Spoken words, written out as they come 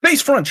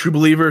Face front, true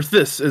believers.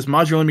 This is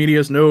Modular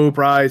Media's No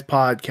Prize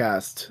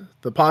Podcast,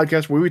 the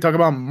podcast where we talk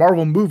about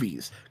Marvel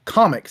movies,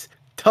 comics,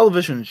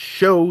 television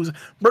shows,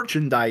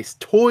 merchandise,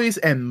 toys,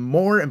 and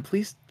more. And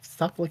please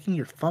stop licking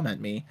your thumb at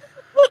me.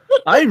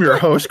 I'm your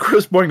host,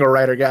 Chris Boingo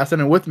Ryder-Gasson,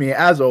 and with me,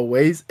 as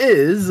always,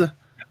 is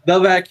the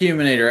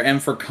Vacuuminator.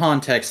 And for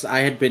context,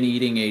 I had been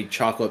eating a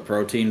chocolate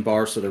protein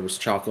bar, so there was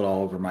chocolate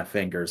all over my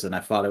fingers, and I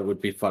thought it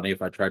would be funny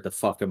if I tried to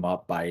fuck him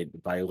up by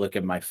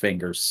licking my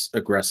fingers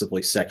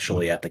aggressively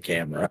sexually at the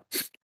camera.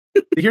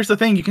 Here's the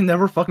thing, you can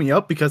never fuck me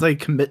up because I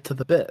commit to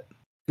the bit.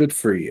 Good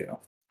for you.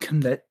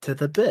 Commit to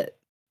the bit.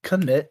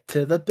 Commit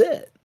to the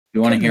bit.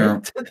 You want to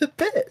hear to the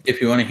bit.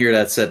 If you want to hear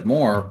that said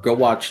more, go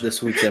watch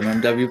this week's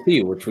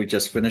MMWP, which we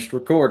just finished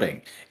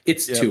recording.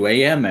 It's 2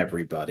 a.m.,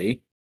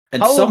 everybody.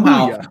 And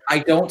somehow I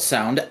don't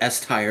sound as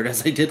tired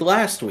as I did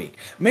last week.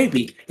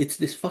 Maybe it's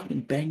this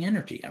fucking Bang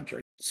Energy I'm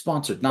drinking.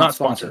 Sponsored, not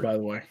sponsored, by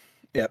the way.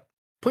 Yep.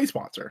 Please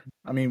sponsor.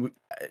 I mean,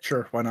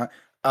 sure, why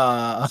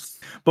not?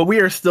 But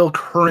we are still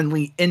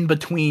currently in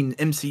between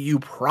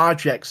MCU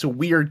projects, so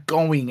we are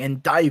going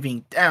and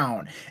diving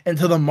down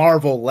into the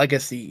Marvel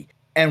legacy.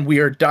 And we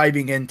are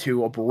diving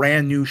into a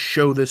brand new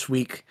show this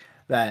week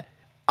that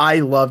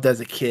I loved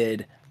as a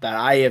kid, that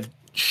I have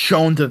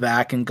shown to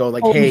Vac and go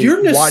like, hey,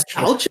 you're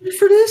nostalgic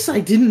for this? I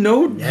didn't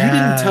know. Yeah. You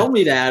didn't tell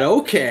me that.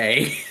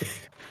 Okay.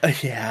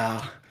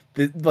 Yeah.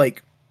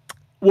 Like,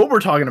 what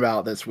we're talking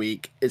about this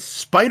week is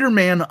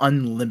Spider-Man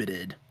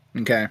Unlimited.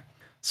 Okay.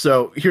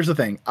 So here's the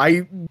thing.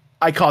 I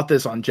caught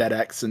this on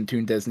JetX and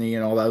Toon Disney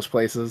and all those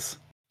places.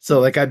 So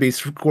like I'd be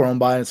scrolling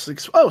by and it's like,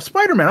 oh,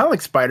 Spider-Man. I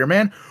like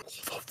Spider-Man.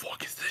 What the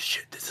fuck is this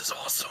shit? This is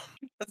awesome.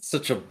 That's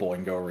such a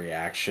Boingo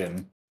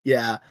reaction.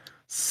 Yeah.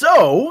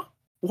 So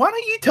why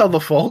don't you tell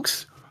the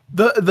folks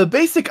the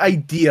basic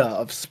idea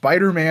of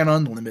Spider-Man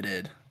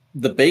Unlimited?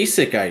 The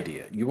basic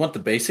idea. You want the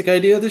basic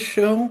idea of the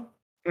show?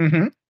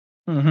 Mm-hmm.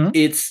 Mm-hmm.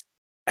 It's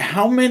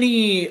how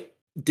many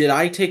did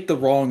I take the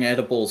wrong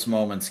edibles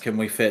moments can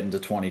we fit into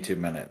 22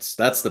 minutes?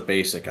 That's the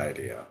basic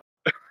idea.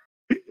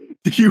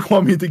 Do you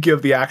want me to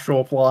give the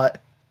actual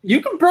plot?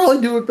 You can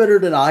probably do it better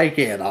than I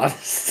can,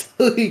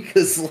 honestly,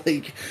 because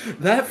like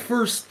the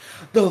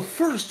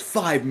first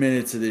 5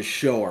 minutes of this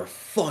show are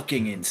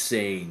fucking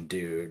insane,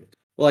 dude.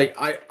 Like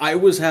I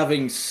was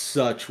having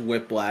such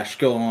whiplash,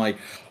 going like,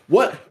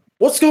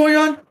 what's going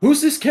on?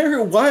 Who's this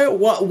character?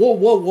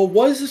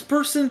 What is this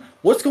person?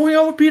 What's going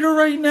on with Peter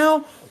right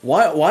now?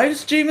 Why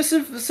does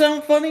Jameson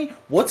sound funny?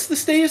 What's the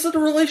status of the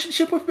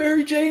relationship with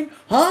Mary Jane?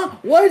 Huh?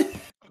 What?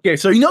 Okay,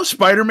 so you know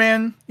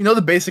Spider-Man? You know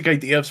the basic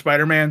idea of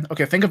Spider-Man?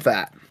 Okay, think of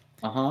that.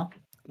 Uh-huh.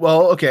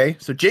 Well, okay,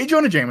 so J.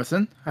 Jonah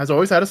Jameson has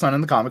always had a son in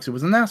the comics who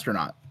was an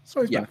astronaut. It's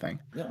always been a thing.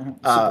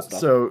 Yeah,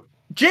 so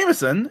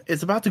Jameson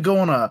is about to go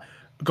on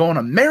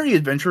a merry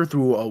adventure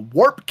through a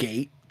warp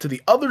gate to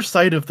the other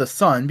side of the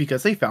sun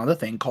because they found a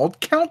thing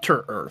called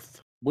Counter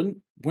Earth. When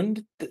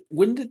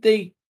did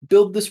they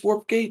build this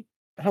warp gate?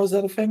 How is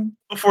that a thing?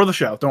 Before the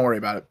show, don't worry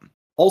about it.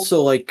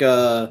 Also, like,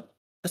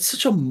 that's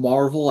such a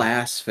Marvel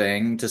ass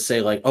thing to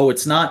say, like, oh,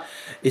 it's not,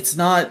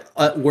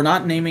 we're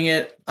not naming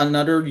it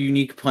another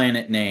unique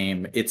planet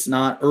name. It's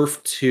not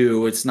Earth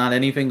 2. It's not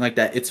anything like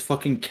that. It's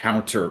fucking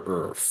Counter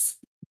Earth.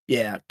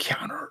 Yeah,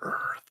 Counter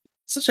Earth.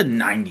 Such a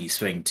 90s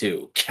thing,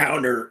 too.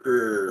 Counter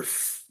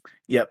Earth.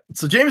 Yep.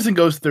 So Jameson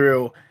goes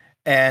through,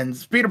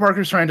 and Peter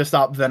Parker's trying to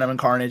stop Venom and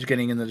Carnage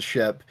getting into the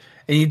ship,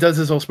 and he does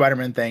his whole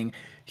Spider-Man thing.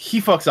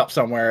 He fucks up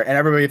somewhere, and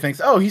everybody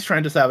thinks, oh, he's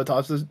trying to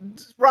sabotage this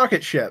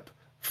rocket ship.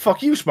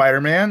 Fuck you,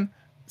 Spider-Man.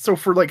 So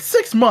for like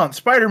 6 months,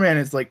 Spider-Man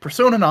is like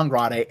persona non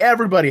grata.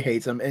 Everybody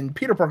hates him, and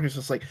Peter Parker's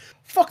just like,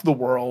 fuck the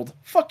world.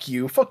 Fuck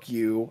you. Fuck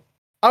you.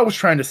 I was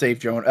trying to save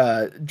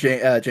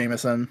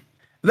Jameson.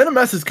 Then a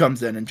message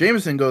comes in, and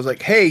Jameson goes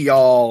like, hey,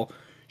 y'all,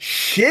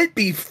 shit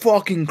be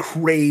fucking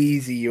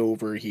crazy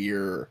over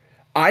here.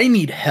 I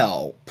need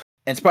help.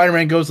 And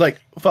Spider-Man goes like,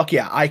 fuck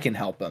yeah, I can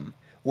help him.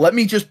 Let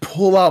me just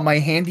pull out my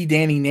handy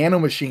dandy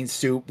nanomachine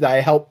suit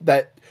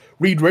that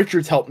Reed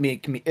Richards helped me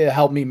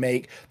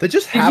make. That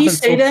just happens.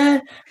 Did he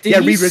say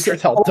that? Reed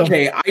Richards helped him.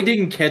 Okay, I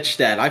didn't catch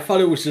that. I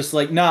thought it was just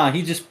like, nah,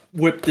 he just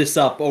whipped this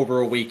up over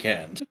a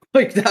weekend.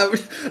 Like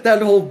that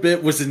whole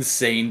bit was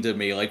insane to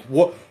me. Like,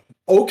 what?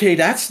 Okay,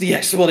 that's the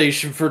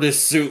explanation for this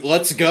suit.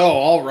 Let's go.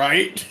 All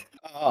right.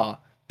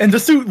 And the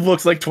suit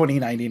looks like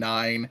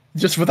 $20.99,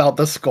 just without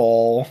the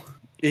skull.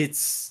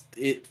 It's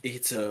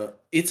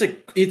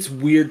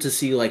weird to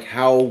see like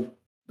how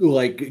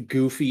like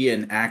goofy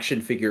and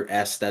action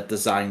figure-esque that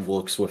design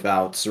looks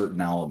without certain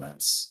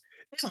elements.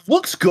 It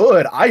looks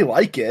good. I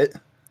like it.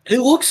 It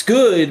looks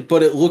good,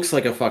 but it looks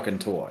like a fucking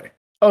toy.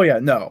 Oh yeah,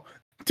 no.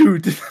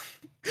 Dude,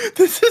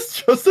 this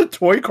is just a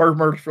toy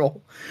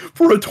commercial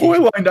for a toy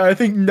line that I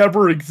think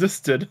never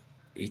existed.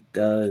 It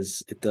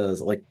does.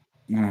 Like,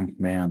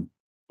 man.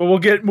 But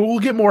we'll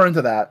get more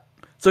into that.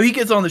 So he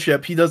gets on the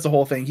ship, he does the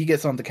whole thing, he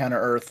gets on the Counter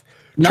Earth.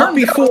 Not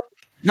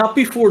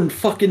before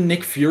fucking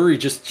Nick Fury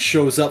just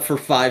shows up for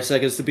 5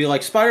 seconds to be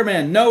like,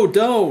 Spider-Man, no,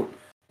 don't.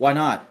 Why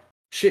not?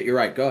 Shit, you're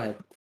right. Go ahead.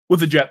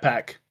 With a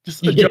jetpack.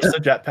 Just a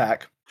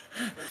jetpack.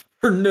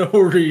 For no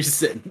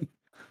reason.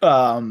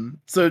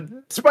 So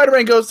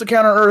Spider-Man goes to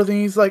counter Earth and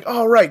he's like,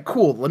 all right,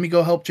 cool, let me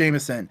go help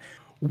Jameson.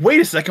 Wait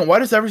a second, why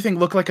does everything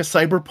look like a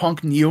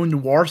cyberpunk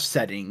neo-noir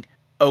setting?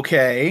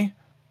 Okay.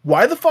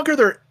 Why the fuck are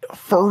there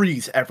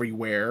furries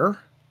everywhere?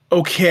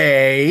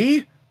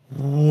 Okay.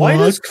 Why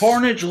does What?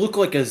 Carnage look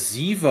like a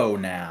Zevo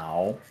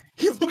now?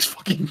 He looks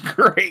fucking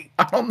great.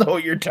 I don't know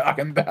what you're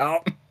talking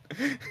about.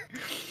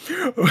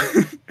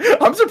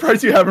 I'm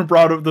surprised you haven't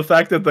brought up the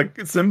fact that the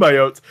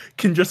symbiotes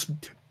can just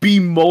be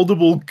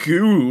moldable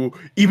goo,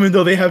 even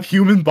though they have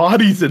human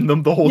bodies in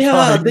them the whole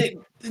time.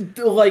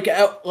 Like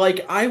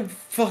I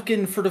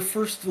fucking for the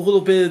first little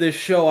bit of this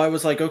show, I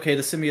was like, okay,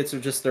 the symbiotes are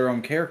just their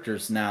own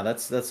characters now.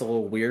 That's a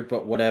little weird,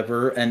 but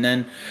whatever. And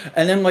then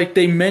like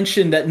they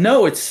mentioned that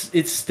no, it's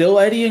still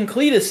Eddie and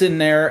Cletus in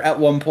there at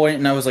one point,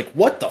 and I was like,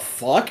 what the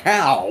fuck?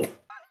 How?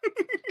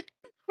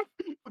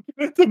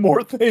 Into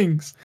more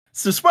things.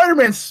 So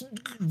Spider-Man's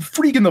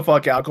freaking the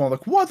fuck out, going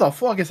like, "What the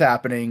fuck is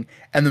happening?"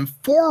 And then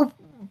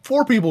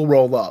four people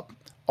roll up: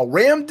 a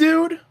ram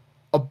dude,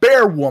 a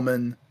bear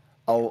woman,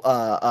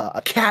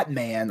 a cat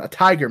man, a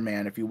tiger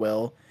man, if you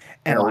will,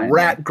 and a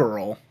rat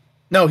girl.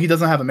 No, he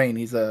doesn't have a mane.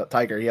 He's a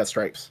tiger. He has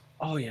stripes.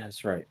 Oh yeah,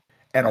 that's right.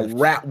 And a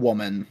rat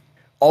woman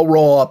all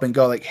roll up and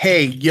go like,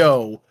 "Hey,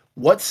 yo,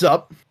 what's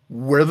up?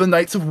 We're the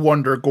Knights of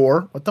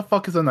Wondergore. What the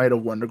fuck is a Knight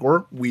of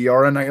Wondergore? We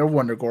are a Knight of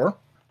Wondergore.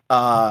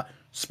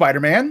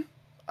 Spider-Man,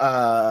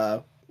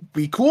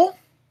 we cool?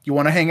 You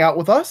want to hang out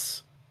with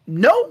us?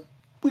 No?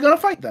 We gonna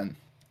fight then."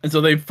 And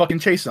so they fucking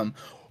chase him.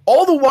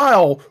 All the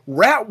while,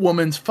 Rat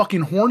Woman's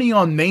fucking horny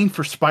on main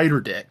for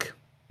Spider Dick.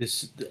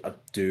 This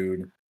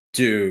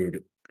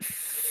dude,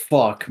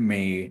 fuck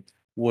me.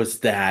 Was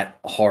that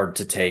hard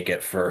to take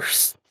at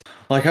first?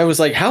 Like I was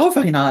like, how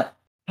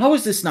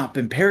has this not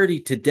been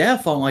parodied to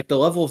death on like the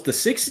level of the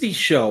 60s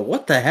show?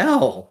 What the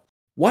hell?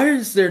 Why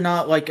is there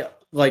not like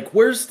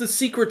where's the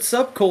secret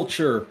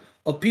subculture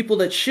of people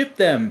that ship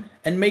them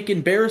and make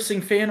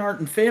embarrassing fan art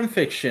and fan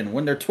fiction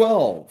when they're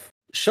 12?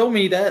 Show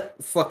me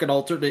that fucking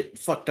alternate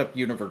fucked up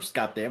universe,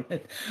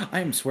 goddammit.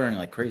 I am swearing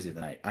like crazy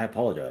tonight. I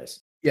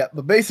apologize. Yeah,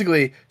 but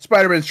basically,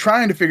 Spider-Man's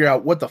trying to figure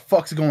out what the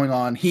fuck's going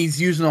on. He's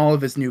using all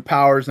of his new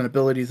powers and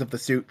abilities of the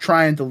suit,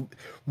 trying to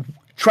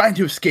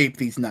escape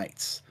these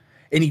knights.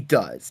 And he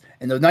does.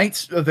 And the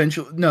knights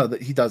eventually... No,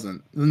 he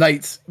doesn't. The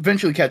knights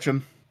eventually catch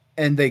him,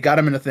 and they got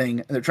him in a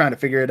thing, and they're trying to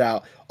figure it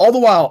out. All the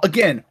while,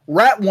 again,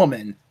 Rat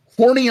Woman,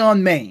 horny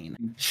on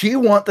main. She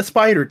wants the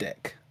spider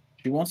dick.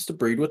 She wants to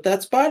breed with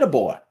that spider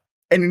boy.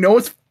 And you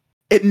know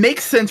it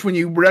makes sense when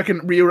you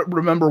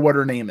remember what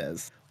her name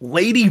is.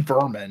 Lady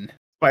Vermin.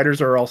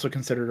 Spiders are also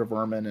considered a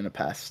vermin and a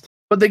pest.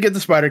 But they get the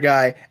spider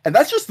guy, and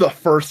that's just the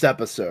first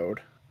episode.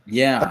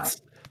 Yeah.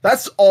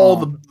 That's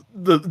all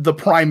the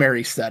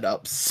primary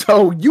setup.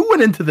 So you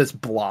went into this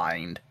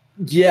blind.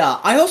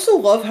 Yeah, I also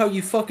love how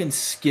you fucking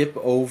skip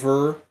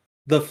over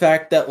the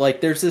fact that like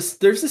there's a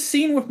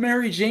scene with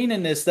Mary Jane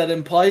in this that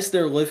implies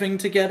they're living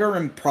together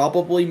and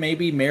probably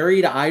maybe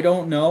married, I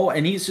don't know,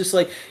 and he's just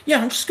like,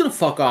 yeah, I'm just gonna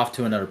fuck off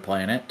to another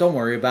planet, don't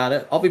worry about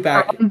it, I'll be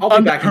back in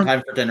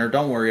time for dinner,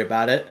 don't worry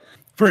about it.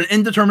 For an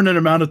indeterminate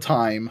amount of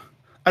time.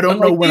 I don't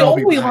know when I'll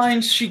be back.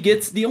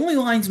 The only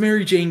lines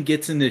Mary Jane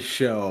gets in this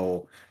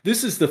show,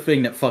 this is the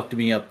thing that fucked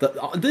me up.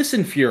 This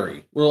and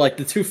Fury were like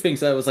the two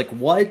things I was like,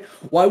 what?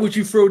 Why would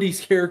you throw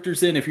these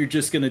characters in if you're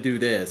just going to do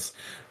this?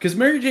 Because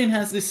Mary Jane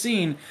has this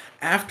scene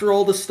after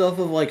all the stuff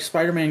of like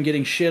Spider-Man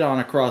getting shit on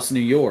across New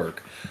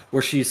York,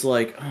 where she's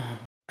like, oh,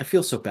 I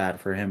feel so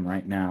bad for him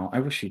right now. I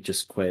wish he'd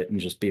just quit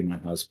and just be my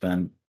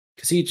husband.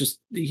 Because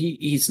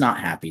he's not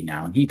happy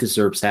now and he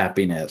deserves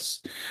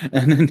happiness.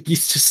 And then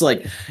he's just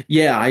like,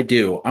 yeah, I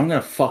do. I'm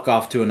going to fuck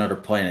off to another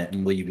planet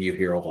and leave you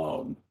here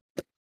alone.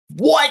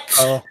 What?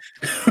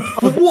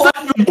 What?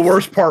 The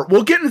worst part.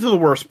 We'll get into the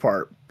worst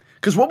part.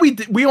 Because what we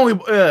only,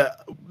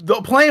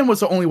 the plan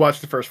was to only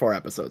watch the first 4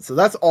 episodes. So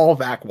that's all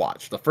Vac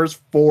watched, the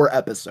first 4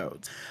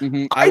 episodes.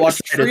 Mm-hmm. I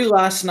watched 3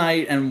 last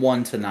night and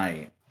 1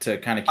 tonight to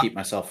kind of keep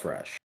myself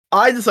fresh.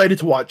 I decided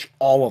to watch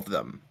all of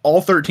them,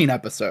 all 13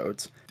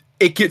 episodes.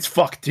 It gets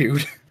fucked,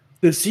 dude.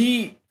 Does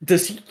he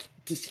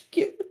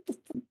get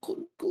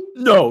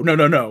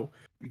No.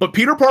 But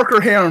Peter Parker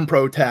Harem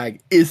Pro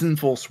Tag is in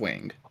full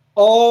swing.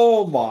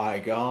 Oh my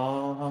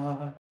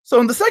god.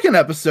 So in the second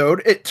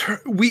episode,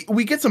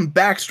 we get some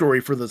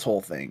backstory for this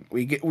whole thing.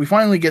 We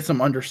finally get some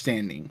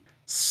understanding.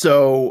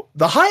 So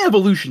the High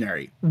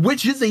Evolutionary,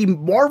 which is a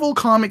Marvel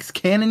Comics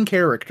canon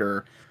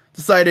character,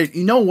 decided,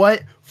 you know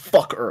what?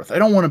 Fuck Earth. I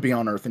don't want to be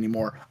on Earth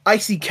anymore. I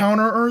see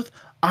Counter Earth.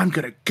 I'm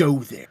gonna go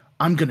there.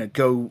 I'm gonna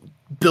go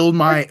build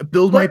my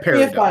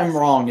paradise. If I'm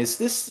wrong, is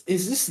this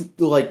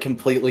like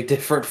completely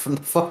different from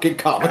the fucking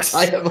comics?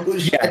 High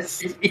Evolutionary?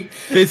 Yes.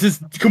 This is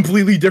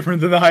completely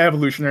different than the High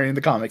Evolutionary in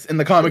the comics. In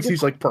the comics,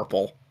 he's like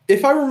purple.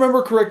 If I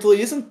remember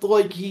correctly, isn't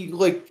like he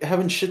like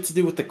having shit to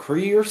do with the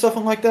Kree or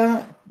something like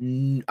that?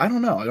 I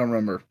don't know. I don't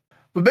remember.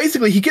 But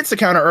basically, he gets to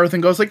Counter Earth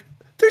and goes like,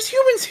 "There's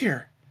humans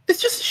here. It's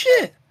just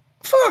shit.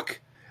 Fuck."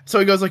 So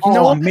he goes like, you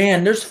know what?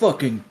 Man, there's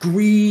fucking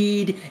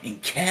greed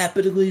and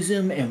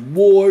capitalism and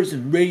wars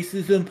and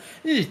racism.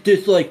 This is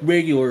just like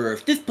regular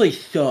Earth. This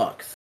place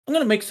sucks. I'm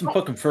gonna make some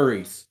fucking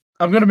furries.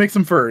 I'm gonna make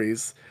some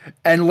furries.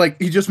 And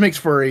like he just makes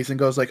furries and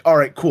goes like, all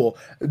right, cool.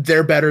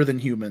 They're better than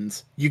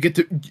humans. You get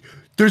to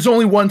there's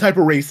only one type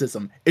of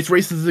racism. It's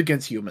racism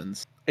against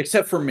humans.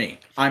 Except for me.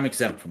 I'm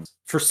exempt from this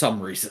for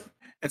some reason.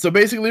 And so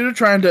basically they're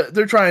trying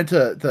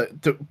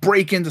to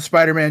break into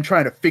Spider-Man,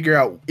 trying to figure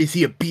out, is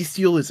he a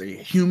bestial? Is he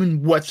a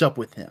human? What's up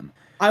with him?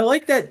 I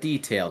like that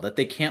detail that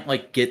they can't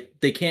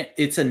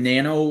it's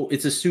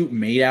a suit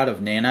made out of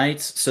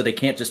nanites, so they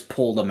can't just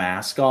pull the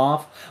mask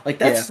off. Like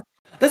that's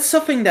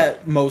something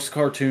that most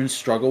cartoons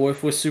struggle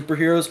with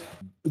superheroes.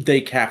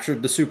 They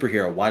captured the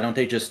superhero. Why don't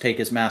they just take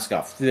his mask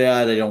off?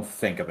 Yeah, they don't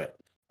think of it.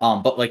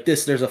 But like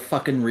this, there's a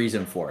fucking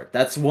reason for it.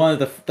 That's one of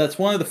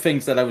the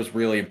things that I was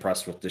really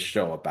impressed with this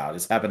show about,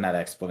 is having that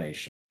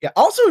explanation. Yeah,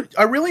 also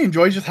I really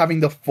enjoy just having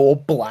the full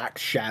black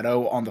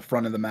shadow on the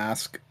front of the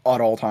mask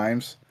at all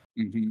times.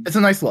 Mm-hmm. It's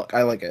a nice look.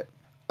 I like it.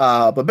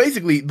 But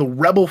basically, the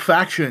rebel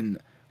faction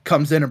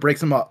comes in and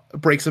breaks them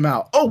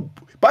out. Oh,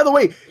 by the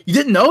way, you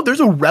didn't know there's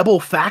a rebel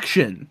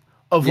faction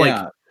of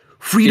like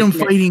freedom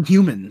fighting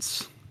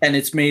humans, and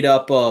it's made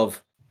up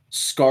of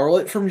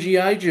Scarlet from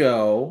G.I.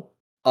 Joe,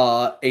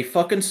 a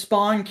fucking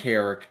Spawn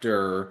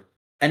character,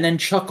 and then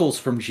Chuckles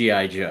from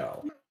G.I.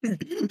 Joe.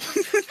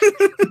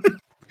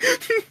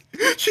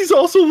 She's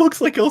also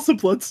looks like Elsa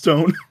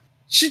Bloodstone.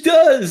 She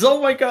does.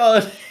 Oh my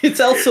god,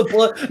 it's Elsa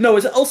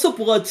it's Elsa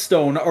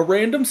Bloodstone, a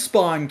random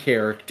Spawn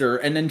character,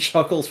 and then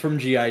Chuckles from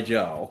G.I.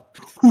 Joe,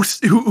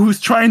 who's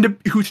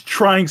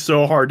trying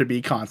so hard to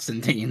be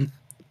Constantine.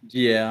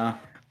 Yeah.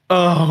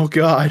 Oh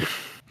god,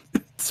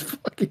 it's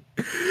fucking.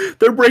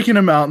 They're breaking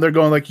him out, and they're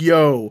going like,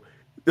 "Yo,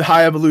 the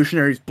High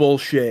Evolutionary's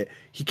bullshit.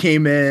 He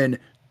came in,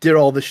 did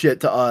all the shit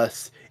to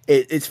us.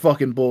 It's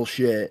fucking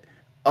bullshit.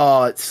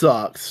 It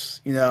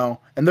sucks, you know."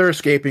 And they're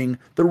escaping,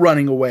 they're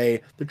running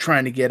away, they're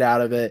trying to get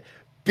out of it.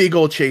 Big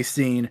old chase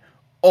scene,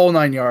 all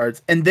 9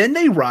 yards. And then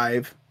they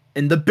arrive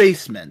in the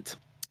basement.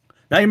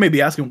 Now you may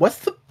be asking, what's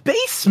the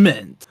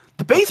basement?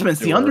 The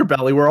basement's the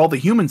underbelly where all the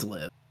humans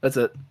live. That's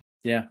it.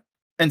 Yeah.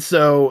 And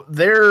so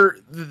they're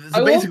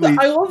basically.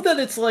 I love that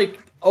it's like,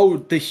 oh,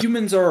 the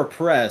humans are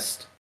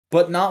oppressed,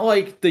 but not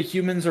like the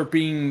humans are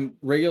being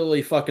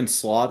regularly fucking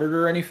slaughtered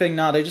or anything.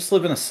 Nah, they just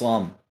live in a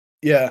slum.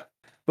 Yeah.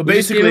 But we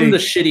basically, just give them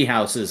the shitty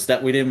houses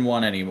that we didn't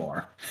want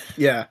anymore.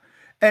 Yeah,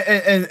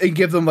 and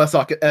give them less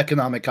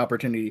economic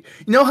opportunity.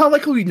 You know how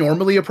like we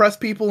normally oppress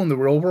people in the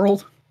real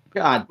world?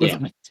 God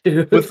damn it,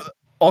 dude. With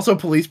also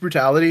police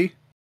brutality.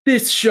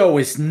 This show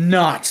is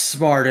not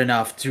smart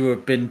enough to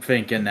have been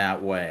thinking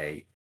that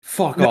way.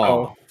 Fuck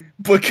off.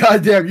 But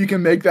goddamn, you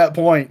can make that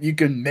point. You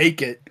can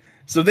make it.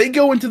 So they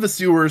go into the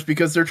sewers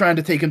because they're trying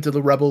to take him to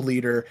the rebel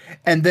leader.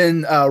 And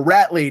then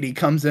Rat Lady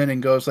comes in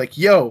and goes like,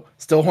 "Yo,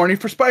 still horny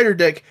for Spider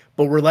Dick,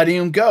 but we're letting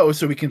him go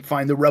so we can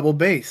find the rebel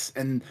base."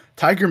 And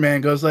Tiger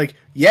Man goes like,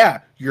 "Yeah,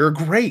 you're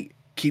great.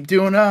 Keep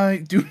doing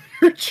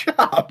your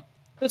job."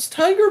 Does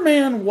Tiger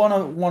Man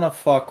wanna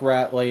fuck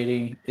Rat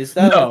Lady? Is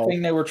that the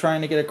thing they were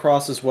trying to get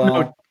across as well?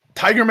 No,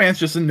 Tiger Man's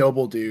just a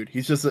noble dude.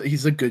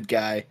 He's a good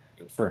guy.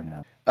 Good for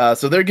him.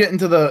 So they're getting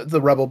to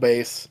the rebel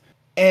base.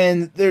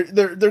 And they're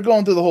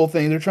going through the whole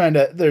thing. They're trying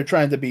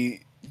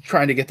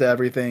to get to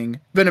everything.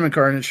 Venom and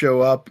Carnage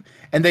show up,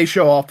 and they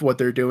show off what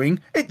they're doing.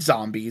 It's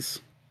zombies.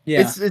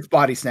 Yeah, it's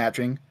body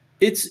snatching.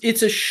 It's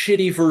a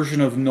shitty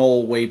version of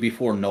Null way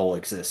before Null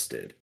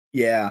existed.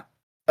 Yeah,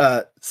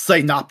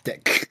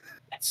 Synoptic.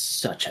 That's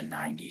such a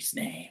 90s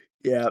name.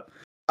 Yeah,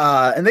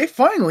 and they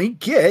finally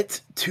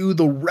get to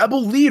the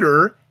rebel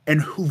leader,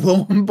 and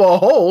lo and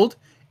behold,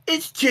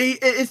 it's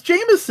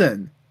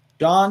Jameson.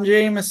 John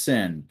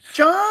Jameson.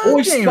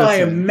 Voiced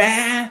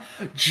by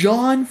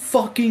John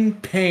fucking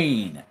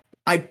Payne.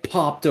 I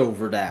popped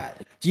over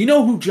that. Do you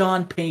know who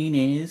John Payne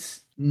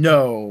is?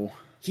 No.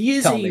 He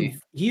is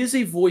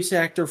a voice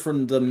actor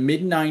from the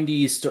mid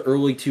 90s to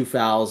early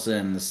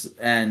 2000s,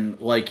 and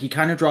like he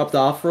kind of dropped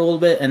off for a little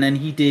bit, and then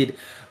he did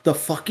the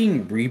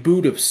fucking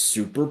reboot of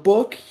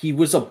Superbook. He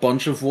was a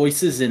bunch of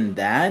voices in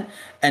that,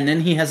 and then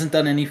he hasn't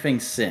done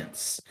anything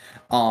since.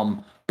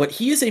 But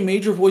he is a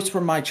major voice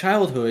from my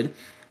childhood,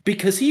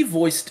 because he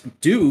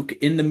voiced Duke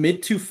in the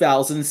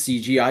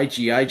mid-2000s CGI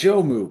G.I.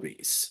 Joe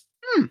movies.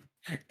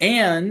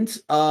 And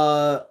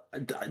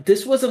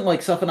this wasn't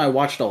like something I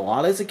watched a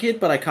lot as a kid,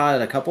 but I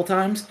caught it a couple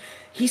times.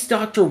 He's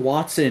Dr.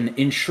 Watson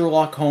in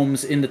Sherlock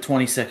Holmes in the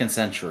 22nd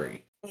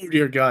Century. Oh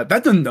dear God,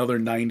 that's another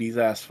 90s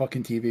ass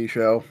fucking TV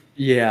show.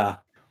 Yeah.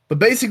 But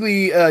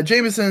basically,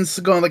 Jameson's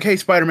going like, "Hey,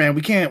 Spider-Man,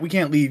 we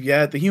can't leave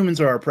yet. The humans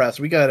are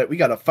oppressed. We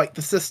gotta fight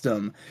the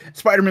system."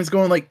 Spider-Man's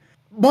going like,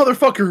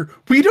 "Motherfucker,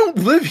 we don't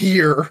live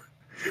here.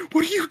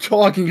 What are you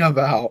talking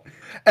about?"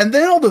 And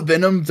then all the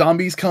Venom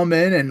zombies come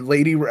in, and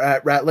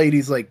Rat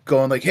Lady's like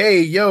going like,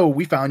 "Hey, yo,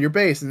 we found your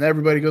base." And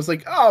everybody goes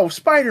like, "Oh,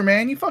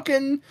 Spider-Man, you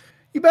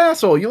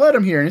asshole, you let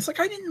him here." And it's like,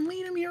 "I didn't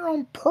lead him here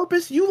on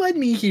purpose. You led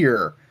me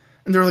here."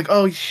 And they're like,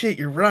 "Oh shit,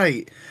 you're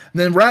right." And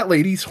then Rat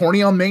Lady's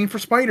horny on main for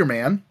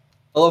Spider-Man.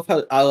 I love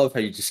how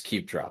you just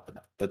keep dropping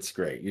it. That's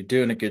great. You're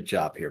doing a good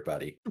job here,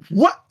 buddy.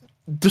 What?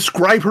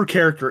 Describe her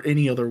character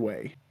any other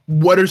way.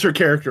 What is her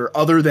character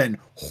other than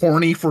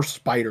horny for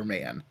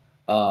Spider-Man?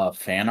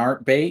 Fan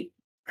art bait.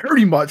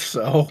 Pretty much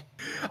so.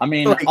 I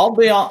mean, Like,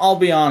 I'll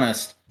be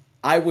honest.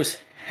 I was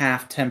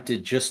half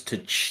tempted just to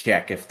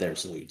check if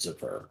there's leads of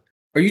her.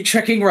 Are you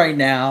checking right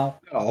now?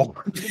 no,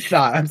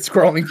 nah, I'm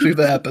scrolling through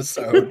the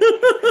episode.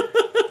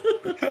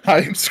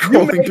 I'm You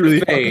scrolling made through a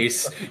the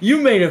face. episode. You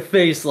made a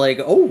face like,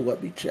 oh,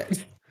 let me check.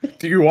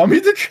 Do you want me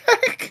to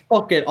check?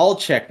 Fuck it, I'll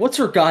check. What's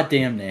her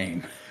goddamn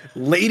name?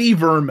 Lady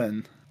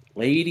Vermin.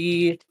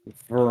 Lady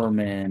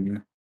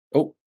Vermin.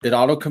 Oh, it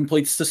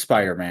auto-completes to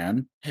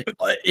Spider-Man.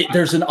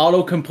 There's an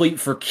autocomplete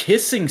for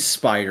Kissing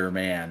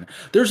Spider-Man.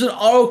 There's an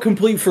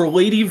autocomplete for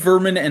Lady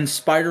Vermin and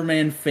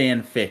Spider-Man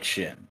fan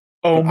fiction.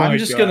 Oh my I'm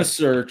just God. gonna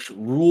search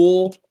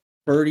Rule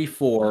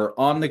 34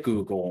 on the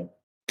Google.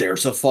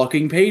 There's a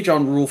fucking page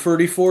on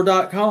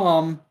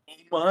rule34.com.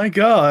 Oh my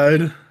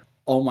God.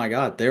 Oh my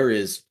God, there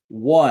is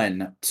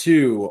 1,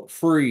 2,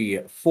 3,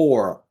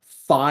 4,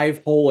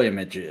 5 whole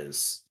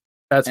images.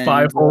 That's And,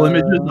 5 whole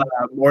images.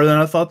 More than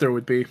I thought there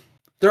would be.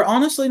 They're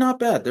honestly not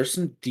bad. There's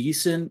some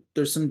decent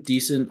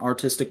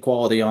artistic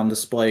quality on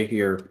display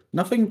here.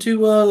 Nothing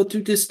too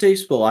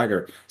distasteful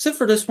either. Except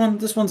for this one.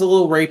 This one's a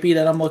little rapey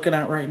that I'm looking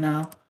at right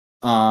now.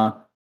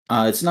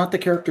 It's not the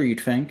character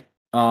you'd think.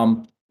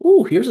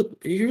 Ooh, here's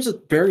a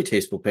very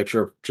tasteful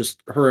picture of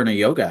just her in a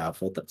yoga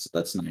outfit.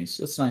 That's nice.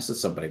 It's nice that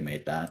somebody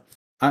made that.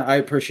 I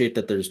appreciate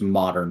that there's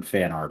modern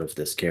fan art of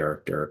this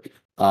character.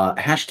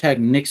 Hashtag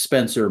Nick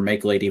Spencer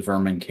make Lady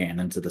Vermin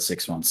canon to the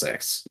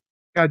 616.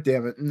 God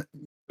damn it.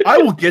 I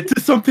will get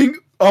to something.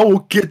 I will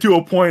get to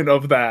a point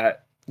of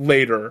that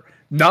later.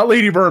 Not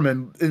Lady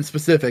Vermin in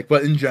specific,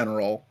 but in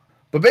general.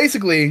 But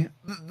basically,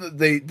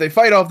 they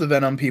fight off the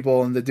Venom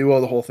people and they do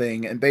all the whole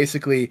thing. And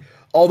basically,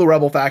 all the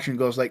Rebel faction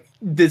goes like,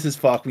 "This is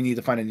fucked. We need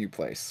to find a new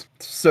place."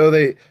 So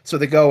they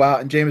go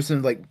out and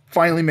Jameson like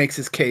finally makes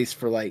his case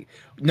for like,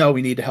 "No,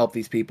 we need to help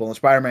these people." And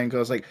Spider-Man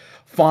goes like,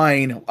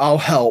 "Fine, I'll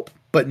help,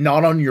 but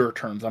not on your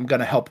terms. I'm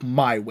gonna help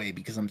my way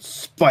because I'm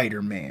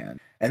Spider-Man."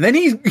 And then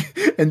he's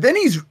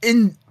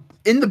in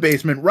the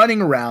basement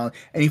running around,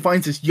 and he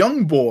finds this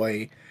young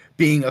boy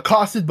being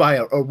accosted by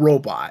a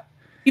robot.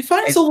 He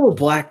finds a little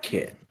black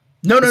kid.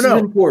 No, This is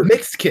important.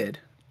 mixed kid.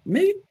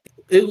 Maybe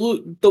it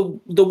look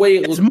the way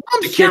it His looks.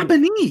 mom's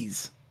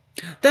Japanese.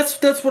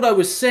 That's what I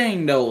was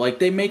saying though. Like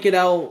they make it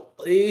out.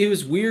 It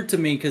was weird to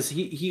me because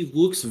he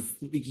looks.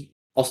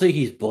 I'll say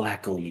he's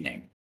black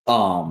leaning.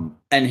 And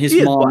his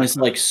mom is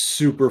like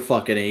super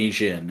fucking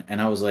Asian,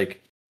 and I was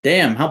like,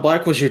 damn, how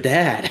black was your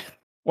dad?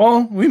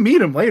 Well, we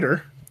meet him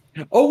later.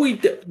 Oh,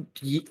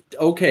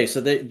 okay. So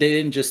they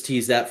didn't just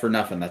tease that for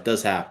nothing. That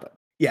does happen.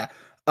 Yeah.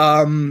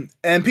 And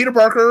Peter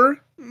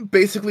Parker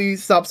basically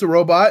stops the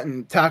robot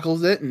and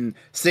tackles it and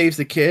saves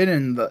the kid,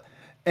 and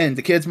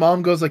the kid's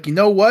mom goes like, "You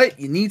know what?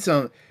 You need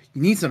some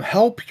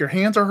help. Your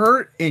hands are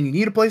hurt and you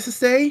need a place to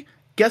stay.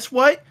 Guess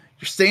what?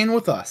 You're staying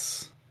with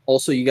us."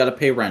 Also, you got to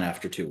pay rent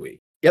after 2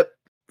 weeks. Yep.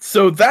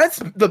 So that's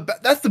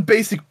the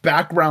basic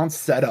background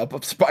setup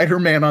of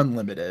Spider-Man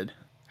Unlimited.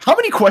 How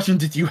many questions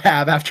did you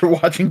have after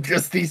watching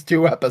just these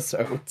 2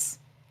 episodes?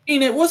 I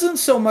mean, it wasn't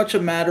so much a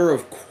matter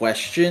of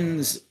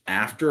questions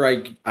after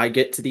I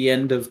get to the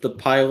end of the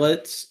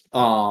pilots.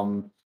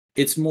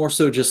 It's more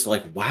so just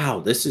like,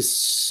 wow, this is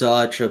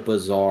such a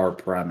bizarre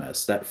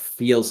premise that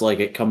feels like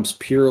it comes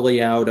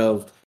purely out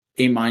of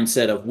a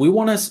mindset of we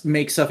want to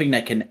make something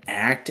that can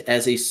act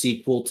as a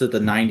sequel to the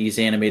 90s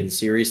animated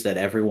series that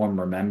everyone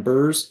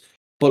remembers,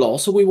 but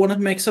also we want to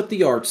mix up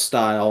the art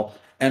style,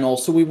 and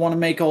also we want to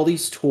make all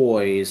these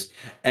toys,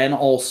 and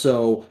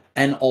also,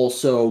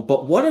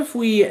 but what if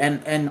we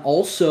and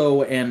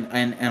also.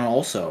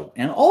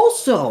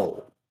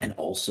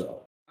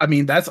 I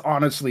mean, that's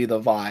honestly the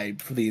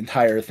vibe for the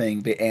entire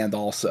thing, the and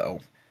also.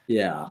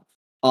 Yeah.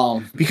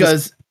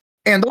 Because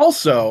and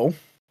also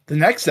the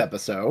next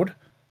episode,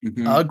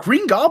 Mhm.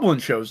 Green Goblin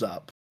shows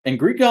up. And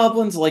Green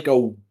Goblin's like a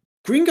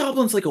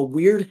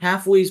weird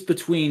halfways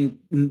between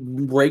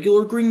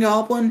regular Green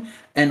Goblin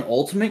and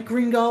Ultimate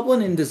Green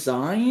Goblin in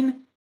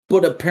design,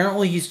 but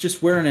apparently he's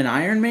just wearing an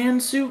Iron Man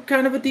suit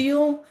kind of a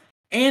deal,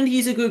 and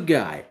he's a good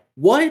guy.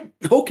 What?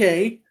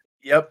 Okay.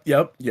 Yep.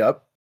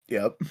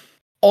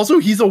 Also,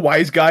 he's a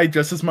wise guy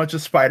just as much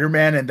as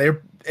Spider-Man,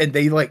 and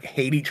they like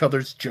hate each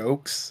other's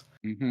jokes.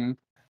 Mm-hmm.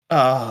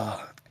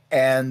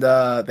 And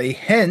they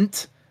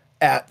hint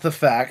at the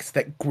fact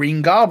that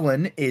Green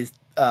Goblin is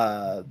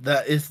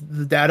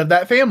the dad of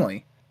that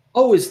family.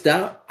 Oh, is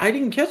that? I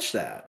didn't catch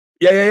that.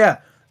 Yeah.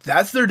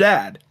 That's their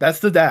dad. That's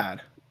the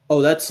dad.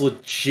 Oh, that's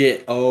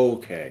legit.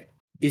 Okay.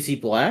 Is he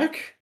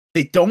black?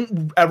 They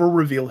don't ever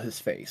reveal his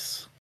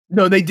face.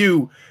 No, they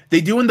do.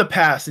 They do in the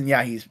past, and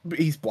yeah,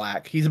 he's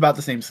black. He's about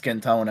the same skin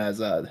tone as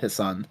his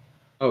son.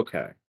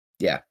 Okay.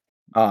 Yeah.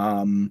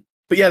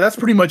 But yeah, that's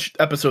pretty much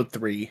episode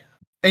 3.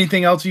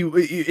 Anything else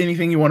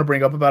anything you want to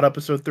bring up about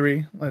episode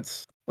 3?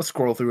 Let's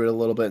scroll through it a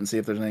little bit and see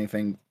if there's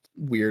anything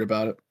weird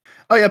about it.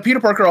 Oh yeah, Peter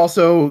Parker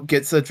also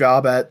gets a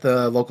job at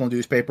the local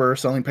newspaper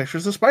selling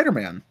pictures of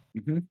Spider-Man.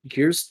 Mm-hmm.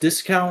 Here's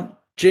Discount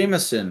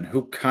Jameson,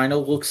 who kind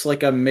of looks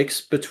like a mix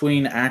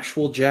between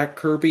actual Jack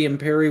Kirby and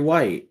Perry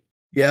White.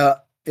 Yeah,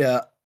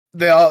 yeah.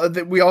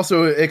 We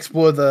also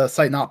explore the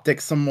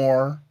synoptics some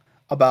more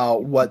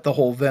about what the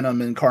whole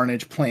Venom and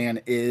Carnage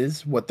plan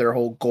is, what their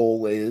whole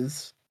goal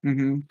is.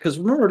 Because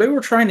remember, they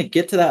were trying to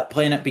get to that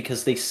planet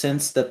because they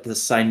sensed that the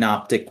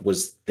synoptic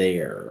was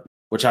there,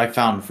 which I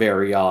found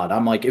very odd.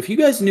 I'm like, if you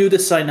guys knew the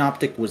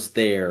synoptic was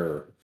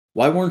there,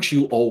 why weren't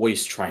you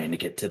always trying to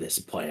get to this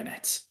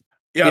planet?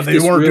 Yeah, If they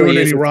this weren't really doing is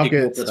any a sequel to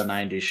rockets the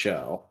 90s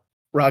show.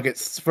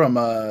 from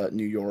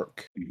New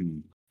York.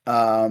 Mhm.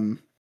 Um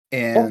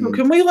Also, and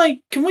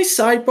can we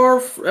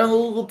sidebar?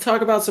 We'll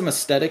talk about some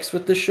aesthetics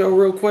with this show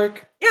real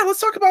quick. yeah, let's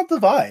talk about the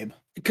vibe.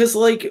 Because,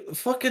 like,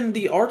 fucking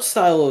the art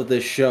style of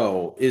this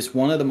show is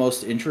one of the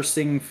most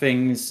interesting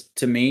things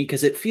to me.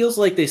 Because it feels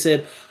like they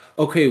said,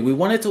 okay, we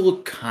want it to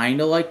look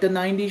kind of like the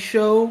 90s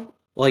show.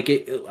 Like,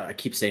 I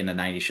keep saying the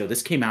 90s show.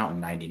 This came out in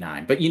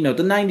 99. But, you know,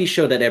 the 90s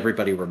show that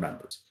everybody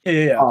remembers.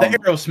 Yeah. The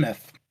Aerosmith.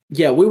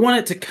 Yeah, we want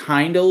it to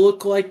kind of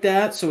look like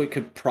that. So it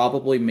could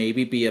probably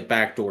maybe be a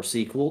backdoor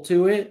sequel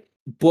to it.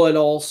 But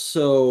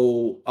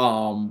also,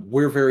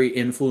 we're very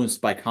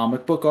influenced by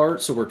comic book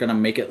art, so we're gonna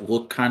make it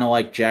look kind of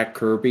like Jack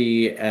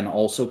Kirby and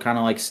also kind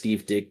of like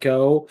Steve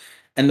Ditko,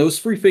 and those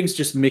three things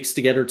just mix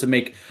together to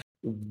make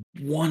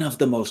one of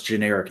the most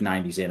generic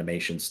 '90s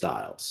animation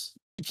styles.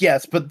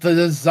 Yes, but the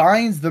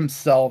designs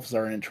themselves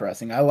are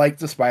interesting. I like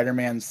the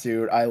Spider-Man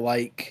suit. I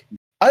like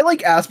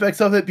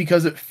aspects of it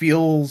because it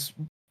feels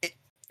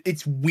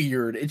it's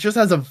weird. It just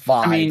has a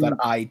vibe that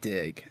I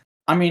dig.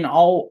 I mean,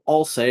 I'll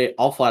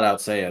flat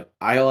out say it.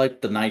 I like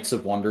the Knights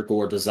of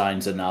Wondergore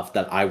designs enough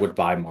that I would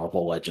buy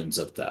Marvel Legends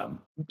of them.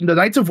 The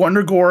Knights of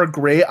Wondergore are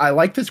great. I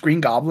like this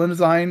Green Goblin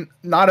design.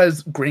 Not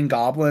as Green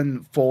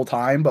Goblin full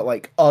time, but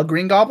like a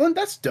Green Goblin.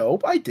 That's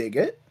dope. I dig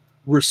it.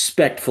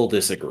 Respectful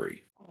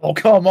disagree. Oh,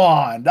 come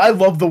on. I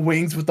love the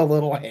wings with the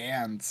little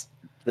hands.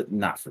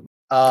 Not for me.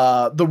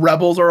 The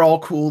Rebels are all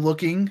cool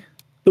looking.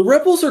 The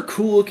Rebels are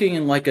cool looking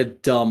in like a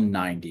dumb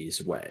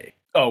 90s way.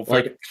 Oh,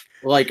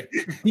 like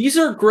these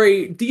are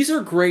great. These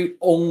are great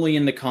only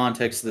in the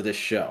context of this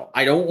show.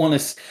 I don't want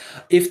to.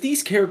 If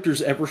these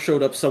characters ever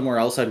showed up somewhere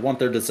else, I'd want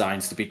their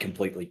designs to be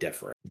completely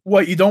different.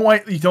 What, you don't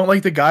like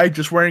the guy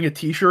just wearing a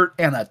t-shirt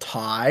and a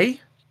tie?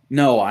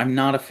 No, I'm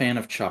not a fan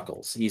of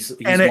Chuckles. He's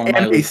one of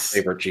my least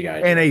favorite GI.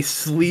 And a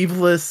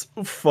sleeveless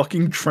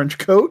fucking trench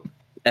coat.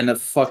 And a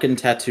fucking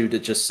tattoo that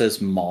just says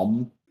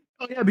 "Mom."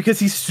 Oh yeah, because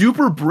he's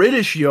super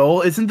British,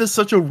 yo. Isn't this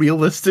such a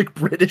realistic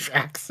British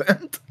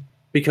accent?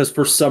 Because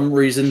for some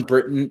reason,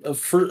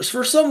 for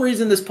some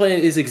reason, this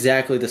planet is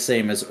exactly the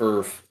same as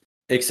Earth,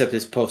 except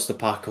it's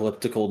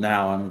post-apocalyptical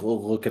now. And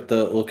look at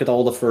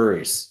all the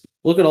furries.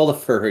 Look at all the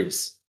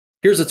furries.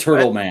 Here's a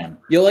turtle man.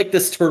 You like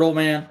this turtle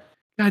man?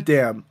 God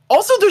damn.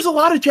 Also, there's a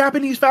lot of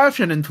Japanese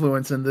fashion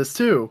influence in this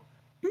too.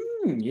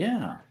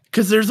 Yeah.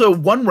 Because there's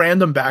one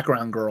random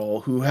background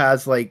girl who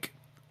has like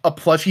a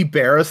plushy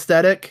bear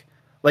aesthetic.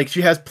 Like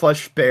she has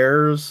plush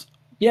bears.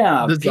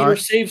 Yeah, Peter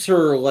saves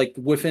her like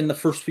within the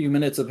first few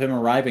minutes of him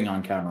arriving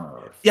on Counter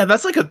Earth. Yeah,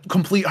 that's like a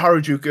complete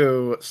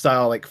Harajuku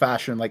style, like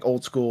fashion, like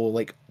old school,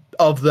 like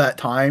of that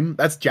time.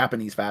 That's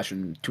Japanese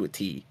fashion to a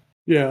T.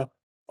 Yeah.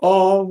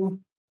 And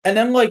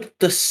then like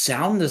the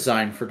sound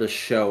design for the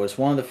show is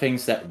one of the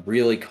things that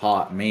really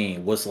caught me.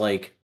 Was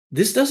like,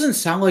 this doesn't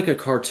sound like a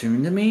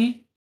cartoon to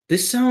me.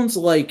 This sounds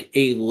like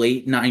a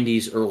late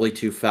 90s, early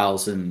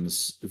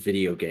 2000s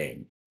video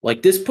game.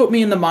 Like, this put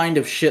me in the mind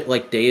of shit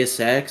like Deus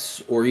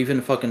Ex or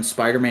even fucking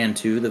Spider-Man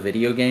 2, the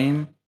video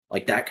game.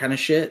 Like, that kind of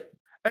shit.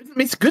 I mean,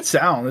 it's good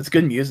sound. It's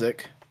good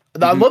music.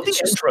 I love the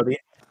intro.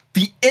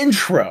 The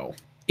intro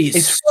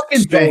is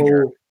fucking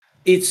banger.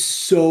 It's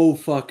so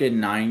fucking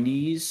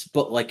 90s,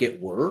 but, like,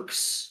 it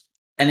works.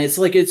 And it's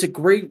like, it's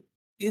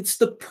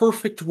the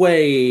perfect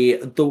way,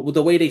 the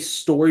way they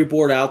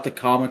storyboard out the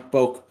comic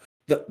book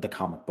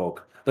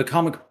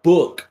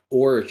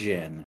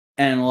origin.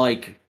 And,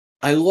 like,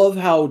 I love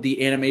how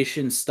the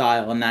animation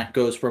style and that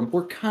goes from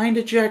we're kind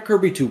of Jack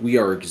Kirby to we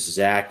are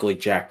exactly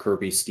Jack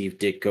Kirby, Steve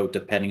Ditko,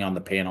 depending on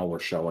the panel we're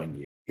showing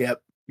you. Yep.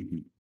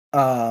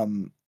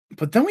 Mm-hmm.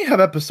 But then we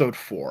have episode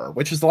 4,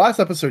 which is the last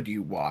episode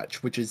you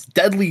watch, which is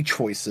Deadly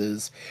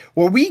Choices,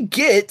 where we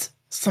get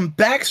some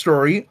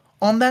backstory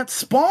on that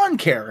Spawn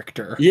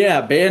character. Yeah,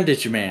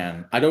 Bandage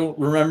Man. I don't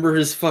remember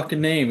his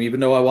fucking name,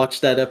 even though I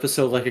watched that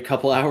episode like a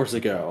couple hours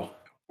ago.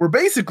 Where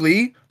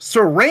basically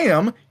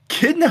Saram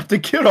kidnapped a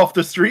kid off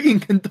the street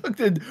and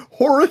conducted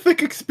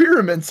horrific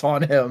experiments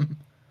on him.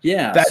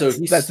 Yeah, so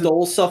he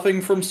stole something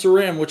from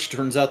Saram, which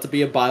turns out to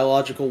be a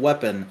biological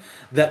weapon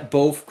that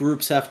both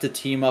groups have to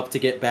team up to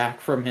get back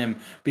from him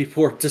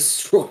before it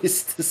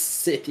destroys the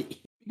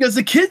city. Because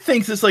the kid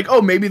thinks it's like,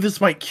 oh, maybe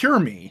this might cure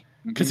me,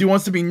 because he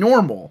wants to be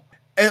normal.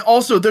 And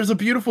also, there's a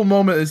beautiful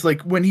moment, is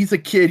like, when he's a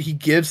kid, he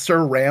gives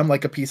Sir Ram,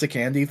 like, a piece of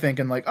candy,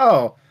 thinking, like,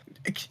 oh,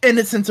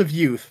 innocence of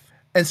youth.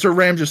 And Sir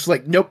Ram just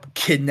like, nope,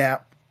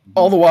 kidnap.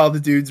 All the while the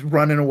dude's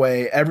running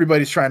away.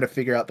 Everybody's trying to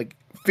figure out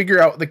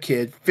the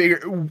kid,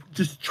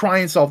 just try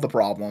and solve the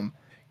problem,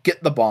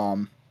 get the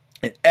bomb,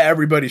 and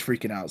everybody's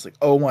freaking out. It's like,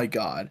 oh my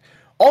god.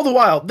 All the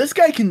while, this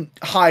guy can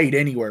hide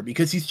anywhere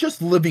because he's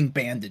just living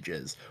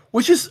bandages,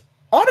 which is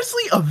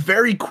honestly a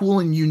very cool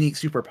and unique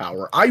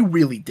superpower. I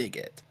really dig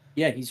it.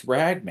 Yeah, he's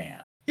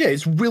Ragman. Yeah,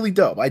 it's really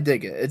dope. I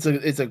dig it.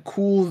 It's a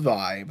cool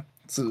vibe.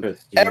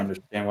 Chris, do you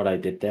understand what I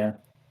did there?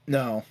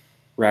 No.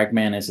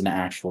 Ragman is an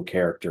actual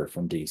character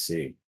from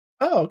DC.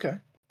 Oh, okay.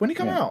 When did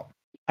he come out?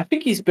 I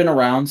think he's been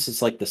around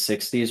since like the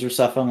 60s or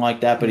something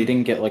like that, but he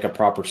didn't get like a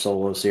proper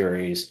solo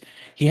series.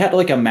 He had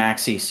like a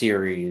maxi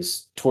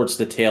series towards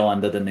the tail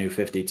end of the New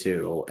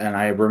 52, and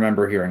I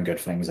remember hearing good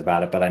things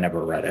about it, but I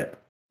never read it.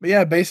 But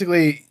yeah,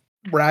 basically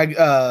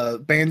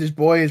Bandage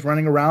Boy is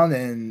running around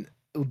and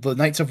the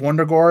Knights of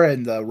Wondergore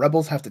and the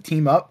rebels have to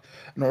team up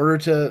in order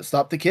to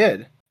stop the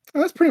kid.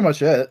 And that's pretty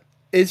much it.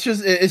 It's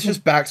just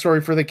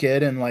backstory for the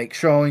kid and like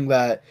showing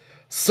that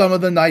some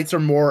of the knights are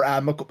more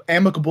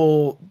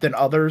amicable than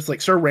others. Like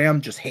Sir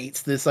Ram just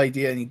hates this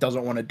idea and he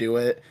doesn't want to do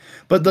it.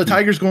 But the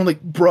Tiger's going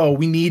like, bro,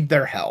 we need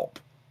their help.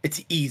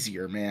 It's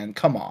easier, man.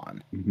 Come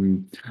on.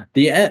 Mm-hmm.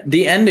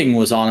 The ending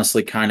was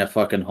honestly kind of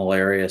fucking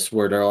hilarious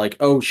where they're like,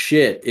 oh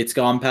shit, it's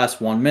gone past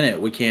 1 minute.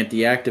 We can't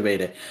deactivate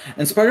it.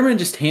 And Spider-Man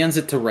just hands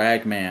it to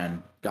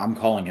Ragman. I'm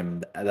calling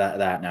him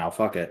that now.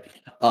 Fuck it.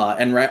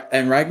 And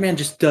Ragman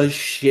just does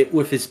shit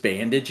with his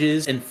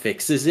bandages and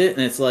fixes it.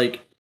 And it's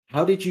like,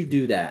 how did you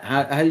do that?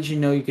 How did you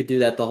know you could do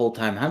that the whole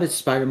time? How did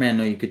Spider-Man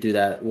know you could do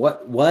that?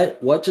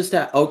 What just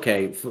that?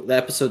 Okay, the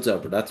episode's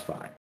over. That's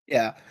fine.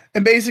 Yeah.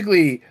 And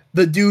basically,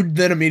 the dude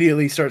then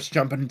immediately starts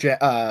jumping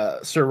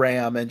Sir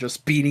Ram and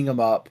just beating him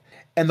up.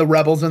 And the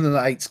rebels and the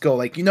knights go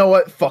like, you know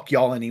what? Fuck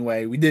y'all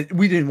anyway. We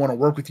didn't want to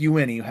work with you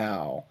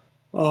anyhow.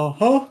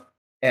 Uh-huh.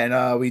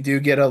 And we do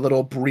get a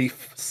little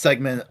brief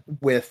segment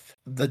with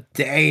the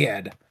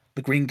dad,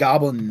 the Green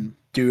Goblin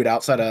dude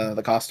outside of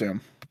the costume.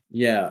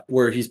 Yeah,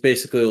 where he's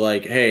basically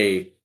like,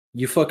 hey,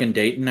 you fucking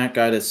dating that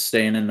guy that's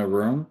staying in the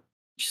room?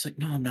 She's like,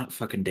 no, I'm not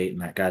fucking dating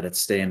that guy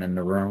that's staying in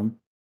the room.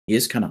 He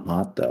is kind of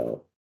hot,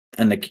 though.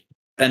 And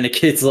the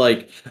kid's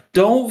like,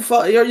 don't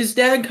fight. Is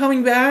dad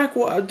coming back?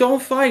 Don't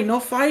fight.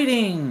 No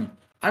fighting.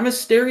 I'm a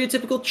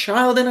stereotypical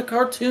child in a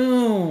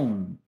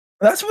cartoon.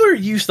 That's where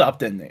you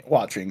stopped in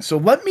watching. So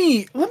let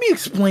me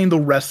explain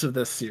the rest of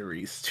this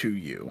series to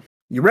you.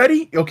 You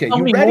ready? Okay, Tell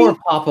you me ready? More,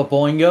 Papa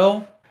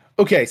Boingo.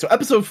 Okay, so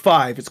episode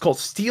 5, it's called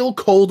Steel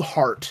Cold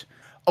Heart.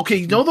 Okay,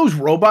 you know those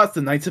robots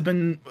the knights have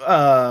been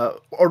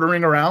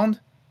ordering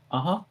around?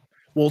 Uh-huh.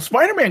 Well,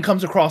 Spider-Man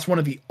comes across one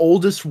of the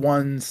oldest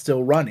ones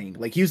still running.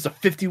 Like, he was the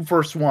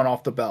 51st one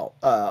off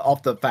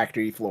the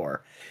factory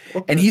floor.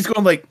 Okay. And he's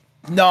going like,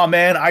 nah,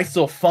 man, I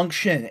still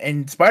function.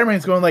 And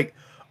Spider-Man's going like,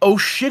 oh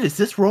shit, is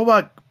this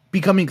robot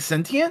becoming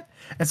sentient?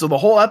 And so the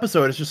whole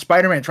episode is just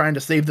Spider-Man trying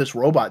to save this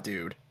robot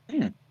dude.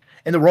 And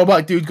the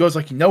robot dude goes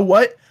like, you know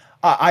what?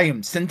 I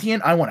am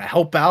sentient. I want to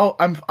help out.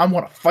 I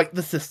want to fight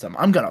the system.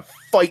 I'm going to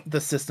fight the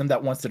system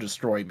that wants to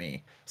destroy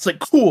me. It's like,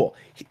 cool.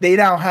 They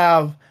now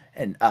have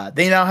an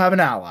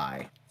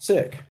ally.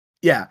 Sick.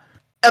 Yeah.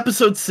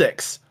 Episode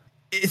 6.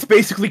 It's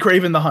basically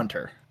Kraven the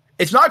Hunter.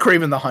 It's not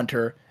Kraven the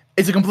Hunter.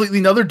 It's a completely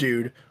another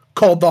dude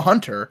called the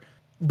Hunter,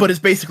 but it's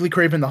basically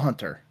Kraven the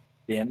Hunter.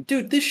 Damn,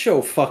 dude, this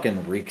show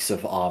fucking reeks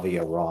of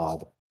Avia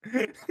Rob.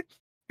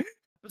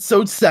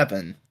 Episode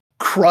 7.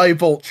 Cry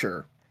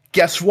Vulture.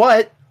 Guess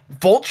what?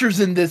 Vulture's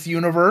in this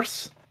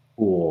universe.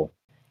 Cool.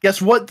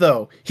 Guess what,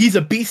 though? He's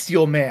a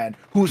bestial man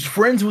who's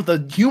friends with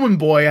a human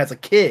boy as a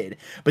kid,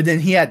 but then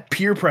he had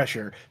peer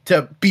pressure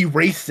to be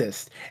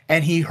racist,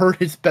 and he hurt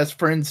his best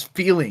friend's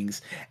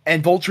feelings.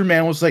 And Vulture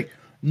Man was like,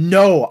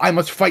 no, I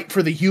must fight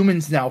for the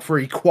humans now, for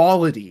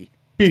equality.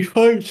 He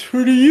fights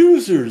for the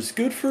users.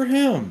 Good for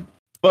him.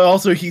 But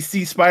also, he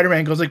sees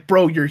Spider-Man, goes like,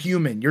 bro, you're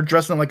human. You're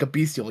dressing like a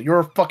bestial.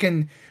 You're a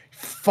fucking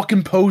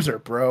poser,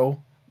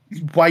 bro.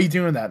 Why are you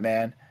doing that,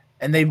 man?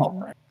 And they,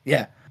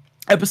 yeah.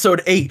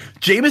 Episode 8,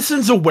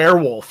 Jameson's a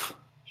werewolf.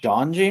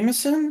 John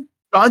Jameson?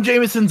 John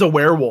Jameson's a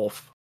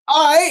werewolf.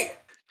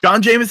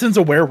 John Jameson's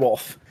a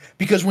werewolf.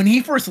 Because when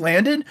he first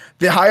landed,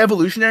 the High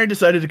Evolutionary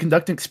decided to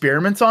conduct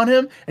experiments on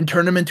him and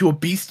turn him into a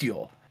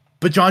bestial.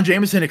 But John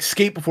Jameson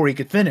escaped before he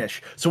could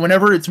finish. So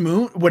whenever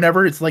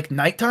it's like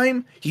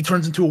nighttime, he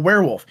turns into a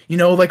werewolf. You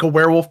know, like a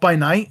werewolf by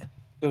night?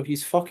 So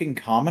he's fucking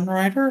Kamen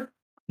Rider?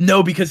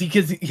 No, because he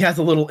has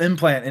a little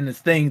implant in his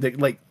thing that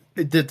like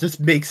that just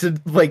makes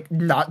it like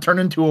not turn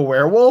into a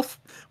werewolf,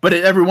 but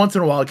every once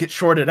in a while it gets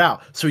shorted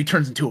out, so he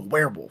turns into a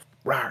werewolf.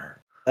 Rawr.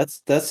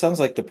 That sounds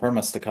like the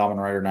premise to Kamen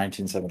Rider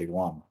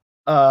 1971.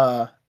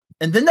 And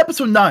then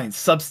episode 9,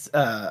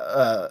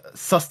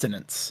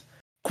 Sustenance.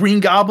 Green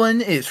Goblin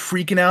is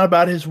freaking out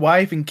about his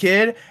wife and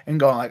kid and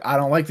going like, I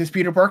don't like this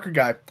Peter Parker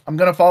guy. I'm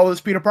gonna follow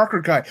this Peter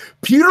Parker guy.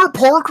 Peter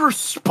Parker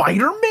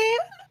Spider-Man?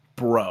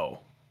 Bro,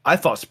 I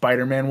thought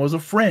Spider-Man was a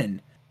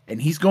friend,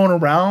 and he's going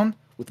around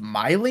with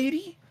my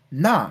lady?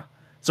 Nah.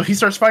 So he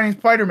starts fighting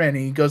Spider-Man, and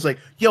he goes like,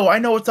 yo, I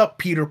know what's up,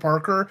 Peter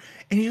Parker.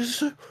 And he's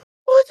just like,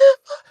 what the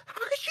fuck? How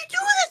could you do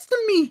this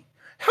to me?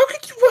 How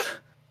could you,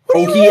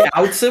 what he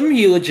outs him?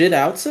 He legit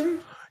outs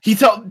him? He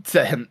tells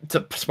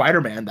to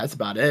Spider-Man, that's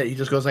about it. He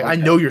just goes like, okay. I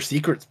know your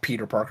secrets,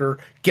 Peter Parker.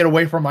 Get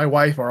away from my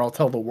wife or I'll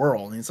tell the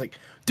world. And he's like,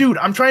 dude,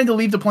 I'm trying to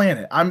leave the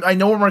planet. I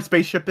know where my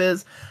spaceship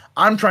is.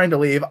 I'm trying to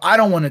leave. I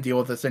don't want to deal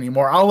with this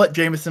anymore. I'll let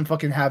Jameson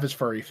fucking have his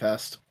furry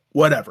fest.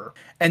 Whatever.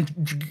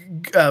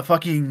 And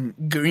fucking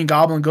Green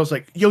Goblin goes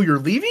like, yo, you're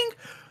leaving?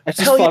 I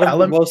just thought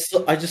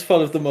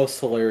of the most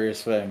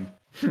hilarious thing.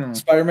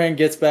 Spider-Man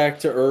gets back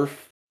to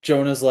Earth.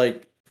 Jonah's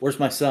like, where's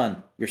my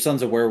son? Your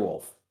son's a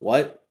werewolf.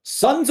 What?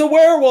 Son's a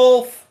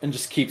werewolf! And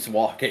just keeps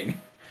walking.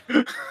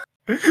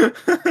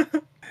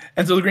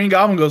 And so the Green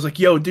Goblin goes like,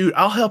 yo, dude,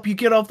 I'll help you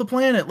get off the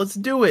planet. Let's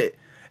do it.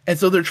 And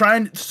so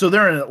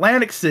they're in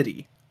Atlantic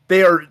City.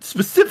 They are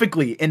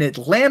specifically in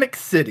Atlantic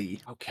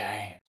City.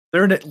 Okay.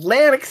 They're in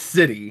Atlantic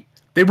City.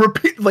 They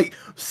repeat like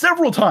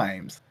several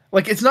times.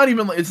 Like it's not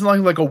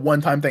like a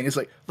one-time thing. It's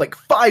like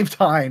 5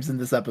 times in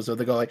this episode.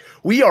 They go like,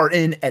 we are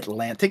in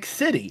Atlantic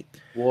City.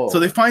 Whoa. So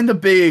they find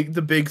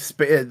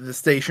the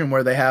station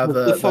where they have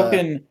the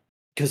fucking,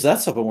 because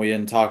that's something we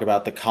didn't talk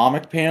about. The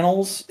comic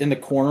panels in the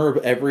corner of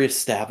every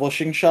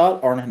establishing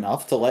shot aren't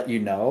enough to let you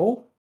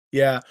know.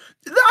 Yeah,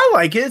 I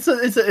like it.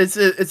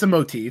 It's a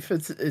motif.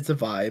 It's a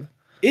vibe.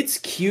 It's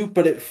cute,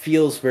 but it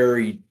feels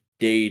very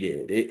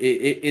dated.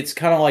 It's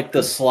kind of like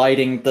the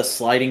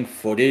sliding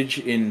footage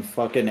in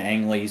fucking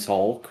Ang Lee's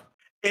Hulk.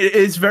 It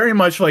is very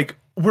much like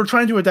we're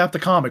trying to adapt the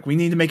comic. We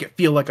need to make it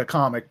feel like a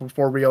comic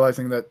before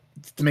realizing that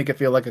to make it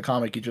feel like a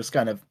comic, you just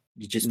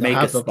make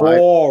a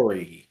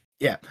story.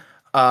 Yeah.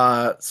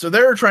 So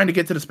they're trying to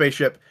get to the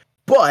spaceship,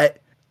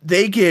 but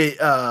they get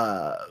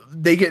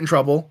in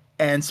trouble,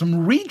 and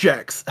some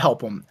rejects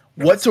help them.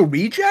 What's a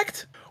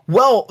reject?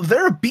 Well,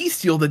 they're a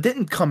bestial that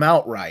didn't come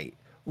out right.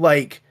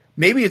 Like,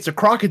 maybe it's a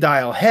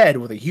crocodile head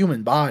with a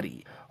human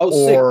body. Oh,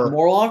 sick.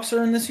 Morlocks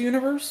are in this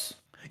universe?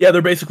 Yeah,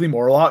 they're basically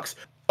Morlocks.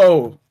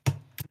 Oh,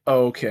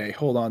 okay.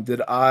 Hold on.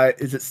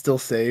 Is it still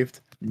saved?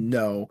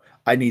 No.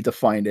 I need to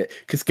find it.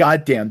 Because,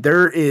 goddamn,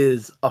 there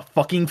is a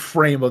fucking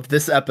frame of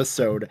this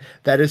episode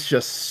that is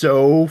just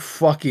so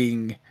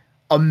fucking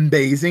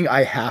amazing.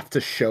 I have to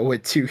show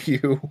it to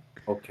you.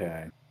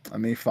 Okay. Let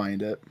me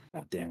find it.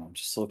 God damn, I'm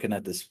just looking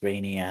at this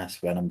veiny ass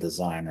Venom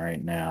design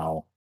right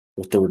now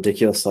with the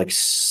ridiculous like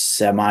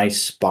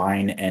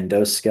semi-spine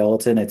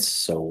endoskeleton. It's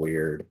so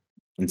weird.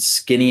 And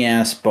skinny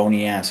ass,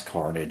 bony ass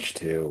Carnage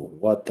too.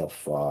 What the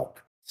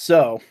fuck?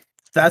 So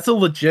that's a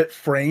legit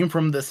frame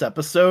from this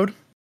episode.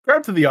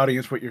 Grab to the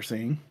audience what you're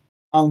seeing.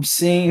 I'm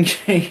seeing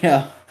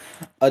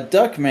a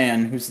duck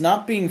man who's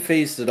not being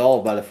phased at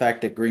all by the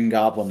fact that Green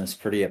Goblin is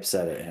pretty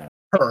upset at him.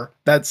 Her.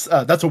 That's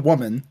a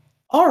woman.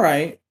 All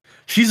right.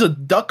 She's a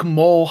duck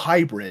mole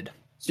hybrid.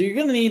 So you're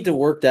gonna need to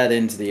work that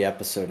into the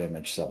episode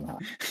image somehow.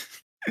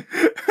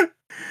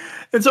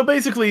 And so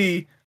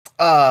basically,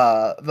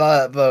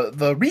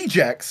 the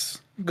rejects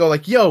go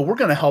like, "Yo, we're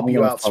gonna help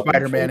you out,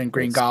 Spider-Man and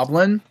Green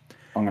Goblin."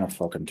 I'm gonna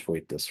fucking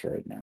tweet this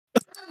right now.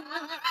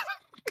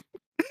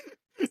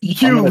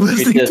 You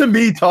listening to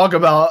me talk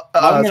about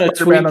I'm gonna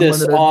tweet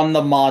this on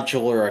the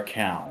modular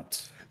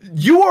account.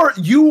 You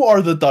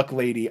are the duck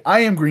lady. I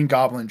am Green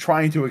Goblin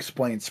trying to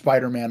explain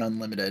Spider-Man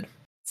Unlimited.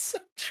 So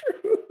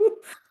true.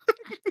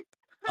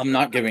 I'm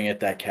not giving it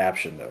that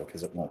caption though,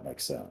 because it won't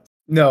make sense.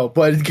 No,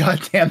 but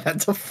goddamn,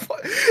 that's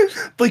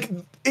like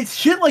it's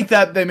shit like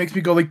that makes me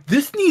go like,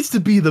 this needs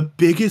to be the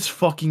biggest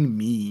fucking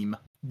meme.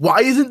 Why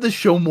isn't the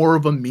show more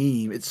of a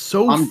meme? It's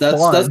so fun. That's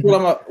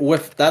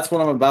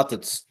what I'm about to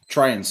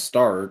try and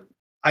start.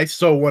 I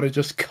so want to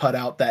just cut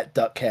out that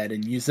duck head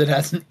and use it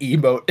as an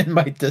emote in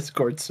my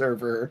Discord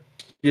server.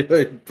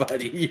 Good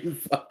buddy, you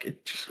fucking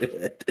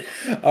shit.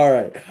 All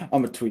right,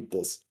 I'm gonna tweet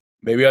this.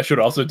 Maybe I should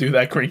also do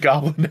that Green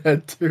Goblin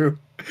head too.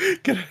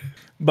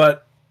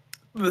 But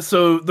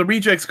so the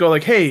rejects go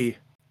like, "Hey,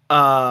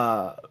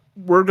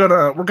 we're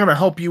gonna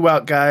help you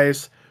out,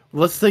 guys.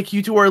 Let's take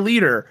you to our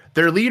leader."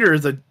 Their leader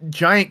is a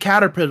giant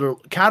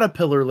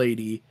caterpillar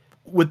lady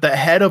with the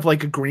head of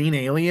like a green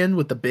alien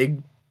with the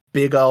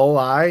big old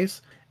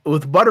eyes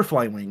with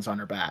butterfly wings on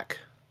her back.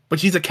 But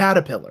she's a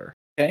caterpillar.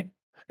 Okay.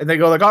 And they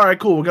go like, "All right,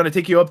 cool. We're gonna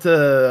take you up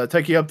to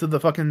the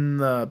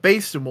fucking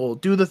base, and we'll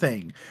do the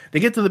thing." They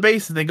get to the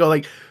base and they go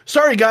like,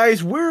 "Sorry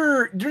guys,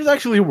 there's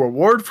actually a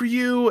reward for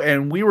you,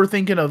 and we were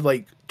thinking of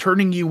like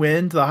turning you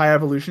in to the High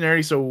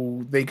Evolutionary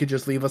so they could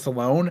just leave us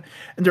alone."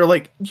 And they're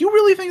like, "You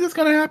really think that's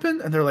gonna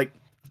happen?" And they're like,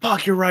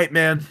 "Fuck, you're right,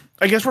 man.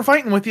 I guess we're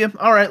fighting with you.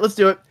 All right, let's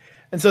do it."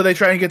 And so they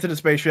try and get to the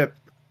spaceship.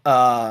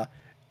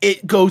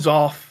 It goes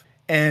off,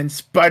 and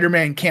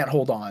Spider-Man can't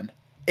hold on.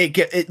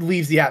 It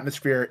leaves the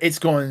atmosphere. It's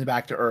going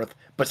back to Earth.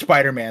 But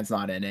Spider-Man's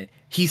not in it.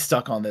 He's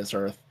stuck on this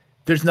Earth.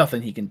 There's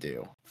nothing he can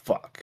do.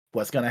 Fuck.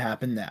 What's gonna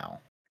happen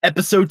now?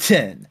 Episode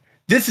 10.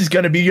 This is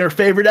gonna be your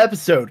favorite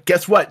episode.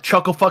 Guess what?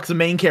 Chuckle fucks a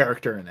main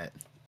character in it.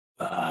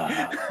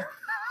 How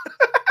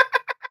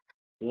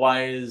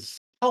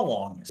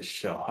long is the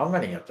show? How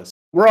many episodes?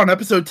 We're on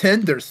episode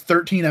 10. There's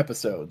 13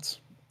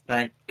 episodes.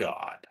 Thank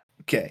God.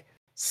 Okay.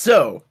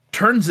 So,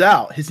 turns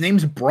out his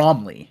name's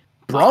Bromley.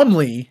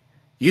 Bromley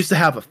used to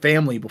have a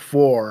family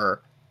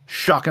before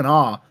Shock and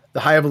Awe. The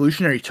High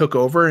Evolutionary took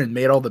over and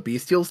made all the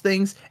Bestials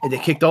things, and they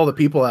kicked all the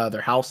people out of their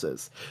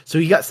houses. So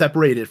he got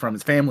separated from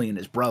his family and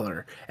his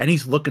brother, and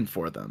he's looking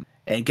for them.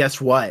 And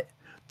guess what?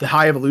 The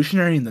High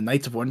Evolutionary and the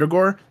Knights of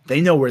Wundagore, they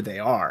know where they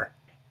are.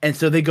 And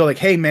so they go like,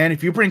 hey man,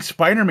 if you bring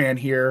Spider-Man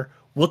here,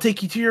 we'll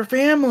take you to your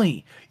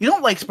family. You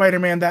don't like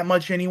Spider-Man that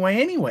much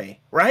anyway,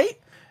 right?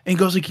 And he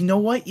goes like, you know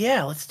what?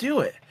 Yeah, let's do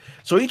it.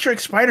 So he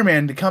tricks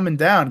Spider-Man to coming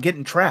down,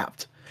 getting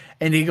trapped.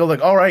 And he go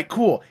like, all right,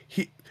 cool.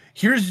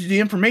 Here's the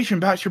information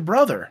about your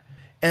brother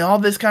and all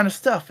this kind of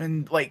stuff.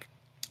 And like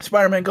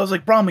Spider-Man goes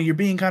like, Bromley, you're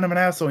being kind of an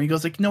asshole. And he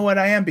goes like, you know what?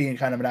 I am being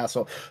kind of an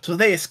asshole. So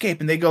they escape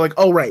and they go like,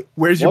 oh, right,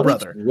 where's your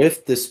brother?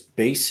 With this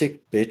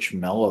basic bitch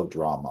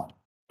melodrama?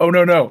 Oh,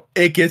 no.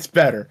 It gets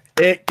better.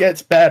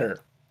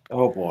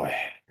 Oh, boy.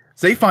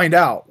 So they find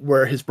out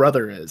where his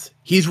brother is.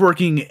 He's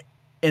working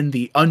in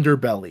the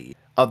underbelly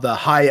of the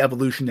High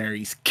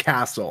Evolutionaries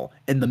castle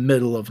in the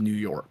middle of New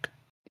York.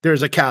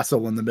 There's a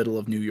castle in the middle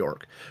of New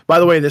York. By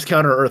the way, this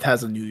Counter-Earth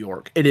has a New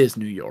York. It is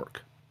New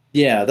York.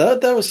 Yeah,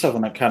 that was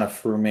something that kind of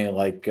threw me.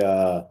 Like,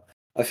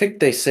 I think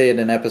they say it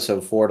in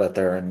episode 4 that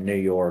they're in New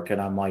York,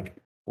 and I'm like,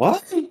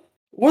 what?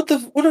 What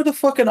are the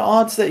fucking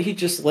odds that he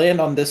just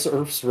land on this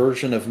Earth's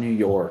version of New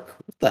York?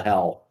 What the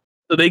hell?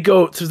 So they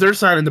go, so they're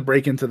starting to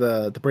break into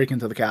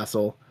the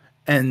castle,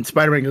 and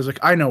Spider-Man goes like,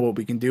 I know what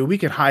we can do. We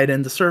can hide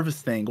in the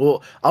service thing.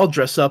 Well, I'll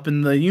dress up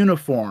in the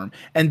uniform,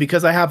 and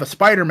because I have a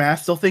spider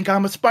mask, they'll think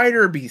I'm a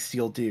spider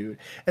bestial dude.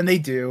 And they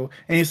do.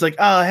 And he's like,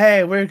 oh,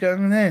 hey, we're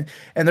coming in.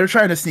 And they're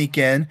trying to sneak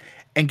in,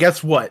 and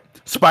guess what?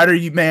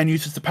 Spider-Man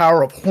uses the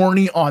power of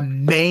Horny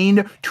on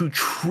Main to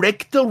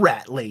trick the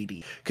rat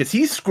lady. Because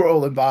he's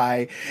scrolling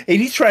by,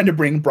 and he's trying to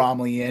bring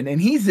Bromley in,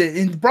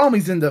 and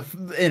Bromley's in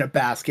a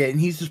basket,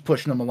 and he's just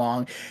pushing him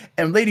along.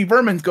 And Lady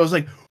Vermin goes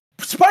like,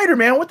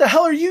 Spider-Man, what the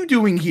hell are you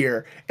doing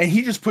here? And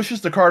he just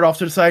pushes the cart off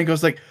to the side and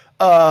goes like,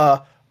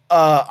 I'm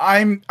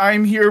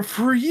here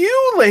for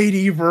you,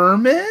 Lady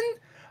Vermin.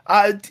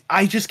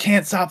 I just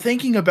can't stop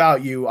thinking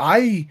about you.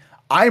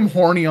 I'm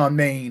horny on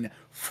Main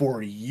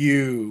for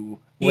you,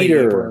 Lady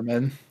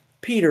Vermin.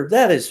 Peter,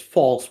 that is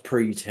false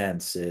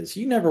pretenses.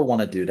 You never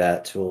want to do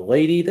that to a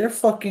lady. They're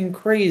fucking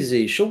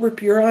crazy. She'll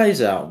rip your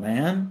eyes out,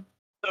 man.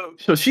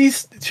 So she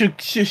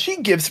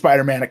gives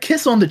Spider-Man a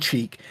kiss on the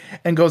cheek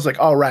and goes like,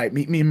 all right,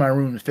 meet me in my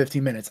room in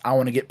 15 minutes. I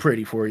want to get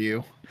pretty for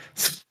you.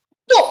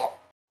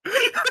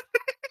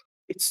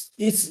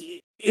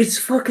 It's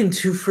fucking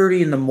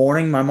 2:30 in the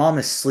morning. My mom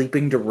is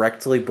sleeping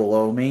directly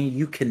below me.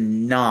 You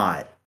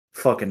cannot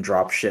fucking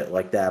drop shit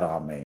like that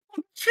on me.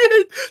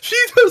 Shit, she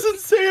doesn't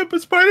say it,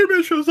 but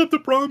Spider-Man shows up to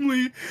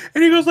Bromley,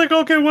 and he goes like,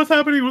 okay, what's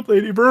happening with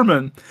Lady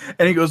Vermin?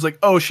 And he goes like,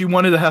 oh, she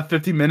wanted to have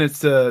 50 minutes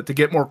to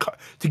get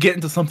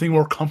into something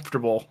more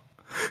comfortable.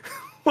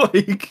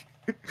 Like,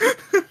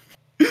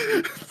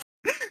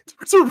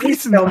 there's a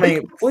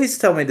reason. Please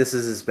tell me this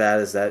is as bad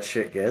as that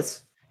shit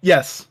gets.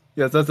 Yes,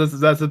 that's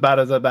as bad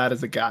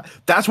as it got.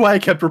 That's why I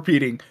kept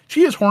repeating.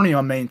 She is horny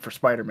on Main for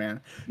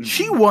Spider-Man. Mm-hmm.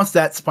 She wants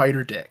that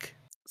spider dick.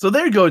 So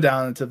they go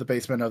down into the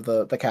basement of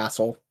the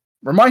castle.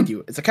 Remind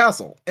you, it's a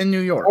castle in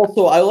New York.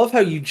 Also, I love how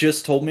you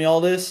just told me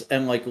all this,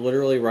 and like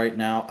literally right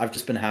now, I've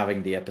just been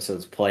having the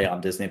episodes play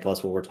on Disney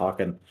Plus while we're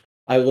talking.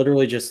 I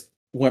literally just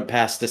went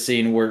past the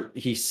scene where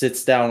he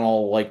sits down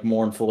all like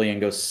mournfully and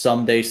goes,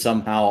 "Someday,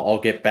 somehow, I'll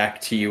get back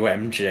to you,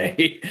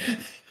 MJ."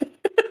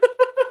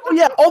 Oh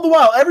yeah, all the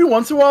while, every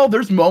once in a while,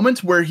 there's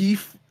moments where he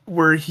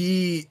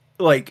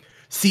like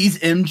sees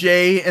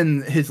MJ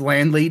and his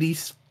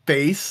landlady's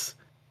face.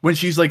 When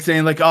she's like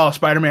saying like, "Oh,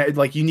 Spider-Man,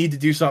 like you need to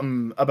do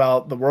something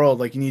about the world.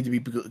 Like you need to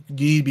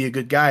be a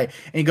good guy." And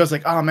he goes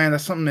like, "Oh man,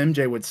 that's something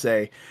MJ would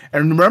say."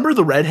 And remember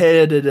the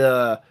redheaded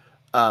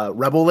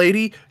rebel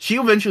lady? She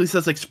eventually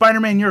says like,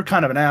 "Spider-Man, you're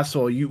kind of an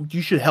asshole.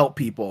 You should help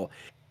people."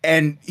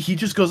 And he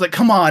just goes like,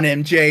 "Come on,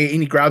 MJ,"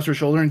 and he grabs her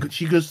shoulder and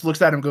she just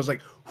looks at him and goes like,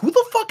 "Who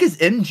the fuck is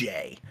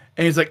MJ?"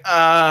 And he's like,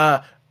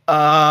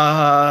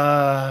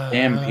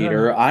 Damn,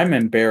 Peter, I'm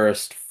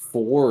embarrassed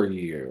for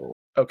you."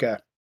 Okay.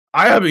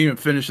 I haven't even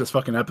finished this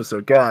fucking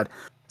episode. God.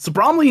 So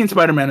Bromley and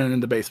Spider-Man are in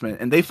the basement,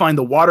 and they find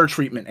the water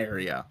treatment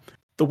area.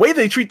 The way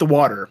they treat the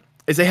water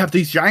is they have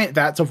these giant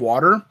vats of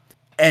water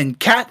and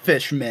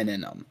catfish men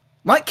in them.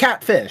 Not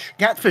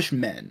catfish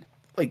men.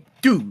 Like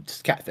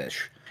dudes,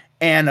 catfish.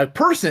 And a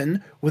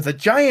person with a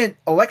giant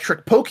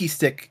electric pokey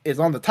stick is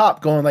on the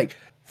top going like,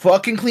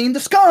 fucking clean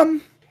the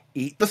scum.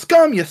 Eat the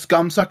scum, you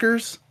scum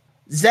suckers.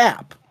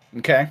 Zap.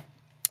 Okay?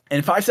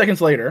 And 5 seconds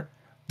later,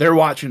 they're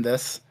watching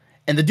this.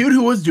 And the dude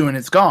who was doing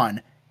it's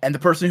gone. And the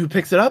person who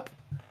picks it up,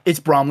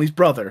 it's Bromley's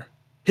brother.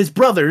 His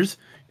brother's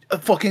a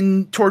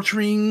fucking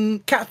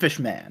torturing catfish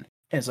man.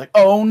 And it's like,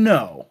 oh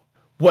no.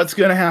 What's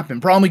gonna happen?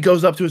 Bromley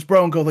goes up to his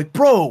bro and goes like,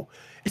 bro,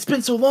 it's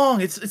been so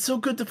long. It's so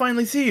good to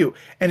finally see you.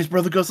 And his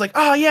brother goes like,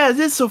 oh yeah, it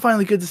is so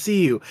finally good to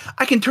see you.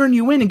 I can turn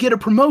you in and get a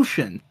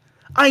promotion.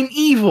 I'm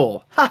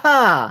evil.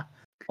 Haha.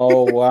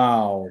 Oh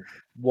wow.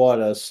 What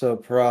a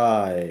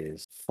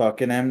surprise.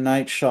 Fucking M.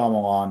 Night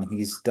Shyamalan.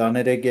 He's done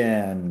it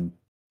again.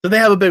 So they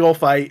have a big old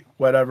fight,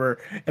 whatever,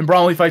 and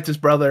Bromley fights his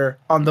brother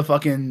on the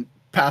fucking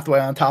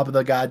pathway on top of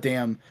the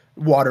goddamn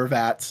water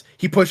vats.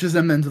 He pushes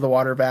them into the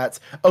water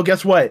vats. Oh,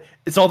 guess what?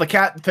 It's all the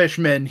catfish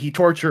men he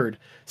tortured.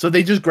 So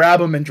they just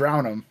grab him and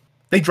drown him.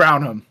 They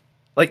drown him.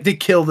 Like, they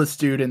kill this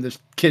dude in this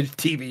kid's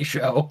TV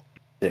show.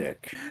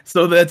 Dick.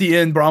 So that at the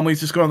end, Bromley's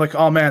just going like,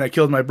 "Oh man, I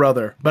killed my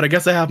brother, but I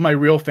guess I have my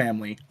real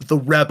family, the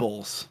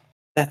rebels."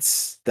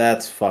 That's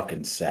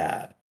fucking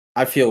sad.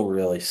 I feel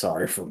really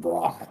sorry for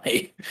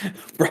Bromley.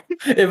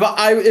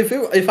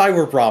 If I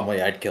were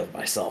Bromley, I'd kill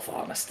myself,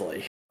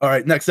 honestly. All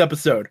right, next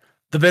episode.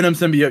 The Venom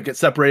symbiote gets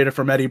separated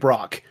from Eddie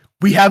Brock.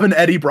 We have an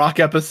Eddie Brock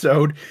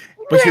episode,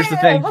 but here's the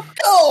thing. Let's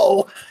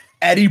go!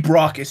 Eddie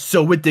Brock is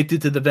so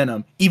addicted to the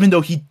Venom, even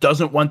though he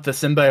doesn't want the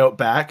symbiote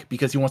back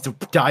because he wants to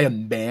die a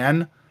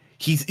man.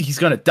 He's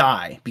gonna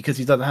die because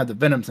he doesn't have the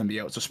Venom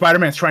symbiote. So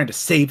Spider-Man's trying to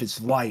save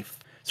his life.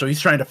 So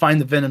he's trying to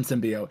find the Venom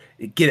symbiote,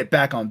 get it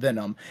back on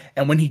Venom.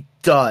 And when he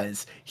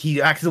does,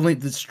 he accidentally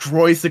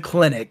destroys the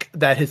clinic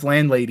that his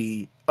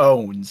landlady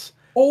owns.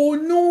 Oh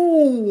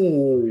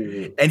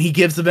no! And he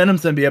gives the Venom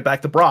symbiote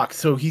back to Brock.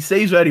 So he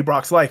saves Eddie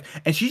Brock's life.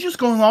 And she's just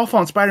going off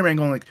on Spider-Man,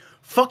 going like,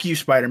 "Fuck you,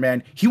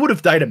 Spider-Man. He would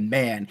have died a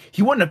man.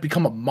 He wouldn't have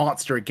become a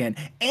monster again.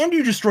 And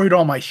you destroyed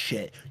all my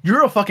shit.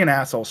 You're a fucking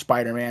asshole,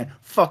 Spider-Man.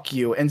 Fuck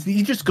you." And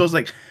he just goes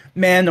like,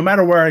 "Man, no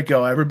matter where I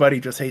go, everybody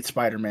just hates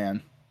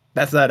Spider-Man."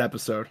 That's that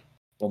episode.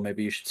 Well,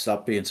 maybe you should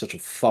stop being such a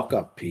fuck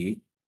up, Pete.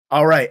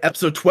 All right,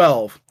 episode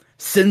 12,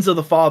 Sins of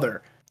the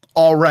Father.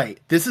 All right,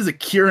 this is a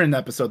Kieran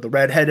episode, the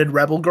redheaded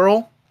rebel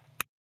girl.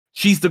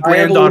 She's the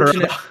granddaughter.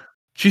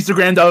 She's the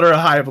granddaughter of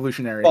High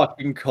Evolutionary.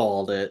 Fucking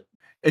called it.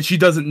 And she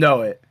doesn't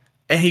know it.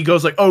 And he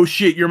goes like, "Oh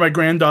shit, you're my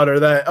granddaughter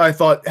that I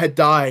thought had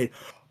died.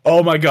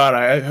 Oh my god,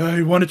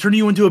 I want to turn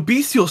you into a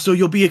bestial so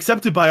you'll be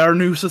accepted by our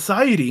new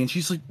society." And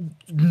she's like,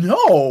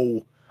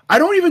 "No, I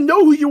don't even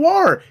know who you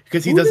are,"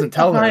 because he doesn't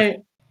tell her.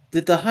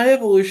 Did the High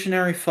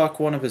Evolutionary fuck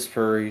one of his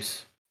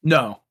furries?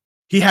 No,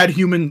 he had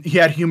human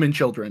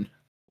children.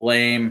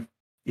 Lame.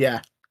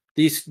 Yeah.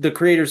 The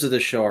creators of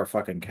this show are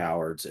fucking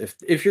cowards.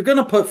 If you're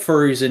gonna put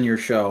furries in your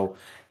show,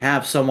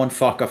 have someone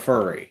fuck a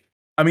furry.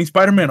 I mean,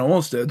 Spider-Man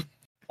almost did.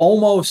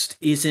 Almost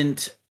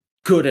isn't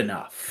good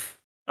enough.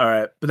 All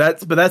right, but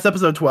that's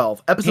episode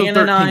 12. Episode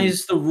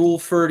Canonize 13. The Rule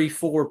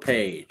 34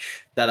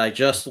 page that I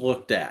just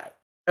looked at.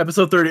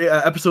 Episode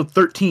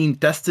 13,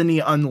 Destiny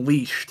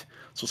Unleashed.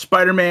 So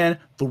Spider-Man,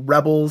 the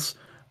Rebels,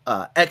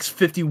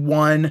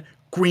 X-51,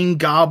 Green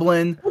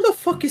Goblin. Who the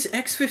fuck is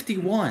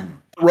X-51?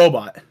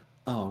 Robot.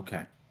 Oh,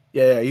 okay.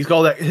 Yeah, he's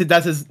called that.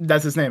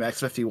 That's his name,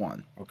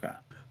 X-51. Okay.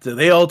 So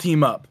they all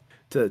team up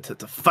to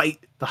fight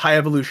the High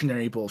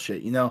Evolutionary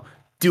bullshit,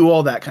 do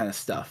all that kind of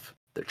stuff.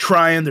 They're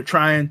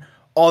trying,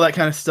 all that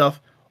kind of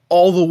stuff.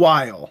 All the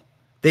while,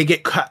 they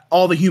get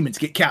all the humans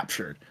get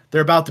captured.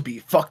 They're about to be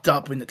fucked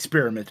up and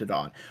experimented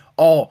on.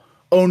 Oh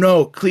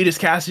no, Cletus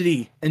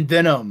Cassidy and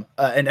Venom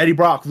and Eddie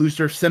Brock lose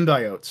their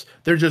symbiotes.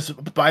 They're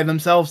just by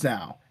themselves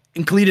now.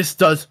 And Cletus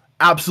does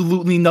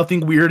absolutely nothing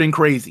weird and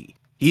crazy.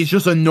 He's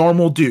just a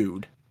normal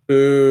dude.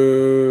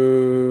 Ooh.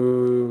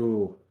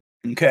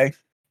 Okay.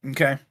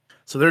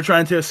 So they're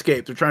trying to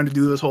escape. They're trying to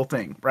do this whole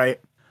thing,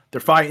 right?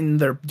 They're fighting.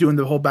 They're doing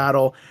the whole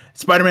battle.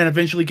 Spider-Man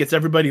eventually gets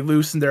everybody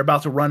loose, and they're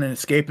about to run and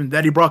escape. And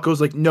Eddie Brock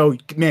goes like, "No,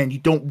 man, you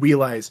don't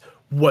realize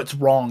what's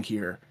wrong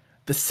here.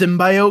 The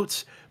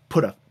symbiotes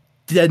put a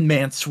dead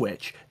man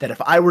switch that if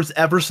I was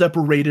ever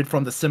separated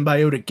from the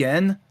symbiote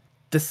again,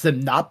 the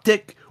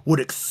synoptic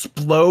would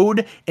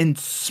explode and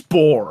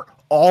spore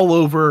all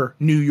over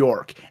New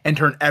York and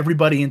turn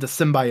everybody into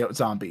symbiote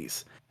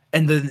zombies.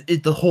 And then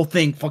the whole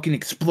thing fucking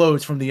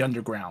explodes from the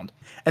underground.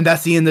 And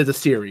that's the end of the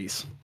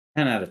series.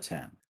 10 out of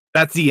 10.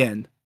 That's the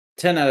end.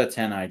 10 out of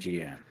 10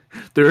 IGN.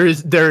 There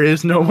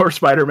is no more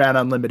Spider-Man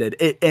Unlimited.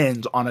 It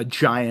ends on a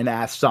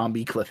giant-ass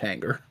zombie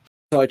cliffhanger.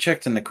 So I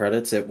checked in the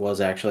credits. It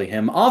was actually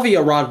him. Avi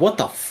Arad, what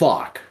the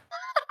fuck?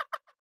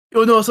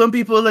 Some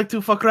people like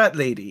to fuck Rat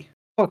Lady.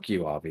 Fuck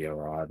you, Avi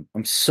Arad.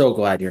 I'm so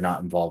glad you're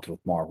not involved with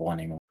Marvel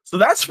anymore. So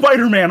that's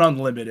Spider-Man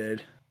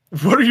Unlimited.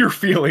 What are your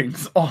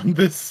feelings on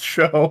this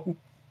show?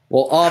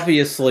 Well,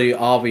 obviously,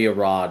 Avi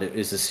Arad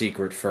is a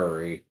secret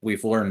furry.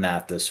 We've learned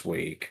that this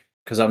week.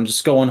 Because I'm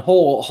just going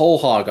whole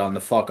hog on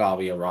the fuck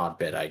Avi Arad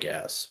bit, I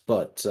guess.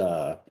 But,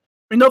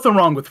 nothing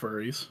wrong with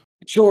furries.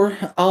 Sure.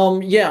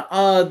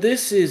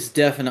 This is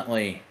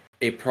definitely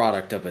a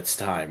product of its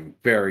time.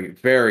 Very,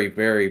 very,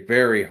 very,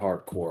 very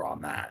hardcore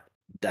on that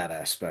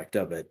aspect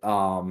of it.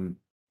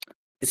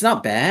 It's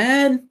not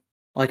bad.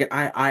 Like,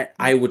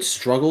 I would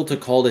struggle to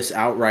call this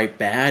outright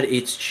bad.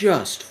 It's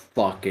just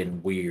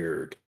fucking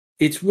weird.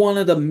 It's one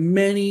of the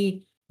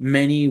many,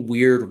 many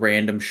weird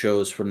random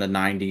shows from the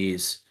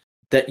 90s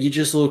that you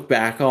just look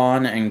back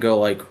on and go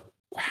like,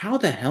 how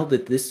the hell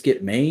did this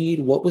get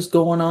made? What was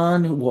going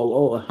on?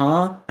 Well,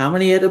 how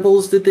many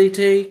edibles did they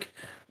take?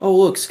 Oh,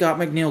 look, Scott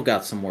McNeil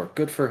got some work.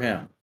 Good for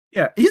him.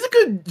 Yeah, he's a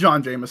good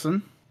John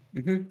Jameson.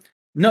 Mm-hmm.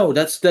 No,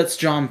 that's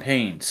John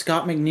Payne.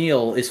 Scott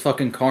McNeil is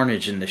fucking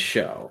Carnage in this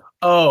show.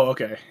 Oh,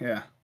 okay,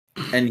 yeah.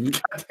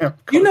 And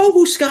you know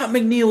who Scott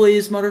McNeil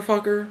is,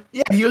 motherfucker?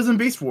 Yeah, he was in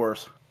Beast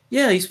Wars.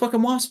 Yeah, he's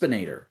fucking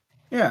Waspinator.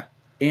 Yeah.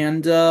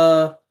 And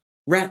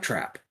Rat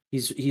Trap.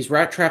 He's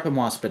Rat Trap and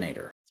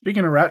Waspinator.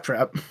 Speaking of Rat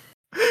Trap,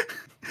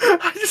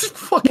 I just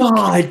fucking...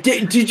 God,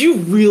 did you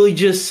really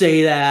just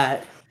say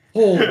that?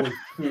 Holy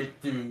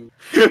shit, dude.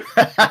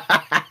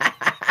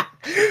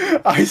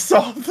 I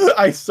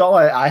saw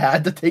it. I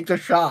had to take the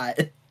shot.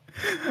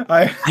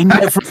 I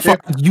never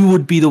thought you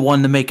would be the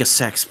one to make a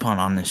sex pun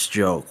on this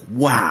joke.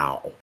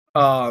 Wow.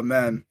 Oh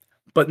man,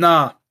 but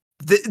nah,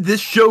 this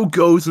show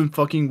goes in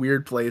fucking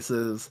weird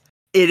places.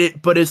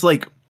 But it's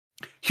like,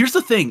 here's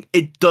the thing: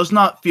 it does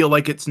not feel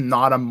like it's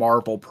not a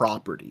Marvel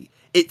property.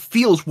 It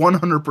feels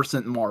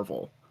 100%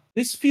 Marvel.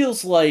 This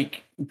feels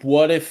like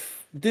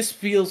this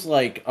feels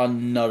like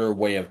another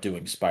way of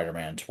doing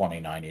Spider-Man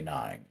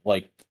 2099.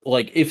 Like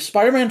if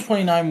Spider-Man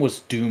 29 was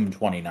Doom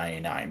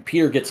 2099,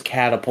 Peter gets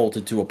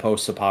catapulted to a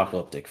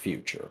post-apocalyptic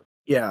future.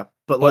 Yeah,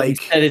 but But like,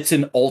 instead it's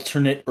an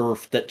alternate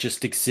Earth that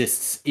just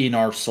exists in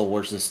our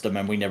solar system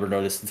and we never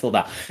noticed until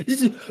now.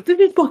 This is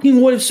fucking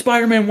what if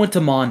Spider-Man went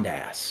to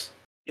Mondas?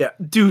 yeah,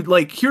 dude,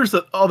 like, here's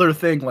the other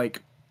thing.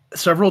 Like,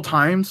 several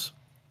times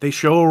they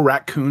show a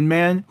raccoon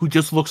man who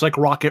just looks like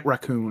Rocket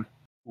Raccoon.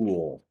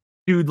 Cool.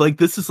 Dude, like,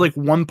 this is like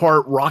one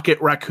part Rocket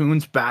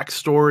Raccoon's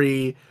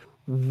backstory.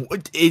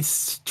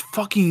 It's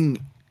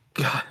fucking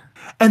God.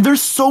 And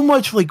there's so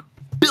much like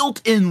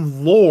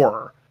built-in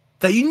lore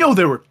that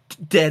they were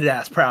dead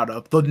ass proud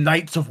of. The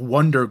Knights of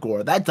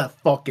Wondergore. That's a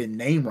fucking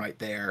name right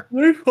there.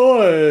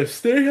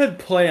 They had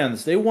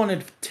plans. They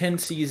wanted 10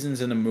 seasons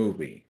in a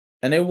movie.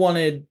 And they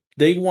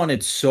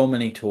wanted so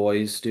many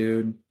toys,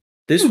 dude.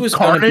 This was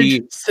Carnage, gonna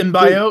be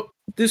symbiote.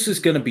 This is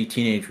gonna be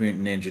Teenage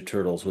Mutant Ninja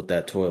Turtles with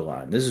that toy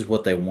line. This is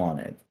what they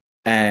wanted.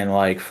 And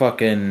like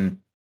fucking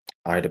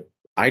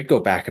I'd go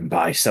back and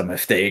buy some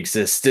if they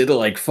existed.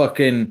 Like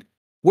fucking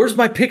where's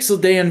my Pixel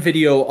Dan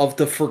video of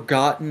the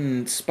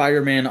forgotten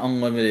Spider-Man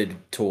Unlimited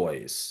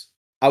toys?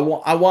 I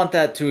want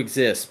that to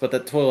exist, but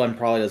that toy line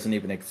probably doesn't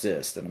even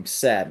exist, and I'm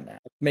sad now.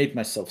 I've made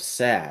myself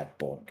sad,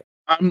 boy.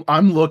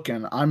 I'm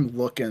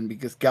looking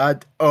because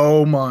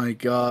oh my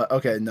god.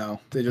 Okay, no.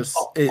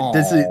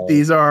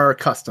 These are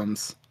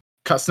customs.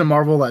 Custom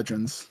Marvel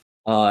Legends.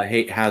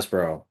 Hey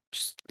Hasbro.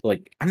 Just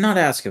like I'm not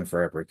asking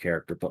for every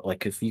character, but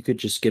like if you could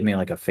just give me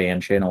like a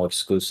fan channel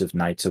exclusive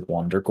Knights of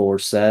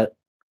Wondergore set,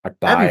 I'd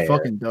buy That'd be it.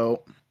 fucking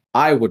dope.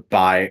 I would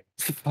buy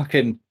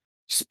fucking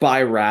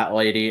Spy Rat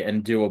Lady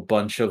and do a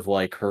bunch of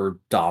like her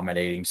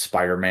dominating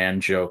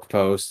Spider-Man joke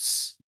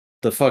posts.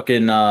 The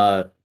fucking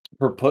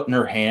her putting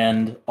her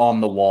hand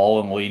on the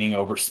wall and leaning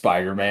over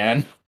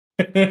Spider-Man.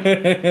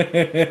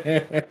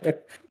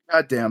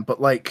 Goddamn, but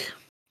like,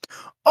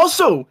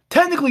 also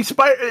technically,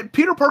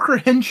 Peter Parker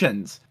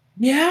henshins.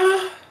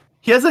 Yeah,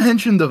 He has a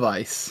henshin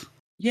device.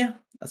 yeah,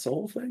 that's the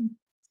whole thing.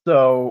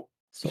 So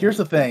here's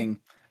the thing: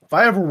 if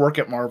I ever work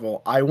at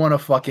Marvel, I want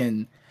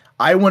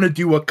to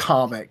do a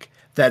comic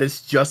that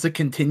is just a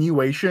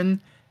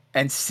continuation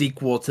and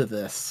sequel to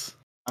this.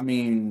 I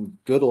mean,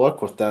 good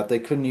luck with that. They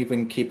couldn't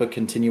even keep a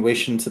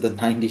continuation to the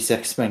 90s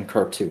X-Men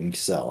cartoon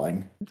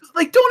selling.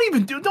 Like,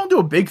 don't do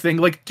a big thing.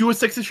 Like, do a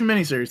 6-issue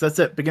miniseries. That's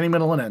it. Beginning,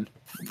 middle, and end.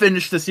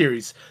 Finish the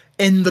series.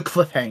 End the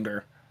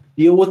cliffhanger.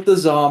 Deal with the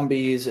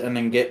zombies and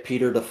then get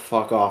Peter to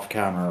fuck off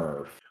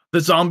Counter-Earth. The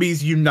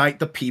zombies unite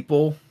the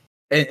people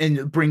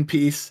and bring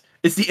peace.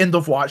 It's the end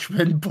of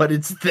Watchmen, but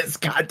it's this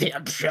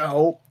goddamn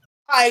show.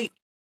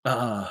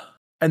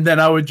 And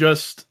then I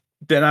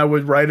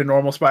would write a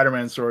normal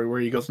Spider-Man story where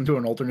he goes into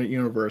an alternate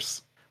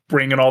universe,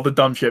 bringing all the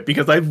dumb shit,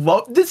 because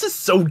this is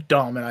so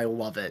dumb and I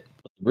love it.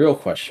 The real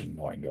question,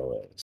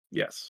 Boingo, is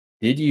Yes.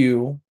 did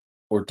you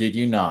or did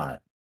you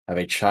not have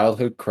a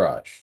childhood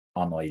crush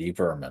on Lady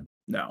Vermin?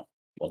 No.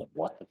 Well,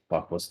 what the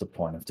fuck was the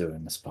point of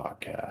doing this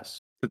podcast?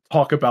 To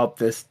talk about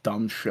this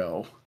dumb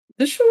show.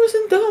 This show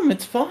isn't dumb.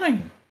 It's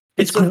fine.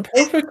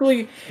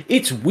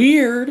 It's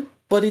weird,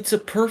 but it's a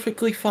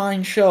perfectly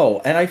fine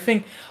show. And I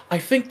think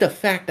the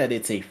fact that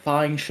it's a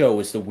fine show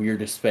is the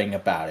weirdest thing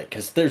about it,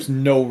 because there's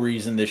no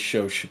reason this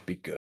show should be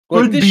good.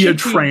 Could be a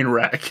train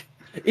wreck.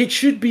 It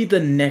should be the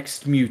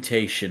next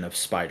mutation of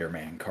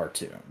Spider-Man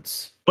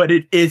cartoons. But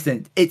it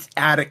isn't. It's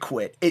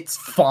adequate. It's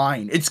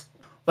fine. It's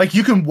like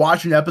you can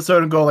watch an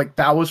episode and go like,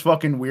 that was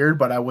fucking weird,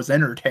 but I was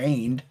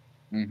entertained.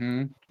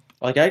 Mm-hmm.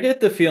 Like I get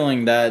the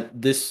feeling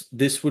that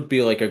this would be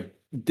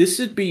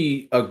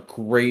a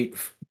great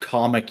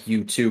comic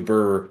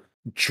YouTuber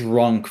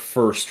drunk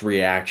first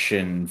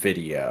reaction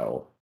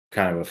video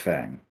kind of a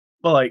thing.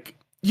 But like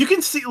you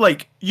can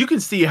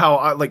see how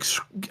I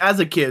as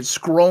a kid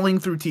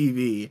scrolling through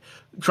TV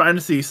trying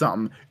to see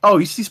something. Oh,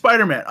 you see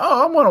Spider-Man.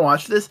 Oh, I want to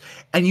watch this,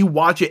 and you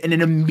watch it, and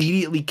it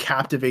immediately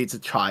captivates a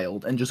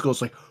child and just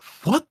goes like,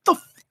 "What the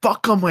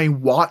fuck am I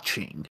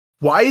watching?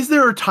 Why is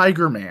there a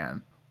Tiger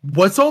Man?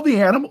 What's all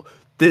the animal?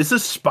 This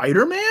is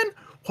Spider-Man?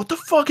 What the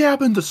fuck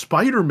happened to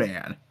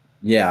Spider-Man?"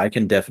 Yeah, I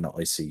can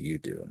definitely see you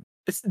doing.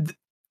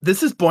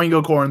 This is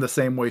Boingo Core in the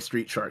same way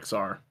Street Sharks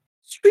are.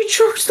 Street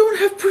Sharks don't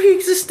have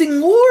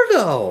pre-existing lore,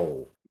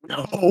 though.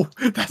 No,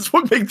 that's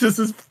what makes this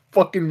is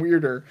fucking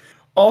weirder.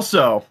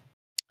 Also,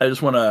 I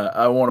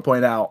want to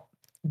point out,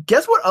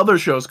 guess what other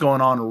show's going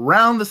on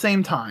around the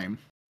same time?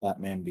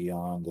 Batman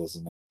Beyond,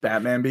 isn't it?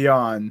 Batman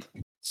Beyond.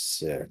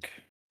 Sick.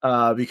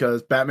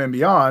 Because Batman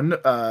Beyond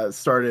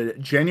started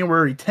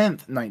January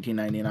 10th,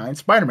 1999.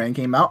 Spider-Man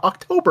came out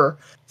October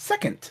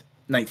 2nd,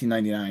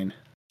 1999.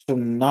 So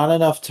not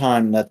enough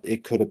time that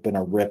it could have been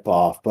a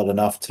rip-off, but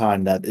enough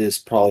time that is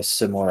probably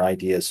similar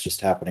ideas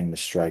just happening to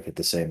strike at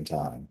the same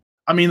time.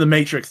 I mean, The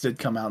Matrix did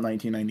come out in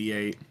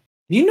 1998.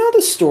 You know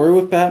the story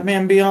with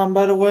Batman Beyond,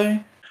 by the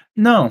way?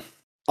 No.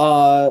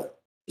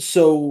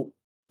 So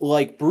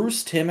like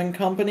Bruce Timm and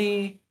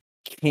company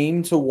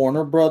came to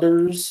Warner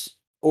Brothers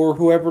or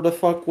whoever the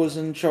fuck was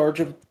in charge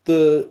of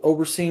the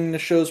overseeing the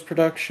show's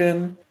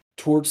production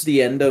towards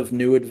the end of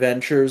New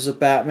Adventures of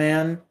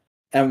Batman,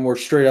 and we're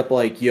straight up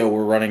like, yo,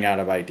 we're running out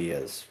of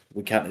ideas.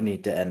 We kind of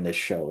need to end this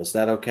show. Is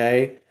that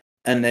okay?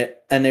 And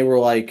they were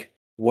like,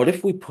 what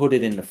if we put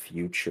it in the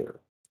future?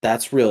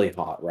 That's really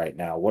hot right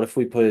now. What if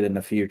we put it in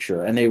the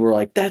future? And they were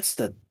like, that's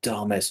the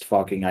dumbest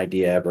fucking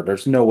idea ever.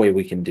 There's no way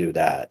we can do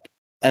that.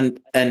 And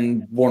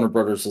Warner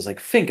Brothers was like,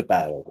 think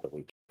about it over the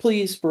week.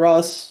 Please, for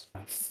us.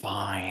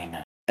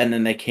 Fine. And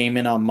then they came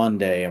in on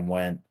Monday and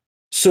went,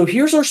 so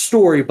here's our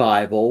story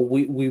Bible.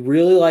 We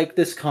really like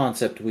this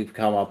concept we've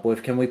come up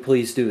with. Can we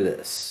please do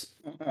this?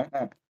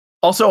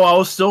 Also, I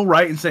was still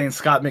right in saying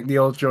Scott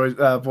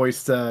McNeil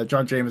voiced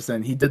John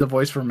Jameson. He did the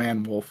voice for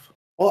Man Wolf.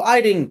 Well, I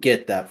didn't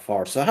get that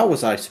far, so how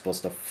was I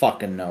supposed to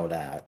fucking know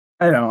that?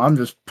 I know, I'm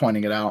just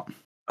pointing it out.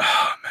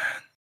 Oh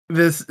man.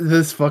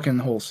 This fucking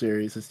whole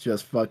series is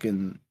just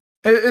fucking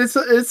it's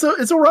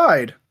a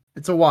ride.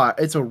 It's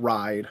a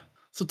ride.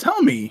 So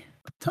tell me,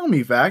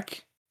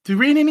 Vec, do you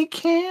read any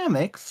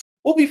comics?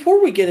 Well,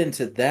 before we get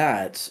into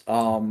that,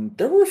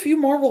 there were a few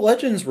Marvel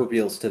Legends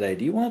reveals today.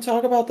 Do you want to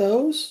talk about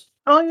those?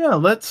 Oh yeah,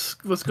 let's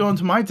go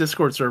into my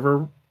Discord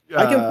server.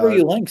 I can throw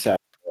you links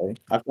actually.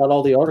 I've got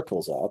all the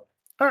articles up.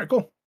 All right,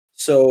 cool.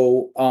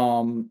 So,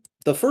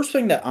 the first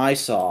thing that I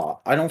saw,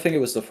 I don't think it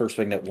was the first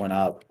thing that went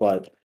up,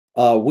 but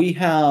we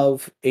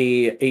have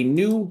a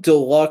new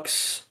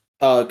deluxe,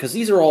 because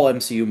these are all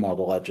MCU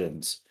Marvel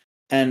Legends.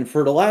 And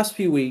for the last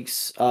few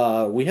weeks,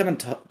 we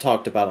haven't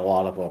talked about a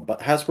lot of them,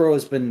 but Hasbro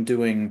has been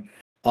doing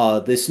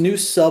this new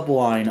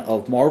subline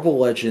of Marvel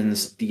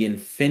Legends, the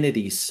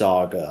Infinity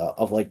Saga,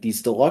 of like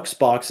these deluxe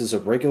boxes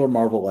of regular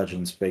Marvel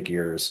Legends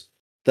figures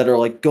that are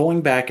like going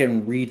back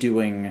and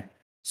redoing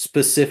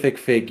specific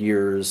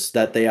figures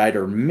that they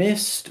either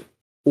missed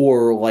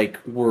or like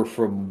were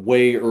from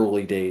way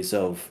early days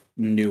of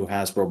new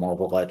Hasbro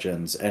Marvel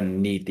Legends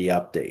and need the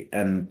update.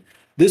 And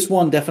this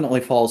one definitely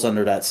falls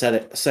under that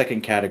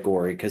second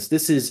category because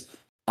this is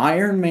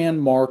Iron Man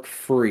Mark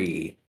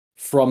III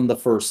from the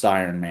first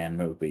Iron Man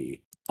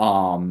movie.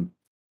 And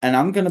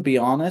I'm gonna be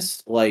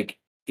honest, like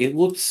it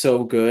looked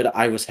so good,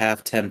 I was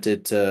half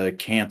tempted to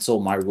cancel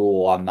my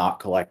rule on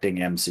not collecting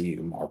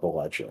MCU Marvel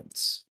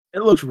Legends.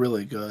 It looks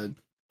really good.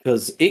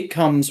 Because it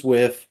comes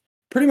with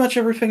pretty much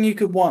everything you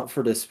could want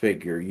for this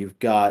figure. You've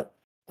got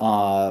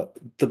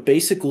the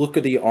basic look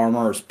of the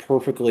armor is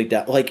perfectly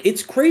like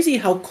it's crazy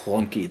how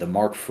clunky the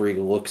Mark III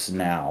looks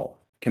now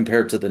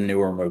compared to the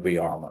newer movie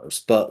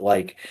armors. But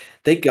like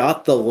they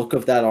got the look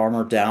of that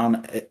armor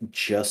down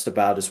just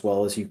about as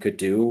well as you could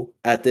do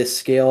at this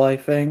scale, I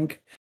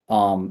think.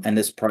 And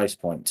this price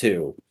point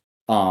too.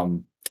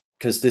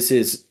 Because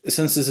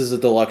since this is a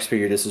deluxe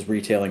figure, this is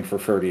retailing for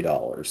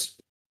 $30.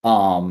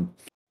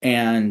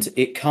 And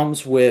it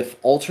comes with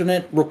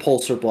alternate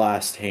repulsor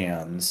blast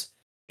hands,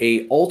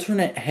 a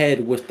alternate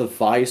head with the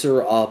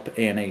visor up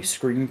and a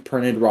screen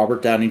printed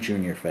Robert Downey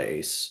Jr.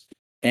 face,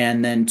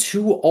 and then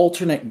 2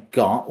 alternate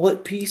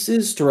gauntlet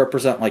pieces to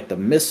represent like the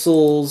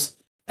missiles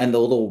and the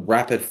little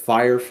rapid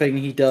fire thing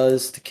he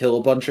does to kill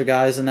a bunch of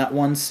guys in that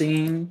one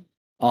scene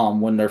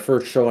when they're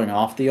first showing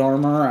off the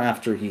armor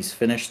after he's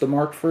finished the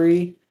Mark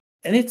III.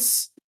 And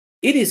it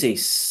is a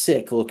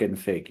sick looking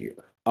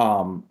figure.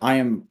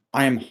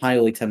 I am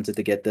highly tempted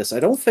to get this. I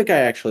don't think I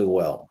actually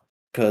will,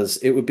 because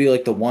it would be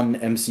like the one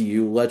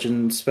MCU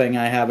Legends thing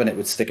I have, and it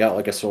would stick out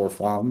like a sore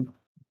thumb.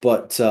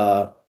 But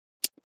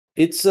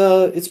it's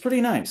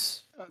pretty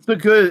nice.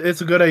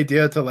 It's a good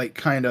idea to like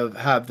kind of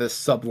have this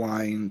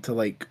subline to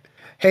like,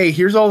 hey,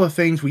 here's all the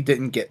things we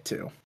didn't get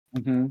to.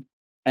 Mm-hmm.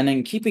 And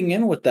then keeping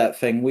in with that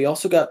thing, we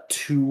also got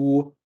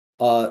two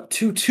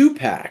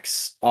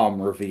 2-packs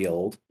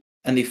revealed.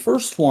 And the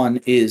first one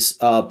is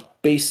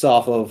based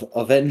off of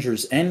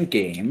Avengers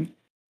Endgame,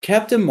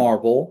 Captain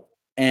Marvel,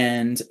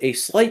 and a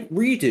slight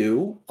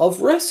redo of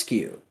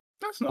Rescue.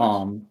 That's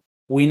nice.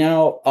 We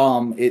now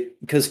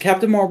because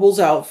Captain Marvel's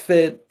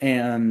outfit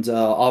and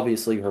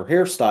obviously her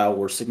hairstyle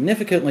were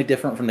significantly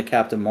different from the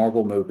Captain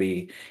Marvel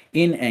movie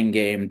in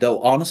Endgame,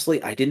 though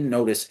honestly I didn't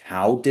notice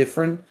how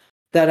different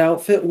that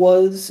outfit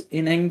was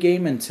in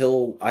Endgame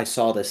until I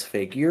saw this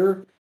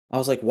figure. I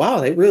was like,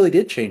 wow, they really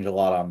did change a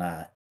lot on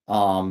that.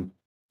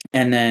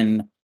 And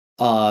then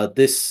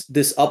this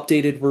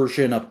updated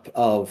version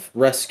of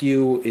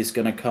Rescue is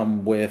going to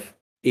come with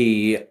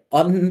a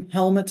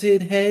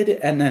unhelmeted head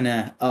and then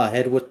a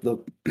head with the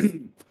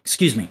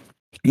excuse me,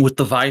 with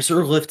the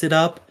visor lifted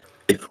up.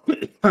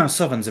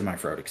 Something's in my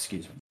throat,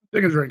 excuse me.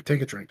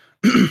 Take a drink.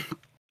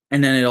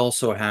 And then it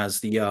also has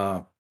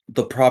the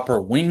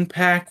proper wing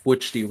pack,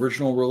 which the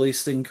original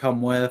release didn't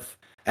come with,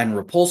 and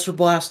repulsor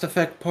blast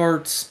effect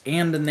parts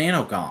and a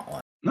nano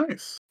gauntlet.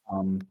 Nice.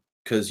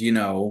 Because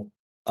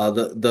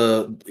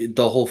The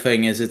whole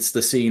thing is it's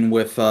the scene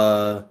with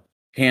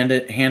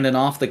handing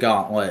off the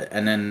gauntlet,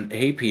 and then,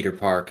 hey Peter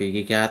Parker,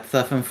 you got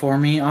something for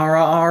me,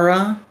 ara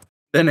ara?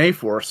 Then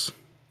A-Force.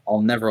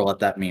 I'll never let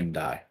that meme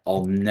die.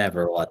 I'll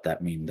never let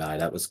that meme die.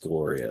 That was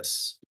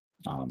glorious.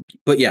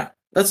 But yeah,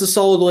 that's a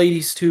solid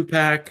ladies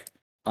 2-pack.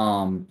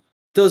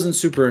 Doesn't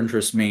super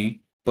interest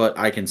me, but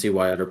I can see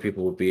why other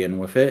people would be in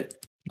with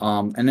it.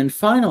 And then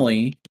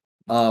finally,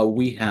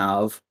 we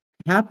have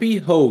Happy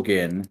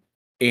Hogan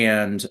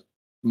and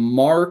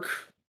Mark,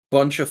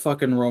 bunch of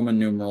fucking Roman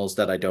numerals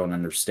that I don't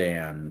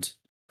understand,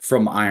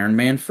 from Iron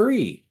Man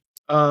 3.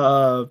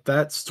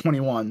 That's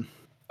 21.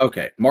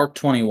 Okay, Mark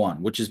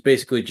 21, which is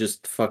basically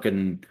just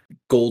fucking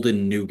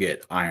golden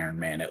nougat Iron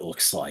Man, it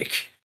looks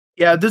like.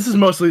 Yeah, this is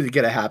mostly to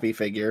get a happy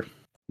figure.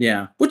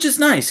 Yeah, which is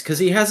nice because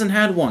he hasn't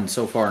had one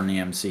so far in the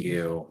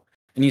MCU.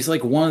 And he's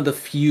like one of the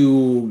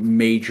few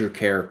major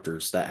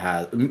characters that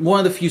has, one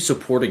of the few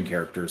supporting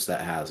characters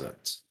that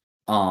hasn't.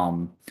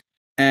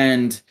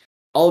 And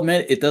I'll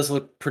admit it does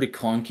look pretty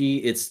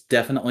clunky. It's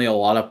definitely a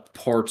lot of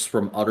parts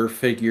from other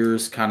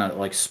figures kind of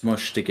like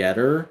smushed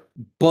together,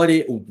 but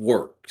it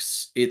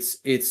works.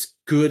 It's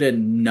good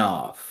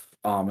enough.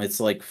 It's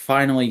like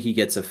finally he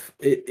gets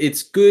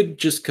it's good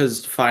just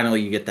because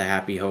finally you get the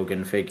Happy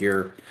Hogan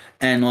figure,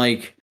 and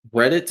like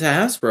credit to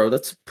Hasbro,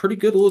 that's a pretty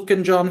good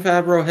looking Jon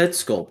Favreau head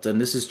sculpt, and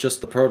this is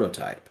just the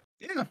prototype.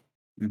 Yeah.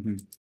 Mm-hmm.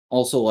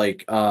 Also,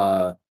 like,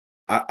 I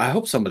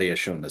hope somebody has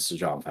shown this to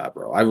Jon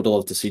Favreau. I would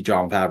love to see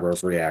Jon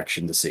Favreau's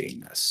reaction to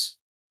seeing this,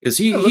 because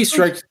he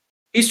strikes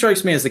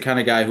me as the kind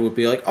of guy who would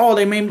be like, "Oh,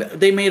 they made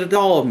a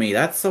doll of me.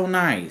 That's so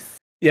nice."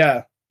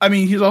 Yeah. I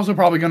mean, he's also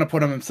probably going to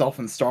put himself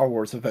in Star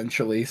Wars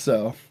eventually,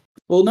 so.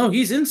 Well, no,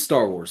 he's in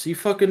Star Wars.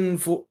 He's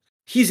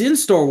in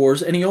Star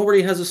Wars, and he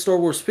already has a Star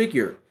Wars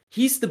figure.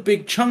 He's the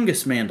big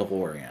Chungus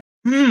Mandalorian.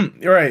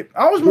 You're right.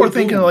 I was more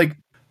thinking like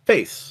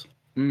face.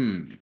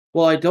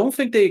 Well, I don't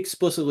think they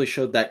explicitly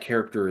showed that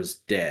character is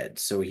dead,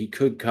 so he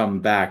could come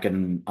back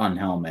and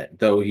unhelmet,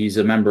 though he's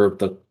a member of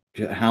the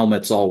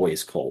Helmet's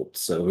Always cult,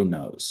 so who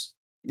knows?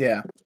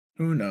 Yeah,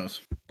 who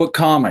knows? But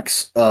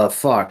comics,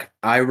 fuck.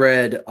 I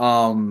read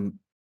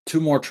 2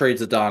 more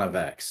trades of Dawn of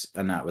X,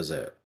 and that was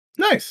it.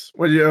 Nice.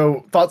 What are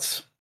your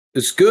thoughts?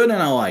 It's good,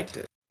 and I liked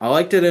it.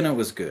 And it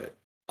was good.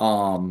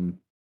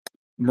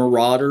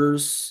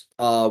 Marauders,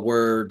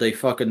 where they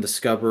fucking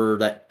discover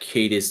that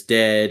Kate is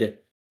dead,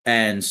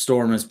 and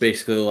Storm is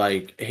basically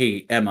like,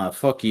 "Hey, Emma,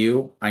 fuck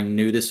you. I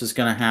knew this was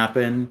gonna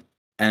happen,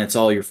 and it's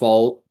all your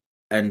fault."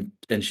 And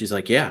she's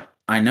like, "Yeah,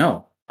 I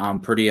know. I'm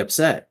pretty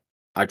upset.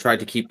 I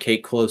tried to keep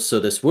Kate close so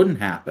this wouldn't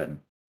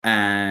happen.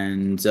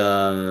 And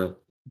do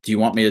you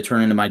want me to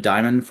turn into my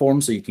diamond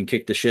form so you can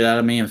kick the shit out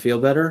of me and feel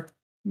better?"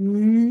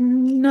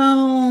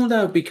 No,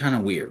 that would be kind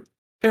of weird.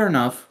 Fair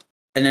enough.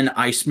 And then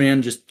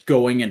Iceman just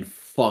going and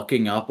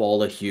fucking up all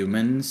the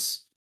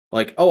humans.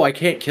 Like, "Oh, I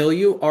can't kill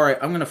you? All right,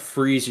 I'm going to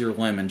freeze your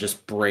limb and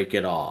just break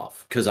it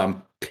off because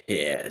I'm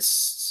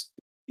pissed."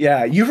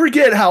 Yeah, you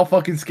forget how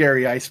fucking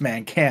scary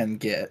Iceman can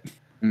get.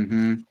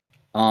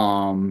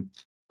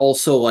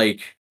 Also,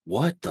 like,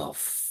 what the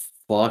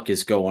fuck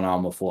is going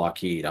on with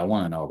Lockheed? I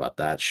want to know about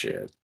that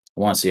shit. I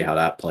want to see how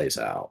that plays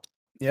out.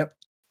 Yep.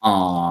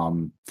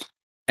 And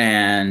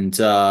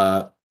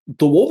the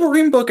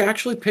Wolverine book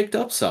actually picked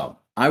up some.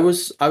 I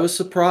was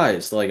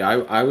surprised. Like,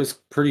 I was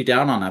pretty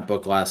down on that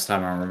book last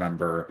time, I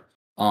remember.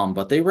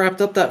 But they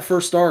wrapped up that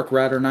first arc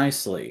rather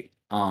nicely.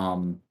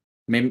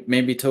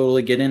 Maybe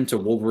totally get into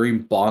Wolverine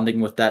bonding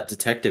with that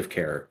detective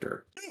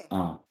character.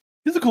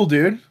 He's a cool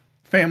dude.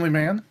 Family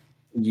man.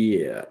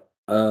 Yeah.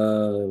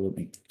 Let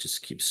me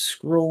just keep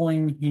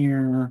scrolling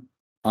here.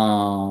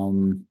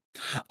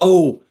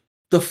 Oh,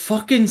 the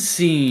fucking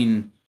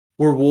scene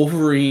where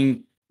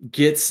Wolverine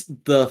gets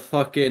the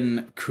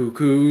fucking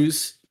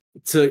cuckoos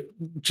to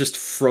just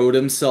throw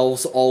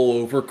themselves all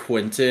over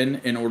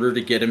Quentin in order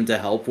to get him to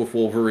help with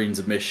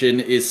Wolverine's mission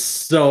is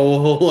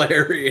so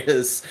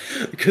hilarious,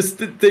 because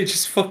they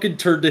just fucking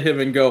turn to him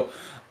and go,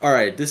 "All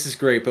right, this is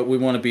great, but we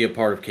want to be a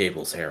part of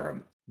Cable's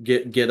harem.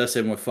 Get us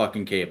in with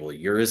fucking Cable.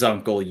 You're his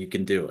uncle. You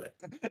can do it."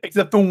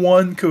 Except the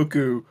one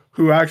cuckoo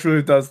who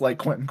actually does like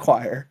Quentin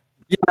Quire.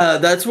 Yeah,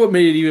 that's what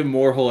made it even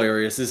more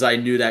hilarious, is I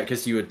knew that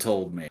because you had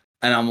told me.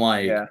 And I'm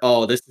like,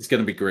 Oh, this is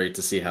going to be great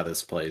to see how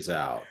this plays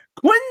out.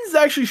 Quentin's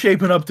actually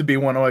shaping up to be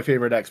one of my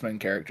favorite X-Men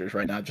characters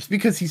right now, just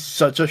because he's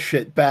such a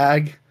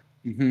shitbag.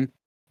 Mm-hmm.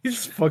 He's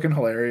just fucking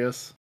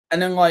hilarious.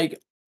 And then,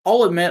 like,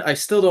 I'll admit, I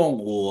still don't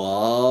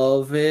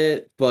love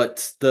it,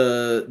 but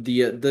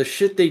the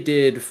shit they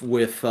did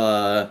with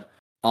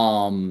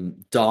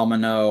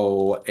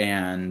Domino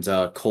and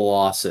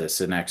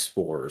Colossus in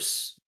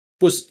X-Force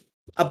was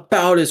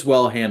about as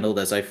well handled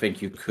as I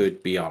think you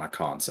could be on a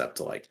concept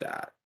like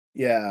that.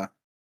 Yeah,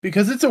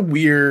 because it's a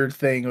weird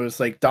thing. It was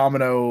like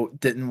Domino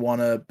didn't want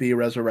to be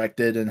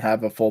resurrected and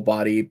have a full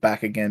body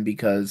back again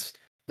because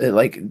it,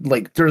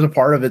 like there's a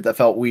part of it that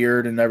felt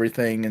weird and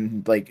everything,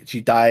 and like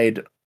she died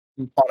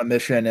on a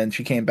mission and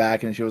she came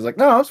back and she was like,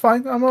 "No, it's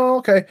fine. I'm all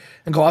okay."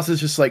 And Colossus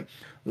just like,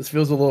 This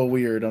feels a little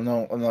weird. I'm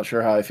not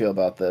sure how I feel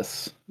about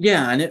this.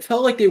 Yeah, and it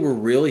felt like they were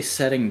really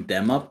setting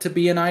them up to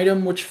be an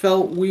item, which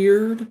felt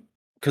weird.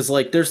 Cause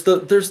like there's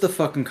the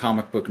fucking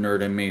comic book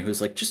nerd in me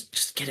who's like,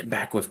 just get it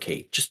back with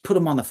Kate. Just put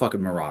him on the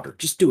fucking Marauder.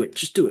 Just do it,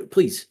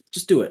 please.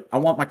 Just do it. I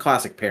want my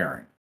classic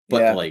pairing.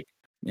 But Yeah. like,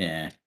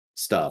 yeah,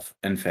 stuff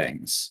and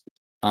things.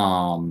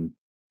 Um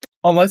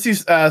Unless you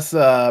ask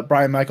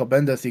Brian Michael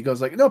Bendis, he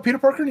goes like, no, Peter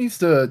Parker needs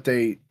to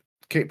date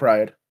Kate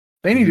Pryde.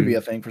 They need to be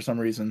a thing for some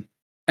reason.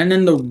 And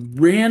then the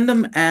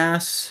random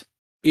ass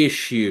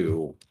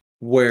issue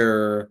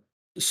where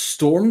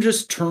Storm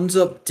just turns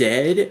up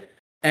dead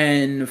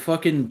and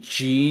fucking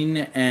Jean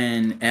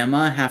and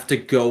Emma have to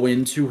go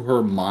into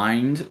her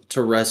mind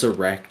to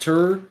resurrect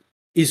her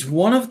is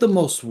one of the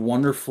most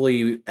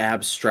wonderfully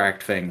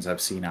abstract things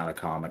I've seen out of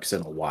comics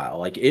in a while.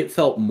 Like, it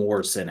felt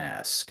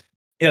Morrison-esque.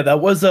 Yeah,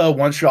 that was a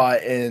one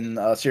shot in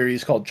a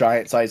series called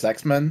Giant Size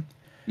X-Men.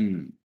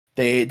 Mm.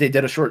 They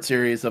did a short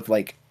series of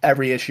like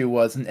every issue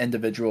was an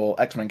individual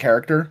X-Men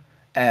character,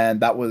 and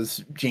that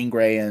was Jean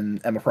Grey and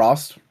Emma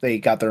Frost. They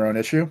got their own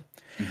issue.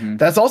 Mm-hmm.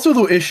 That's also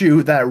the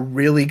issue that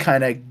really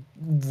kind of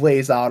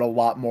lays out a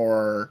lot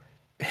more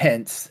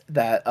hints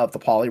that of the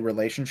poly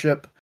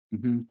relationship,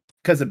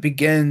 because it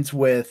begins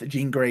with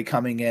Jean Grey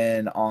coming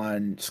in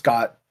on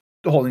Scott,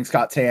 holding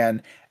Scott's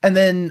hand, and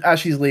then as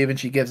she's leaving,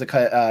 she gives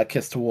a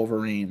kiss to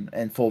Wolverine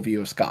in full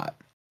view of Scott.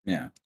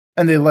 Yeah,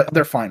 and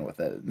they're fine with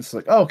it. It's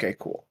like, oh, okay,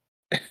 cool.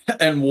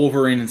 And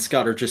Wolverine and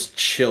Scott are just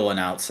chilling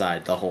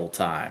outside the whole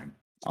time.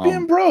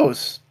 Being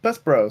bros,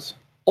 best bros.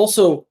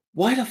 Also,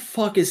 why the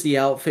fuck is the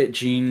outfit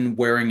Jean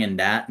wearing in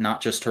that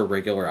not just her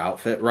regular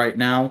outfit right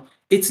now?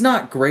 It's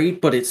not great,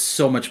 but it's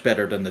so much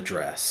better than the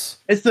dress.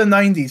 It's the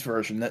 90s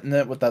version, isn't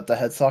it? Without the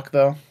head sock,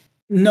 though.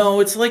 No,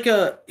 it's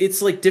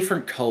like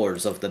different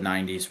colors of the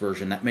 90s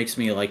version. That makes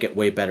me like it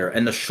way better.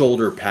 And the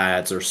shoulder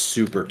pads are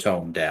super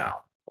toned down.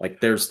 Like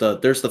there's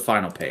the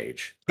final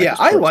page. Yeah,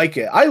 I like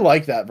it. I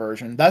like that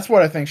version. That's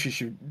what I think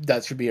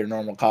that should be her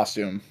normal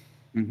costume.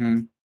 Mm-hmm.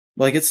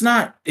 Like it's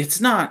not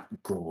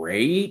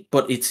great,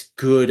 but it's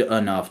good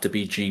enough to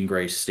be Jean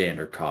Grey's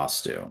standard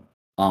costume.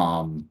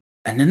 And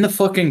then the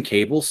fucking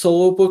Cable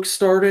solo book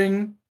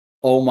starting.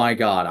 Oh my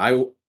god,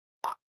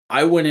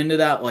 I went into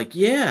that like,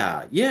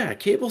 yeah,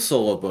 Cable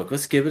solo book,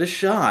 let's give it a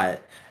shot.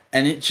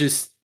 And it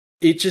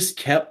just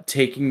kept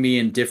taking me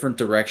in different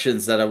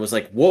directions that I was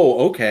like,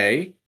 whoa,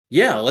 okay,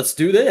 yeah, let's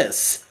do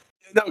this.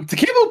 No, the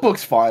Cable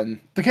book's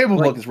fun. The Cable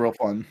book is real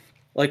fun.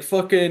 Like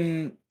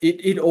fucking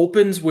it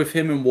opens with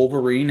him and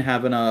Wolverine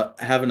having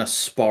a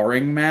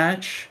sparring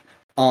match.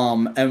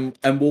 And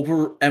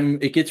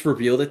it gets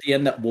revealed at the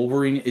end that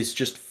Wolverine is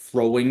just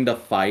throwing the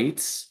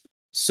fights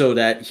so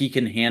that he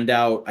can hand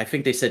out, I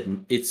think they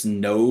said it's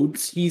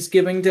nodes he's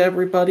giving to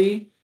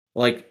everybody.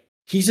 Like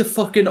he's a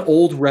fucking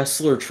old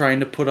wrestler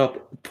trying to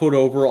put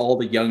over all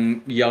the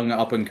young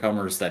up and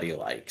comers that he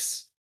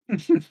likes.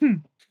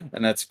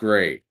 And that's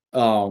great.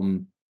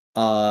 And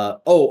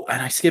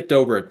I skipped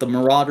over it. The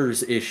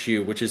Marauders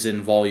issue, which is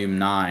in volume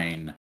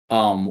 9,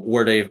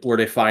 where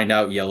they find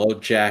out Yellow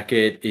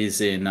Jacket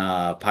is in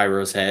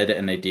Pyro's head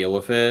and they deal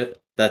with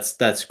it.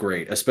 That's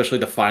great, especially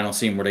the final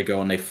scene where they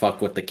go and they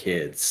fuck with the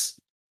kids.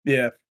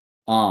 Yeah.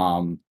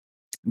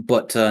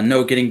 But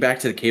no, getting back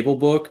to the Cable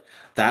book,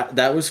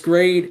 that was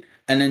great.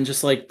 And then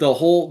just like the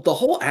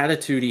whole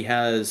attitude he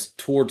has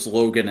towards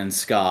Logan and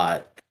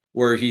Scott,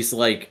 where he's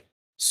like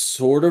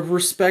sort of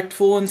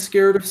respectful and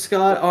scared of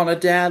Scott on a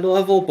dad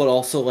level, but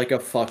also like a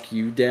fuck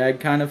you dad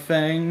kind of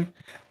thing.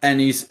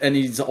 And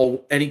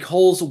he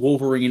calls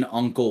Wolverine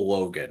Uncle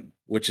Logan,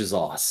 which is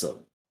awesome.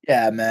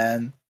 Yeah,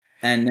 man.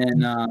 And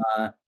then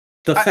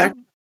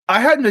I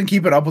hadn't been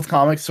keeping up with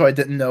comics, so I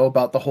didn't know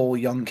about the whole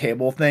Young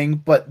Cable thing,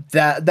 but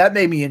that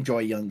made me enjoy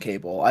Young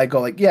Cable. I go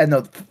like, yeah,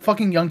 no,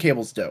 fucking Young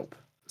Cable's dope.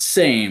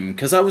 Same,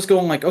 because I was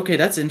going like, okay,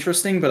 that's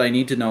interesting, but I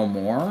need to know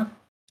more.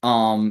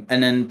 And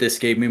then this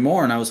gave me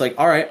more, and I was like,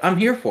 all right, I'm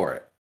here for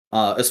it.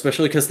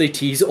 Especially because they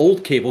tease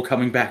old Cable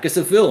coming back as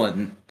a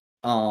villain.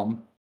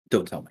 Don't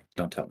tell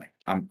me.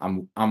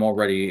 I'm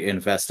already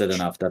invested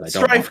enough that I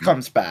don't. Strife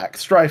comes back.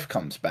 Strife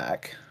comes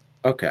back.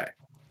 Okay.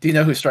 Do you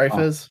know who Strife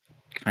is?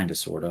 Kinda,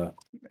 sorta.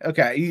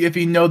 Okay, if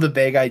you know the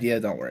vague idea,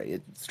 don't worry.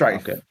 It's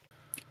Strife. Okay.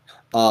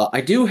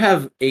 I do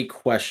have a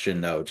question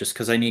though, just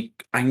because I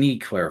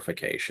need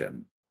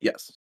clarification.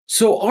 Yes.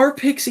 So are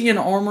Pixie and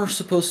Armor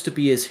supposed to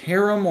be his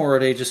harem, or are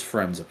they just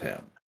friends of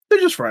him? They're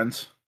just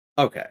friends.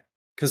 Okay.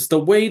 Because the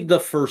way the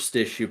first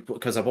issue,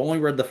 because I've only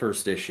read the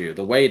first issue,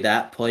 the way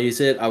that plays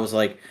it, I was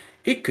like,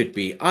 it could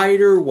be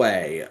either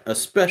way,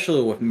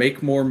 especially with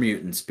Make More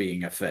Mutants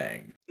being a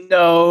thing.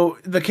 No,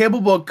 the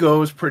Cable book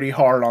goes pretty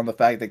hard on the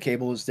fact that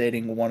Cable is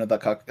dating one of the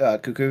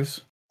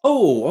cuckoos.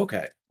 Oh,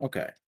 okay.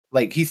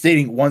 Like, he's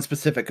dating one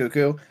specific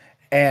cuckoo,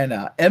 and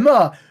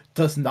Emma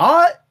does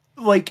not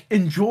like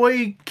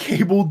enjoy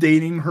Cable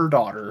dating her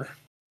daughter.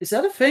 Is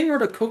that a thing? Are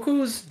the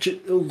cuckoos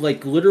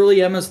like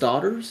literally Emma's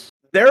daughters?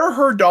 They're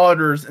her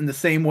daughters in the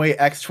same way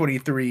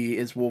X-23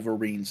 is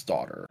Wolverine's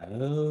daughter.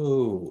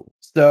 Oh.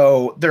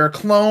 So they're a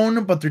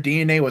clone, but their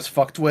DNA was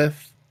fucked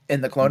with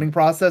in the cloning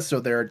process, so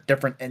they're a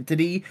different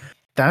entity.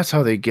 That's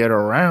how they get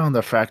around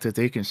the fact that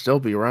they can still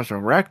be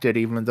resurrected,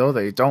 even though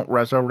they don't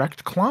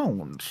resurrect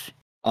clones.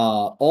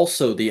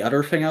 Also, the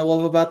other thing I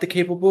love about the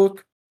Cable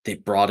book, they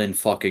brought in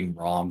fucking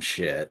Rom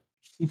shit.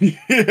 I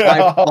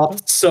Yeah.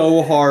 popped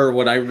so hard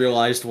when I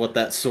realized what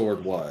that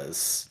sword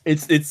was.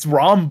 It's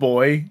Rom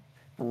boy.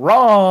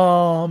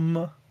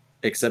 Rom.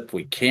 Except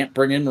we can't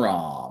bring in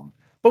Rom.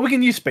 But we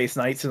can use Space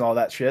Knights and all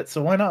that shit,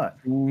 so why not?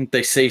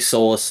 They say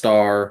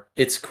Solastar.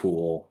 It's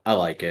cool. I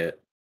like it.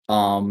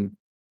 And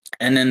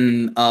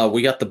then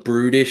we got the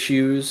Brood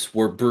issues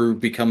where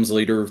Brood becomes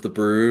leader of the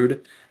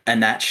Brood.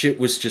 And that shit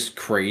was just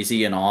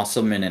crazy and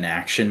awesome in an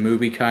action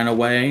movie kind of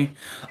way.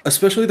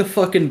 Especially the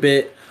fucking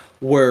bit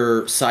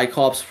where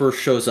Cyclops first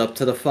shows up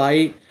to the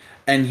fight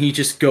and he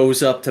just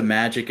goes up to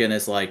Magic and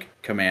is like,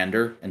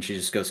 Commander. And she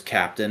just goes,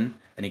 Captain.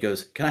 And he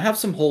goes, Can I have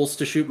some holes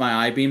to shoot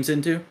my eye beams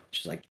into?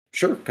 She's like,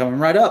 Sure, coming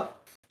right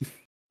up.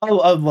 I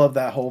love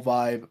that whole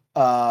vibe.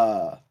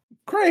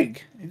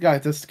 Craig, you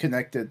got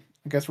disconnected.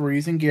 I guess we're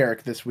using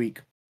Garrick this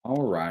week.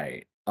 All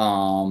right.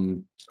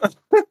 And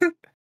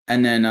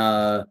then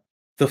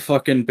the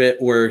fucking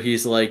bit where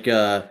he's like,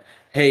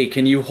 hey,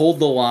 can you hold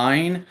the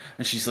line?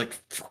 And she's like,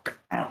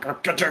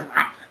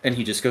 and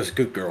he just goes,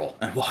 good girl,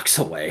 and walks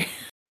away.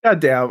 God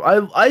damn,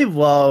 I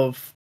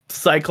love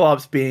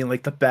Cyclops being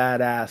like the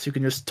badass who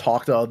can just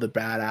talk to all the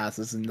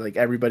badasses and like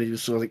everybody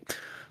just sort of like,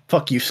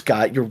 fuck you,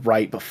 Scott, you're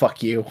right, but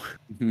fuck you.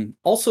 Mm-hmm.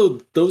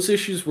 Also, those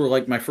issues were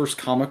like my first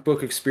comic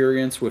book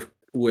experience with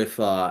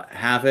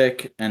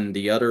Havoc and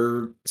the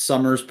other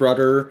Summers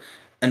brother,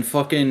 and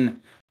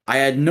fucking I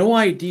had no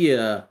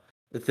idea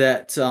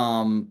that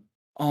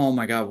oh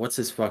my god, what's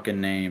his fucking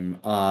name?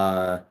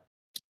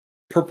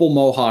 Purple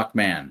Mohawk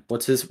Man.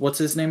 What's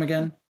his name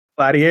again?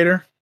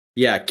 Gladiator?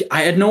 Yeah,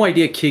 I had no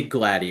idea Kid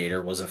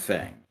Gladiator was a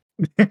thing.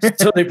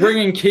 So they bring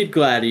in Kid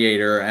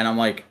Gladiator, and I'm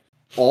like,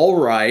 all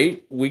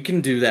right, we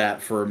can do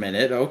that for a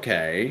minute,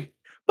 okay.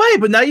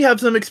 But now you have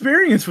some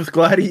experience with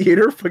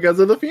Gladiator because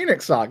of the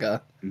Phoenix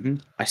Saga. Mm-hmm.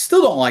 I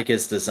still don't like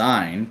his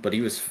design, but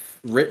he was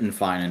written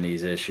fine in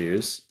these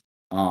issues.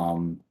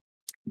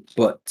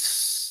 But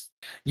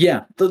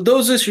yeah,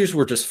 those issues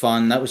were just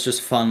fun. That was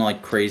just fun,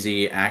 like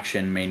crazy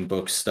action main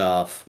book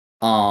stuff.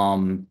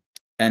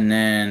 And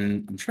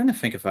then I'm trying to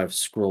think if I've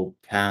scrolled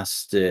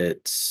past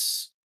it,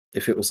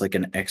 if it was like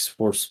an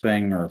X-Force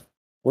thing or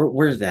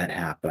where did that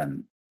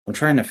happen? I'm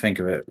trying to think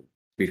of it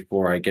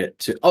before I get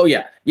to. Oh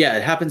yeah,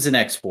 it happens in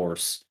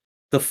X-Force.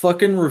 The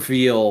fucking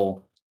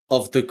reveal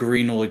of the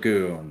Green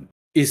Lagoon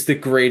is the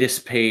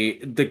greatest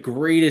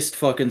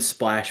fucking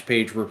splash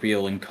page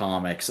reveal in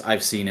comics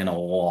I've seen in a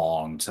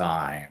long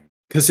time.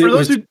 Because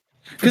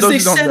they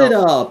set it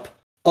up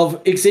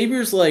of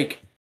Xavier's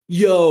like,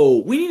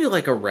 yo, we need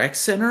like a rec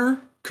center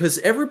because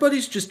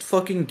everybody's just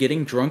fucking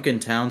getting drunk in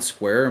town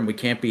square and we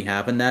can't be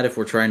having that if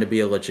we're trying to be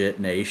a legit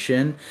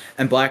nation.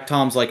 And Black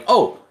Tom's like,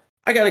 oh,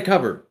 I got it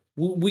covered.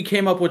 We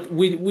came up with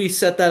we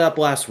set that up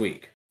last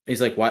week.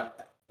 He's like,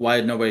 why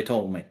had nobody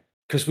told me?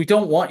 Because we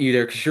don't want you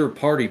there because you're a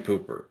party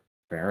pooper.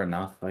 Fair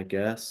enough, I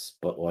guess.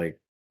 But like,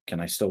 can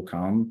I still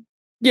come?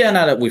 Yeah,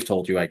 now that we've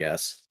told you, I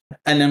guess.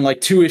 And then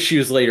like 2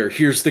 issues later,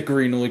 here's the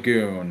Green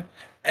Lagoon.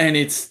 And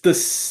it's the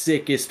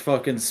sickest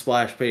fucking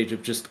splash page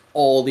of just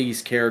all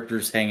these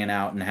characters hanging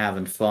out and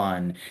having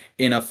fun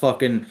in a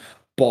fucking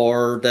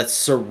bar that's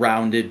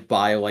surrounded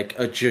by like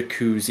a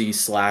jacuzzi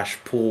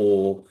 /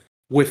 pool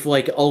with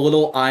like a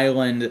little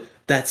island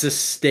that's a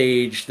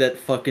stage that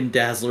fucking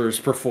Dazzler is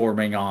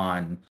performing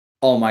on.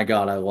 Oh my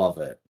god, I love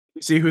it.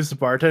 You see who's the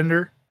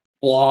bartender?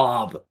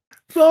 Blob.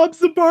 Bob's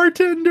the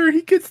bartender.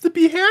 He gets to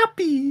be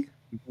happy.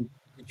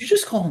 Did you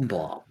just call him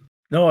Blob?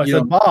 No, I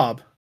said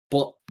Bob.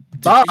 Bob.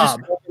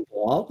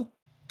 Blob?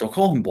 Don't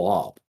call him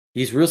Blob.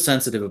 He's real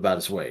sensitive about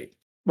his weight.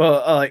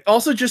 Well, like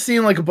also just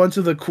seeing like a bunch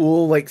of the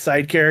cool like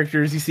side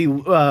characters. You see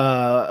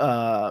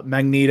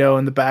Magneto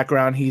in the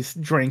background. He's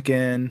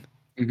drinking.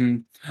 Mm-hmm.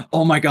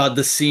 Oh my god,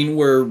 the scene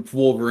where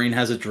Wolverine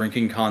has a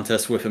drinking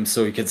contest with him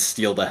so he can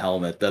steal the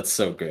helmet. That's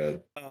so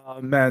good.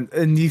 Man,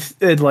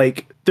 and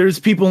like there's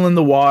people in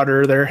the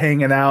water. They're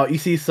hanging out. You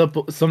see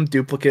some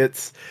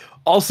duplicates.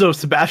 Also,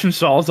 Sebastian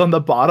Shaw's on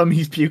the bottom.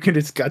 He's puking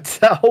his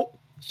guts out.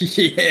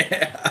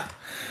 Yeah.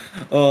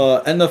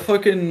 And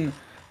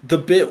the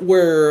bit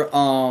where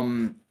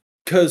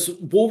because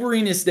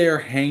Wolverine is there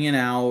hanging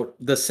out.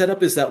 The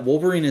setup is that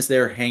Wolverine is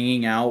there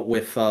hanging out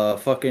with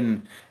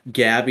fucking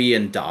Gabby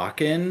and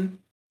Daken,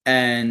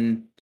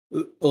 and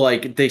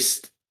like they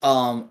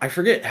I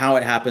forget how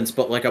it happens,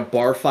 but like a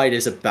bar fight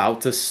is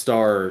about to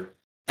start,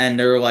 and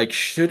they're like,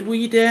 "Should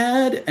we,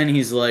 Dad?" And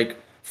he's like,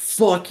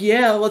 fuck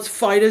yeah, let's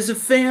fight as a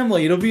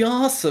family. It'll be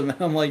awesome.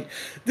 And I'm like,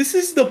 this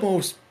is the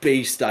most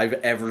based I've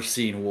ever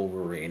seen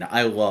Wolverine.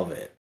 I love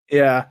it.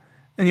 Yeah.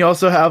 And you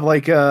also have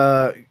like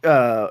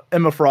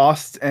Emma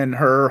Frost and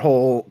her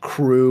whole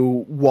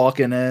crew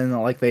walking in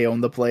like they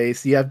own the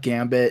place. You have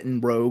Gambit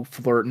and Rogue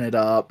flirting it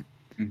up.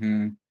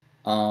 Mm-hmm.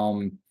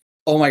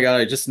 Oh my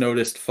god, I just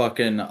noticed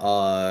fucking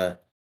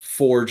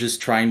Forge is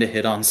trying to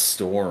hit on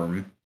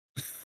Storm.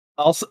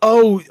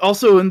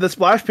 Also in the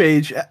splash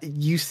page,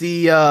 you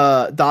see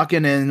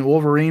Daken and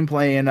Wolverine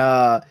playing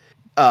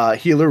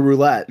Healer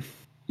Roulette.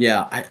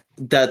 Yeah,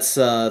 that's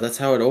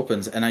how it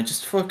opens, and I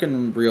just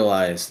fucking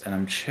realized, and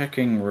I'm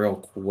checking real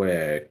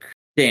quick.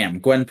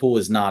 Damn, Gwenpool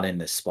is not in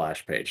this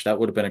splash page. That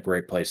would have been a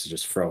great place to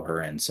just throw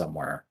her in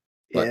somewhere.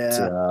 But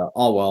Yeah.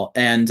 oh well.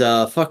 And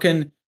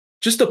fucking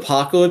just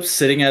Apocalypse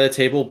sitting at a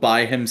table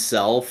by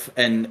himself,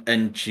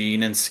 and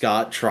Jean and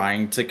Scott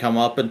trying to come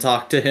up and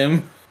talk to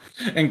him,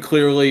 and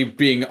clearly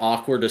being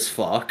awkward as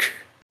fuck.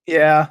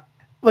 Yeah.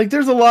 Like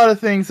there's a lot of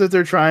things that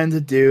they're trying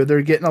to do.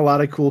 They're getting a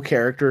lot of cool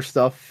character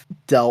stuff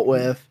dealt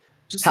with.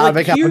 Just Havoc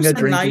like having a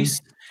drinking.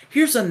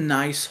 here's a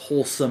nice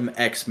wholesome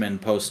X-Men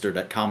poster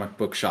that comic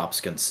book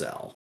shops can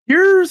sell.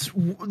 Here's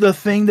the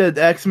thing that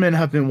X-Men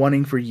have been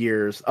wanting for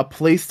years, a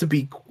place to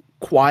be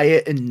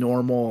quiet and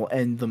normal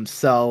and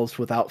themselves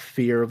without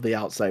fear of the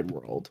outside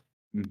world.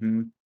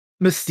 Mm-hmm.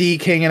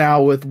 Mystique hanging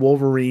out with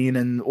Wolverine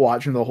and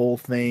watching the whole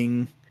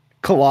thing.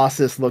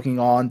 Colossus looking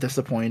on,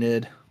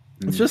 disappointed.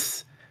 It's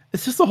just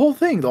the whole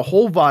thing. The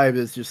whole vibe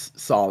is just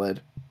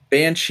solid.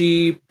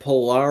 Banshee,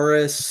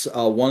 Polaris,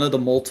 one of the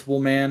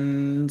multiple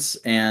mans,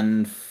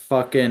 and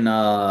fucking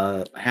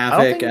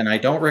Havoc, and I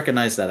don't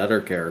recognize that other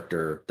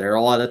character. They're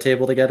all at a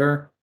table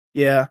together.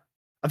 Yeah.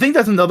 I think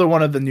that's another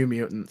one of the New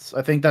Mutants.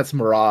 I think that's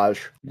Mirage.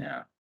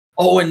 Yeah.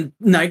 Oh, and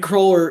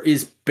Nightcrawler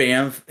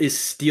is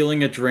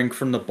stealing a drink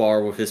from the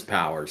bar with his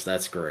powers.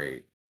 That's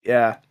great.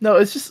 Yeah. No,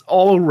 it's just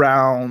all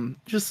around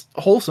just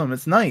wholesome.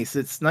 It's nice.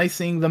 It's nice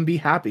seeing them be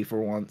happy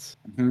for once.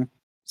 Mm-hmm.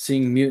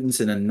 Seeing mutants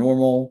in a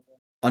normal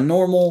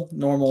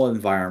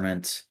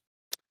environment.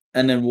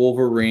 And then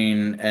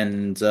Wolverine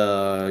and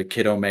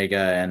Kid Omega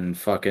and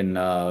fucking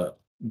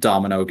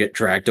Domino get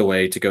dragged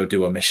away to go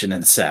do a mission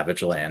in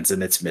Savage Lands,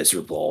 and it's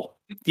miserable.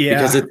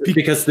 Yeah.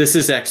 Because this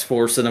is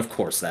X-Force, and of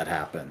course that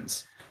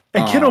happens.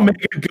 And Kid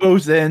Omega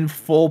goes in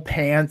full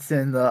pants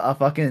and a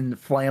fucking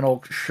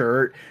flannel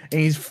shirt,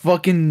 and he's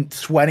fucking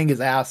sweating his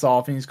ass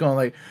off, and he's going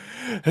like,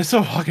 "It's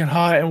so fucking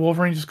hot." And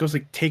Wolverine just goes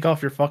like, "Take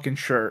off your fucking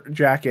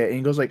jacket," and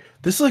he goes like,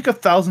 "This is like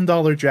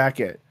 $1,000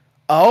 jacket."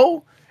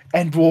 Oh,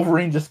 and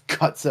Wolverine just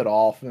cuts it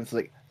off, and it's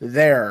like,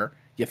 "There,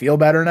 you feel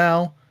better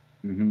now?"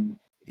 Mm-hmm.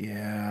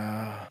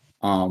 Yeah.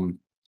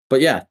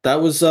 But yeah,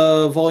 that was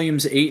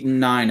volumes 8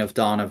 and 9 of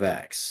Dawn of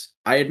X.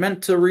 I had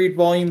meant to read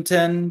volume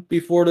 10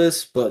 before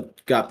this,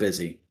 but got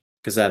busy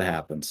because that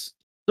happens.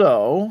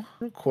 So,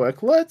 real quick,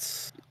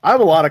 I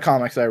have a lot of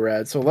comics I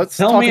read, so let's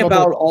tell me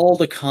about all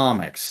the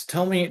comics.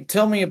 Tell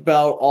me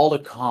about all the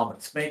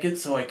comics. Make it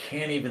so I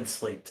can't even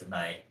sleep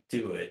tonight.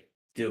 Do it.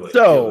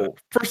 So,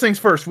 first things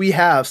first, we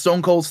have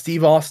Stone Cold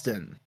Steve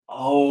Austin.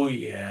 Oh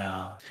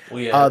yeah,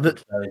 we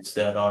advertised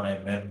that on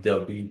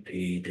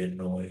MWP,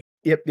 didn't we?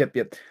 Yep.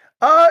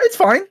 It's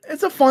fine.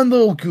 It's a fun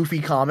little goofy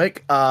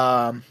comic.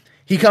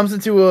 He comes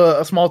into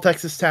a small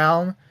Texas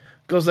town,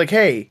 goes like,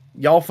 "Hey,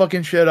 y'all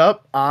fucking shit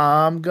up.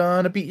 I'm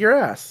gonna beat your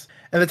ass."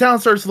 And the town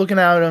starts looking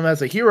at him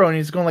as a hero, and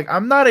he's going like,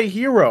 "I'm not a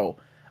hero.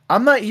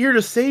 I'm not here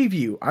to save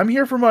you. I'm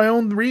here for my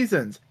own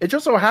reasons. It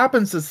just so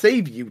happens to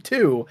save you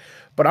too,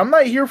 but I'm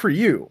not here for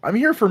you. I'm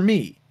here for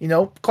me." You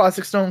know,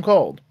 classic Stone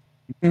Cold.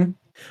 Mm-hmm.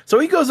 So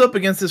he goes up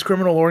against this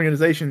criminal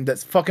organization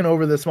that's fucking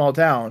over this small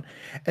town,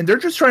 and they're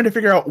just trying to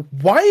figure out,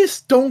 why is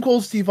Stone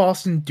Cold Steve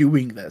Austin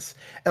doing this?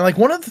 And like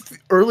one of the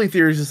early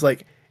theories is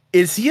like,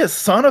 is he a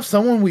son of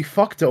someone we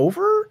fucked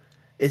over?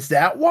 Is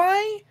that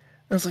why?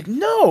 And it's like,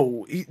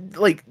 no,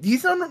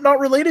 he's not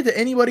related to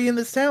anybody in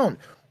this town.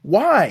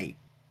 Why?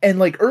 And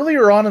like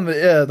earlier on in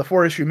the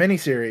 4-issue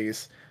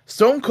miniseries,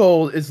 Stone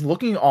Cold is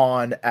looking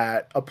on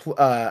at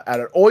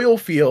an oil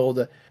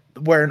field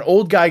where an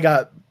old guy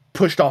got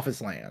pushed off his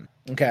land.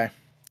 Okay,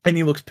 and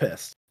he looks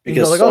pissed.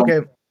 Because like,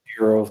 okay,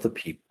 hero of the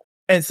people.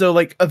 And so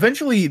like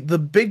eventually the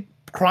big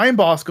crime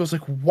boss goes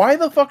like, "Why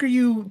the fuck are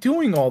you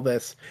doing all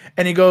this?"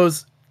 And he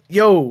goes,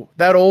 "Yo,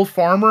 that old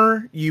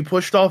farmer you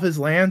pushed off his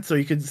land so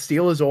you could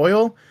steal his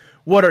oil.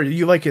 What, are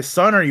you like his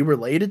son? Are you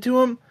related to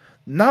him?"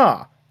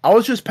 "Nah, I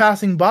was just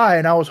passing by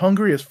and I was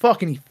hungry as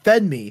fuck and he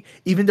fed me,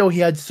 even though he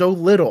had so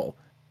little.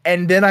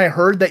 And then I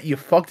heard that you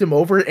fucked him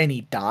over and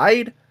he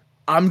died.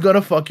 I'm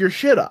gonna fuck your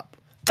shit up."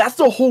 That's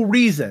the whole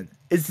reason.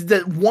 Is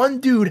that one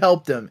dude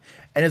helped him,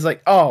 and it's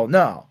like, "Oh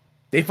no,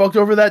 they fucked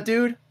over that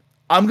dude.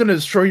 I'm gonna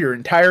destroy your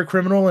entire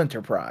criminal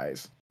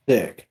enterprise."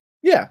 Dick.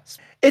 Yeah,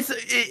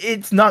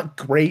 it's not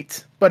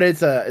great, but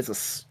it's a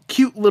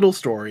cute little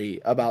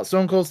story about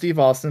Stone Cold Steve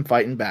Austin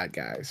fighting bad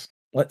guys.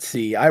 Let's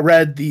see. I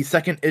read the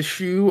second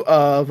issue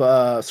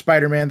of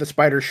Spider-Man: The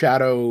Spider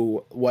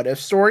Shadow What If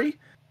story.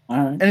 All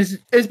right. And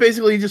it's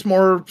basically just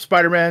more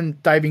Spider-Man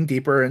diving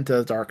deeper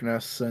into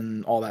darkness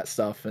and all that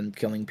stuff and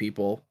killing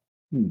people.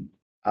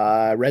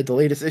 I read the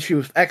latest issue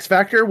of X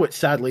Factor, which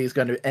sadly is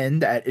going to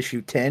end at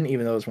issue 10,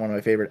 even though it's one of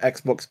my favorite X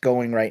books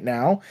going right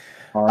now.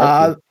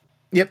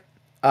 Yep.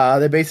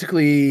 They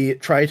basically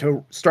try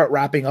to start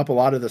wrapping up a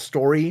lot of the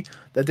story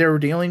that they were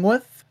dealing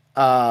with.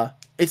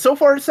 It's so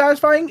far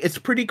satisfying. It's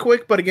pretty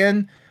quick, but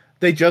again,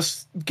 they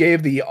just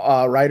gave the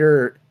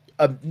writer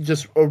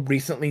just a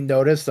recently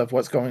notice of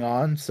what's going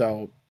on,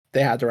 so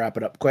they had to wrap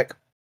it up quick.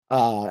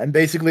 And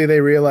basically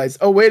they realize,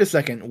 oh, wait a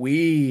second,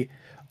 we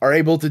are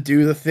able to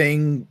do the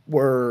thing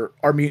where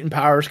our mutant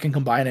powers can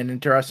combine in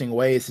interesting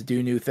ways to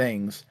do new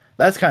things.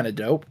 That's kind of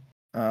dope.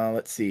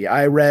 Let's see.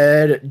 I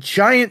read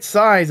Giant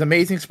Size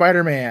Amazing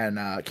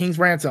Spider-Man, King's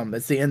Ransom.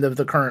 It's the end of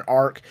the current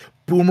arc.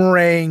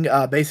 Boomerang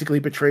basically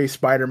betrays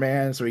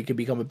Spider-Man so he can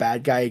become a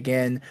bad guy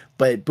again,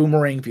 but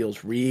Boomerang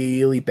feels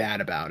really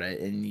bad about it,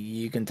 and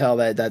you can tell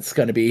that that's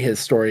going to be his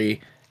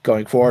story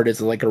going forward.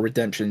 It's like a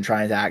redemption,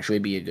 trying to actually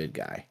be a good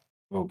guy.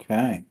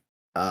 Okay.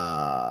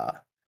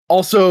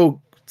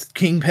 Also,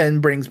 Kingpin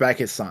brings back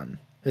his son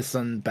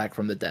back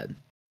from the dead.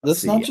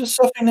 That's not just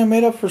something they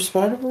made up for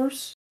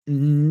Spider-Verse?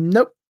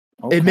 Nope.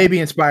 Okay. It may be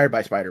inspired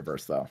by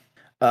Spider-Verse, though.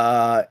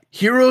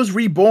 Heroes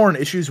Reborn,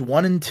 issues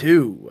 1 and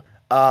 2.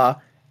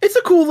 It's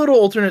a cool little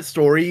alternate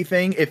story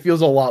thing. It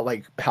feels a lot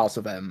like House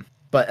of M,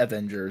 but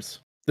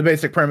Avengers. The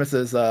basic premise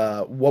is,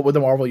 what would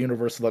the Marvel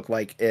Universe look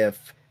like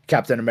if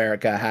Captain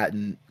America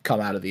hadn't come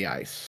out of the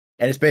ice?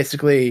 And it's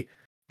basically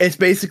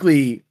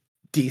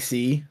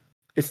DC.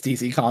 It's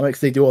DC Comics.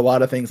 They do a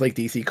lot of things like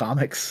DC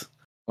Comics.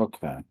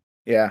 Okay.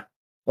 Yeah.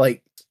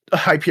 Like,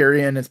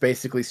 Hyperion is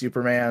basically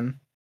Superman.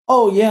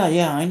 Oh,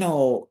 yeah, I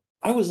know.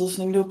 I was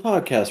listening to a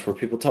podcast where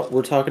people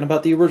were talking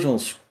about the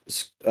original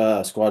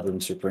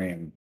Squadron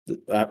Supreme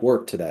at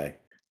work today.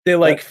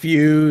 They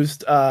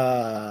fused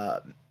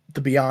the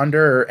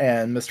Beyonder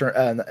and Mr.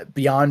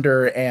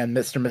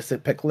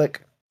 Mxyzptlk.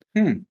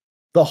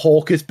 The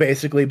Hulk is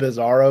basically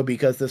Bizarro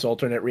because this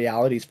alternate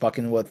reality is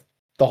fucking with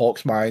the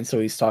Hulk's mind, so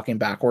he's talking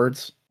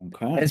backwards.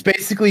 Okay. And it's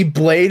basically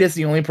Blade is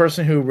the only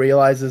person who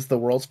realizes the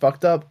world's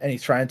fucked up, and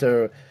he's trying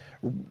to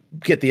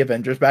get the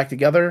Avengers back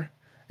together,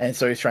 and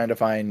so he's trying to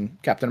find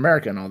Captain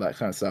America and all that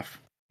kind of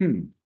stuff.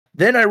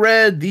 Then I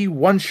read the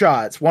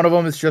one-shots. One of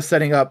them is just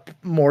setting up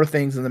more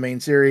things in the main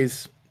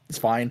series. It's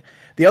fine.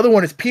 The other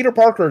one is Peter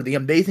Parker, the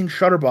Amazing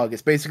Shutterbug.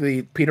 It's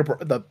basically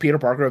the Peter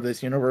Parker of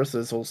this universe,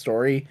 this whole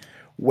story,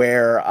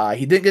 where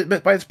he didn't get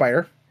bit by a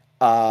spider,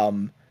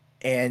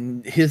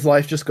 and his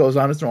life just goes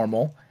on as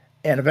normal.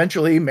 And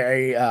eventually,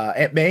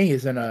 Aunt May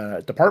is in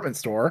a department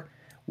store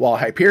while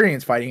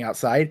Hyperion's fighting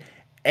outside,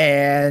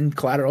 and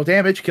collateral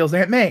damage kills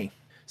Aunt May.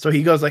 So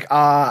he goes like,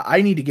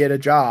 I need to get a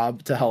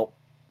job to help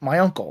my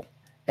uncle.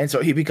 And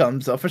so he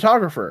becomes a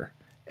photographer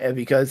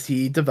because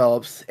he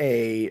develops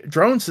a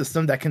drone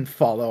system that can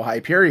follow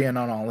Hyperion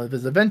on all of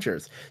his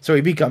adventures. So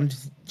he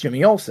becomes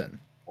Jimmy Olsen.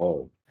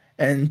 Whoa.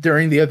 And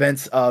during the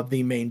events of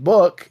the main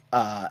book,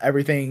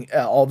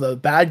 all the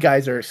bad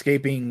guys are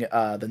escaping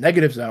the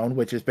negative zone,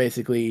 which is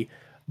basically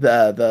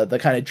the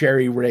kind of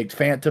jerry-rigged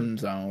Phantom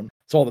Zone.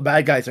 So all the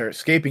bad guys are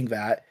escaping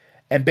that.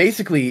 And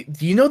basically,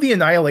 do you know the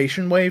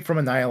Annihilation Wave from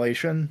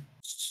Annihilation?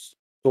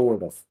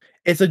 Sort of.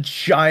 It's a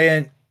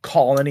giant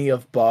colony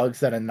of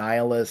bugs that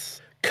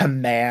Annihilus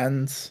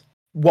commands.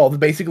 Well,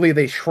 basically,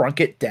 they shrunk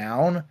it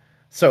down.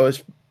 So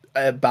it's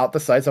about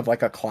the size of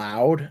like a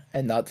cloud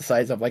and not the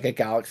size of like a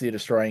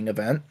galaxy-destroying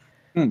event.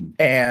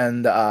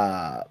 And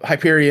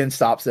Hyperion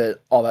stops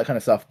it, all that kind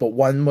of stuff. But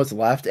one was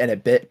left and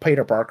it bit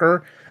Peter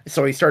Parker.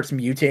 So he starts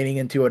mutating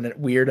into a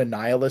weird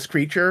Annihilus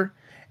creature.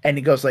 And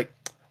he goes like,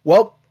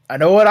 well, I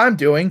know what I'm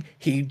doing.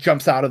 He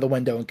jumps out of the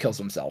window and kills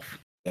himself.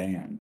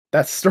 Damn.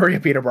 That's the story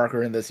of Peter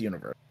Parker in this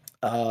universe.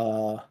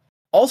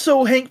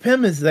 Also, Hank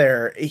Pym is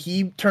there.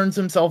 He turns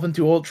himself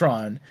into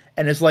Ultron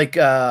and is like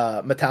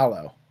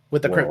Metallo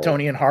with the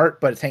Kryptonian heart,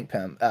 but it's Hank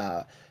Pym.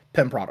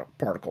 Pym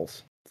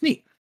particles. It's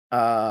neat.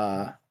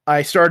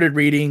 I started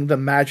reading the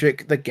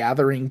Magic the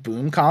Gathering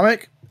Boom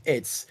comic.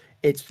 It's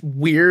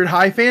weird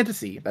high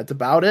fantasy. That's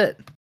about it.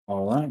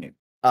 All right.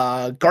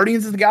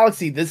 Guardians of the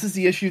Galaxy. This is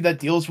the issue that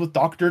deals with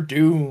Doctor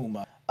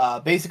Doom.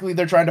 Basically,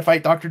 they're trying to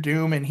fight Doctor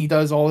Doom, and he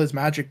does all his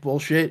magic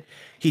bullshit.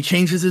 He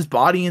changes his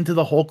body into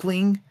the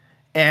Hulkling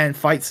and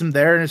fights him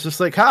there, and it's just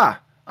like,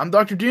 I'm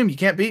Doctor Doom. You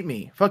can't beat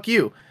me. Fuck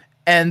you.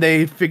 And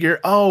they figure,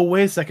 oh,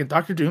 wait a second.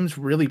 Dr. Doom's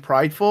really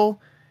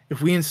prideful.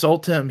 If we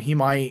insult him, he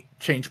might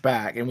change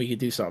back, and we could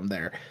do something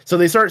there. So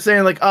they start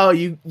saying, like, oh,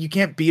 you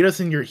can't beat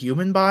us in your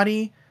human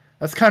body?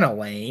 That's kind of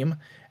lame.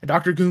 And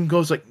Dr. Doom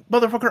goes like,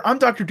 motherfucker, I'm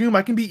Dr. Doom.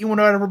 I can beat you in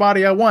whatever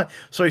body I want.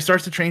 So he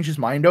starts to change his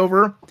mind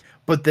over.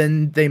 But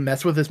then they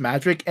mess with his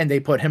magic, and they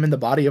put him in the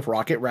body of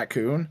Rocket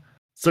Raccoon.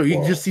 So you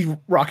just see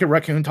Rocket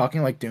Raccoon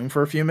talking like Doom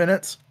for a few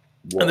minutes.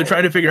 And they're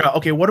trying to figure out,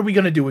 okay, what are we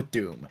going to do with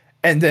Doom?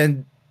 And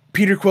then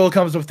Peter Quill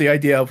comes up with the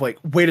idea of like,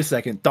 wait a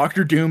second,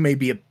 Dr. Doom may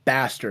be a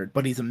bastard,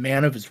 but he's a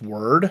man of his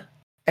word.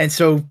 And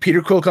so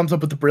Peter Quill comes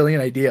up with the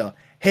brilliant idea.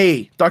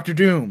 Hey, Dr.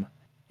 Doom,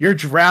 you're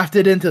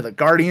drafted into the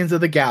Guardians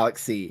of the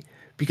Galaxy.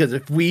 Because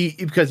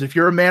if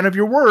you're a man of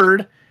your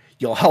word,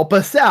 you'll help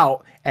us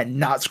out and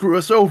not screw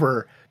us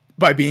over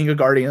by being a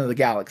Guardian of the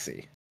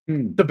Galaxy.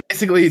 So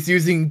basically it's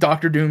using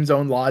Dr. Doom's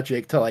own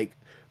logic to like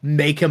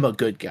make him a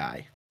good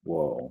guy.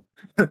 Whoa.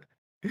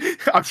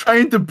 I'm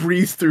trying to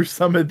breeze through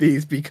some of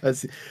these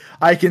because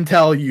I can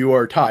tell you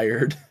are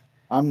tired.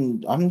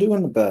 I'm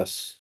doing the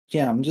best.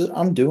 Yeah,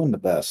 I'm doing the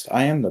best.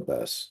 I am the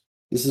best.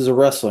 This is a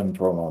wrestling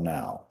promo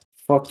now.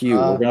 Fuck you.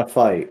 We're gonna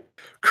fight.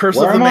 Curse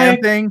of the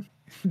Man Thing.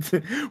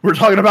 We're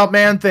talking about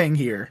Man Thing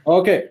here.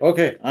 Okay.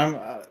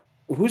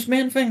 Who's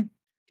Man-Thing?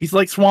 He's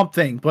like Swamp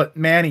Thing, but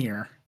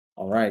manier.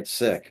 All right,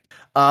 sick.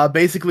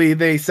 Basically,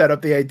 they set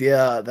up the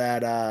idea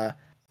that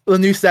the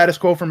new status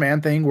quo for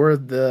Man-Thing,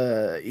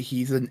 where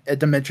he's a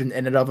dimension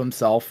in and of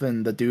himself,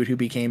 and the dude who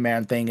became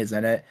Man-Thing is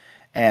in it,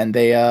 and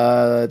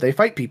they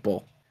fight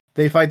people.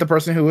 They fight the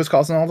person who was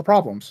causing all the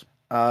problems.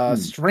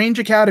 Strange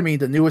Academy,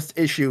 the newest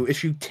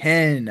issue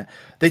 10.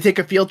 They take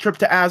a field trip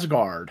to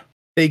Asgard.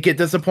 They get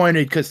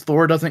disappointed because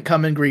Thor doesn't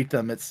come and greet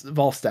them. It's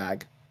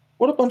Volstagg.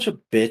 What a bunch of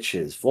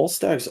bitches.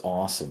 Volstagg's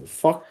awesome.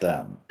 Fuck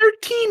them. They're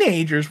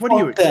teenagers. What do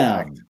you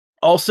expect? Them.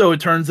 Also, it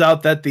turns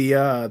out that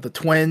the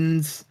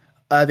twins,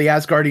 the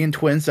Asgardian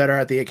twins that are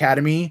at the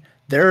Academy,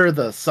 they're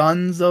the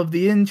sons of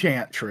the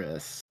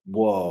Enchantress.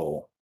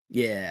 Whoa.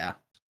 Yeah.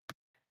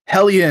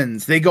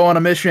 Hellions, they go on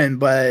a mission,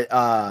 but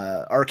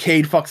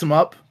Arcade fucks them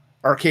up.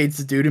 Arcade's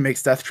the dude who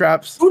makes death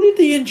traps. Who did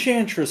the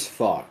Enchantress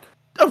fuck?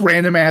 A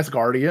random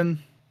Asgardian.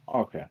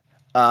 Okay.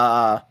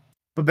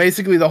 But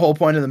basically the whole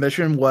point of the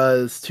mission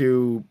was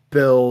to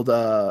build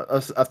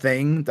a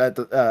thing that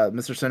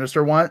Mr.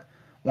 Sinister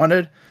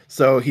wanted.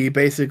 So he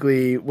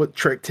basically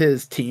tricked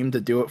his team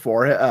to do it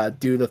for him,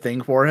 do the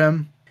thing for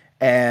him.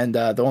 And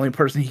the only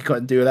person he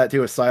couldn't do that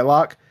to is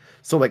Psylocke.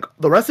 So like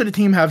the rest of the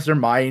team has their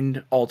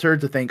mind altered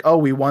to think, oh,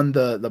 we won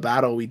the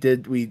battle. We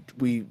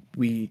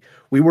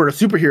were a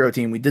superhero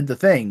team. We did the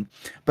thing.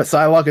 But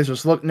Psylocke is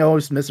just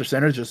knows Mr.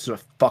 Sinister just sort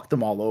of fucked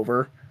them all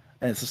over.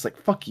 And it's just like,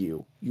 fuck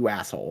you, you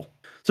asshole.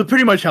 So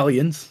pretty much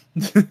Hellions.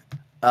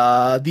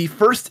 The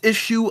first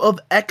issue of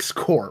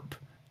X-Corp.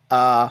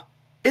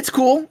 It's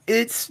cool.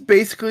 It's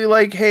basically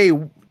like, hey,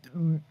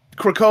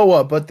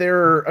 Krakoa, but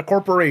they're a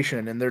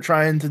corporation and they're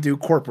trying to do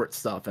corporate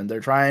stuff and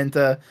they're trying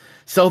to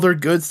sell their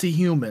goods to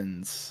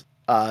humans.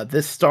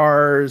 This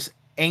stars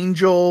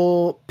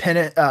Angel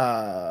Pennant,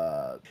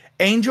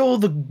 Angel,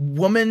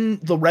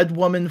 the red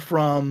woman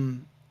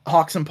from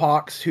Hawks and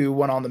Pox who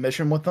went on the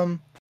mission with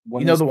them.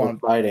 When you know is the their one.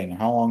 fighting?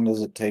 How long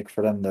does it take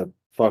for them to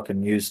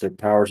fucking use their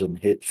powers and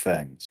hit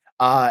things?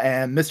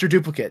 And Mr.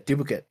 Duplicate.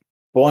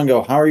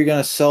 Boingo, how are you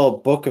gonna sell a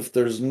book if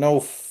there's no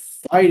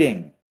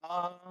fighting?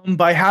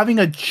 By having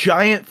a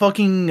giant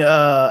fucking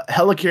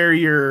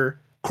helicarrier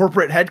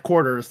corporate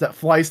headquarters that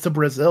flies to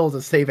Brazil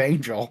to save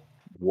Angel.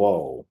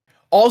 Whoa.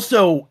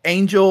 Also,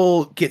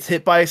 Angel gets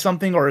hit by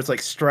something or is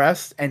like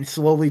stressed and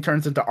slowly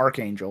turns into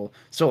Archangel.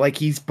 So like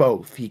he's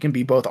both. He can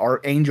be both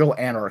Angel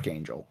and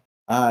Archangel.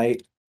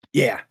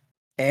 Yeah.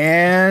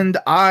 And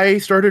I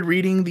started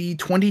reading the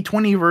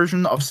 2020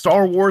 version of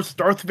Star Wars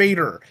Darth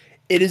Vader.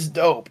 It is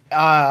dope.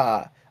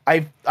 I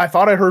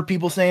thought I heard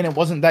people saying it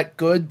wasn't that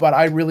good, but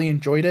I really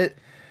enjoyed it.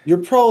 You're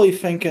probably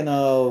thinking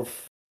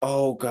of,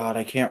 oh god,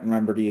 I can't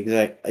remember the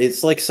exact.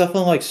 It's like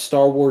something like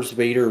Star Wars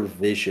Vader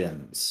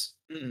Visions,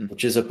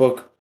 which is a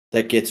book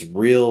that gets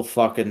real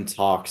fucking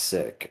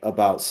toxic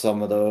about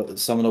some of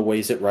the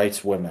ways it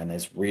writes women.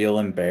 It's real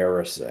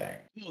embarrassing.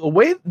 The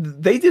way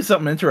they did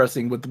something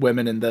interesting with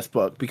women in this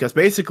book, because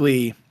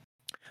basically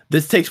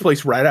this takes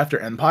place right after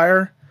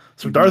Empire.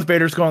 So Darth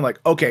Vader's going like,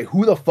 okay,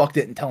 who the fuck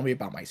didn't tell me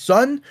about my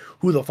son?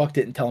 Who the fuck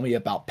didn't tell me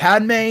about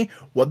Padme?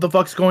 What the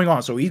fuck's going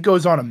on? So he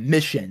goes on a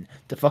mission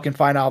to fucking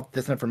find out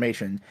this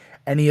information.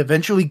 And he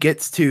eventually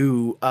gets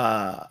to he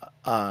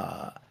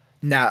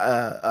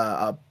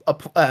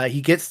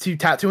gets to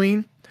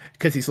Tatooine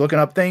because he's looking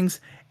up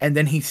things, and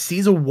then he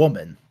sees a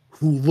woman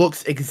who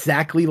looks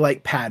exactly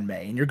like Padme.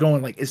 And you're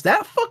going like, is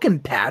that fucking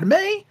Padme?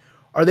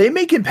 Are they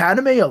making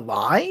Padme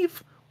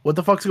alive? What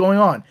the fuck's going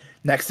on?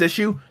 Next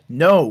issue?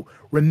 No.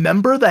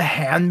 Remember the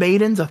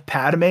handmaidens of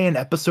Padme in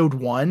episode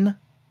 1?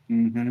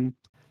 Mm-hmm.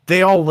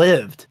 They all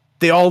lived.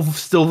 They all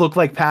still look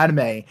like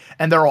Padme,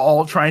 and they're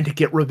all trying to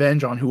get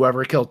revenge on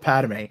whoever killed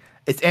Padme.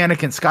 It's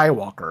Anakin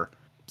Skywalker.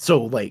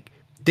 So, like,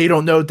 they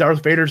don't know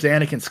Darth Vader's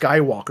Anakin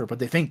Skywalker, but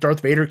they think Darth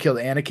Vader killed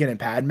Anakin and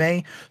Padme,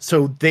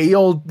 so they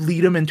all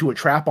lead him into a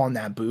trap on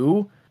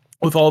Naboo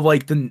with all,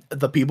 like,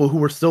 the people who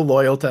were still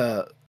loyal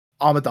to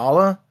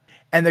Amidala,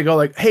 and they go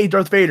like, hey,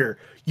 Darth Vader,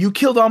 you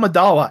killed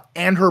Amidala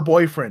and her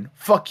boyfriend.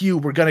 Fuck you,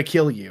 we're gonna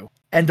kill you.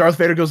 And Darth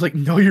Vader goes like,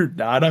 no, you're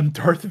not. I'm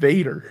Darth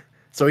Vader.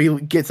 So he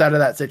gets out of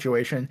that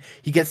situation.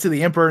 He gets to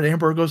the Emperor, and the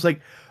Emperor goes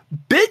like,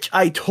 bitch,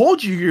 I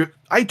told you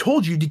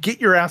to get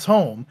your ass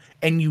home,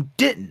 and you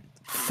didn't.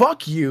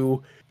 Fuck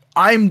you.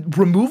 I'm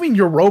removing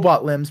your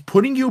robot limbs,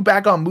 putting you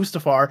back on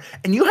Mustafar,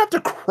 and you have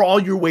to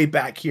crawl your way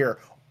back here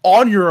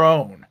on your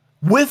own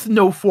with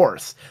no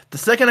force. The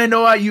second I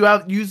know how you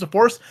use the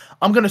force,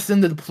 I'm gonna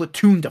send the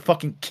platoon to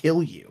fucking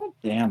kill you.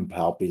 Damn,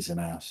 Palpy's an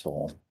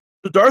asshole.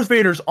 So Darth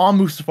Vader's on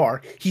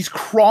Mustafar. He's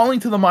crawling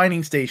to the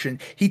mining station.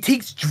 He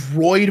takes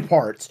droid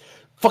parts,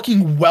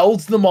 fucking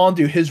welds them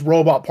onto his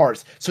robot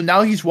parts. So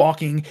now he's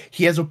walking.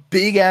 He has a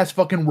big ass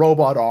fucking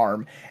robot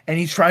arm, and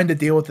he's trying to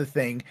deal with the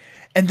thing.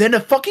 And then a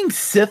fucking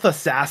Sith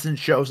assassin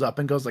shows up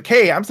and goes like,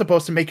 hey, I'm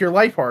supposed to make your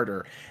life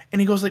harder. And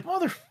he goes like,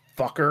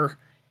 motherfucker,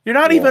 you're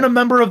not even a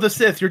member of the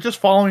Sith. You're just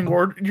following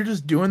order. You're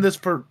just doing this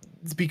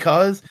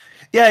because.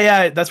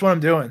 Yeah, that's what I'm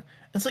doing.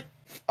 It's like,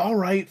 all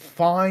right,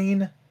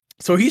 fine.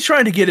 So he's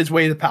trying to get his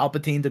way to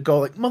Palpatine to go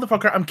like,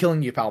 motherfucker, I'm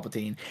killing you,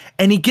 Palpatine.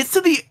 And he gets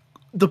to the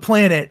the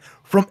planet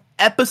from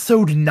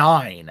episode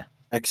 9.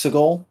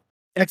 Exegol?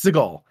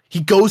 Exegol. He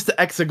goes to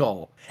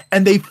Exegol,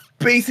 and they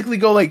basically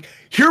go like,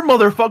 "Here,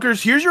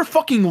 motherfuckers, here's your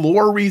fucking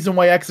lore reason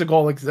why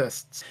Exegol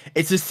exists.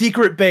 It's a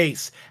secret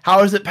base.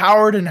 How is it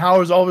powered, and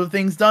how is all the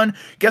things done?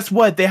 Guess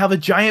what? They have a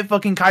giant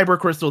fucking kyber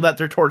crystal that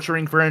they're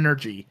torturing for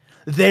energy.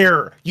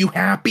 There, you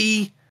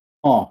happy?"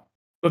 Oh,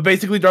 But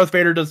basically, Darth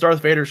Vader does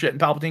Darth Vader shit, and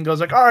Palpatine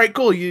goes like, "All right,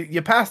 cool,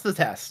 you passed the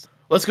test.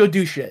 Let's go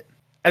do shit."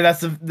 And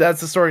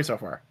that's the story so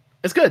far.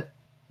 It's good.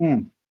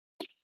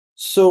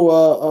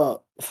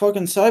 So,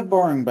 fucking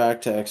sidebarring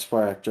back to X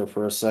Factor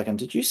for a second.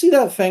 Did you see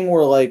that thing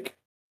where, like,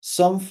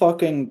 some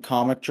fucking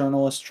comic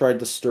journalist tried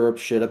to stir up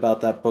shit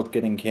about that book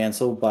getting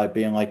canceled by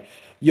being like,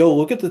 yo,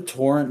 look at the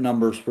torrent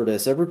numbers for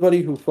this.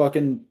 Everybody who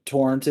fucking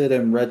torrented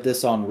and read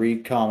this on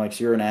Read Comics,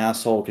 you're an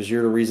asshole because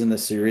you're the reason the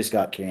series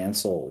got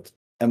canceled.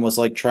 And was,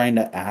 like, trying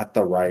to at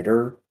the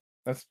writer.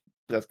 That's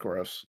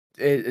gross.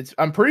 It's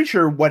I'm pretty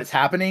sure what is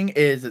happening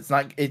is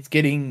it's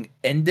getting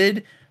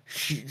ended.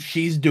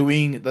 She's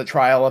doing the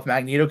trial of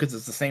Magneto because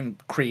it's the same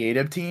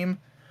creative team.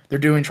 They're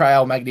doing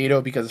trial of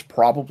Magneto because it's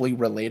probably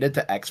related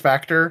to X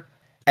Factor,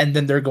 and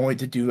then they're going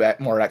to do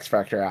more X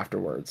Factor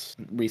afterwards,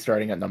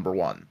 restarting at number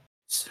 1.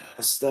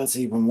 That's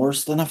even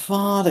worse than I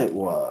thought it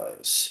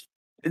was.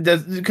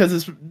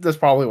 Because that's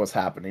probably what's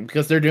happening,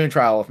 because they're doing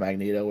trial of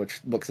Magneto, which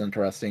looks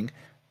interesting,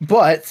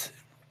 but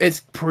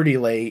it's pretty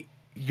late.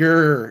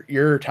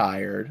 You're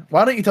tired.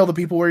 Why don't you tell the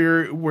people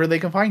where they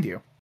can find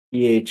you?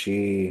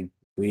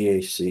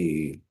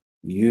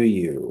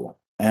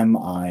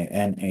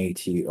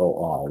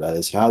 EHEVACUUMINATOR. That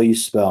is how you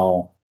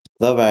spell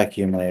The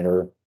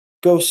Vacuumlator.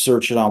 Go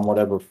search it on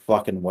whatever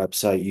fucking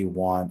website you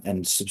want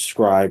and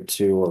subscribe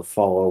to or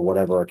follow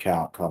whatever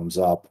account comes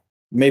up.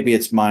 Maybe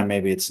it's mine,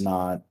 maybe it's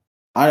not.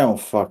 I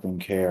don't fucking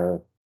care.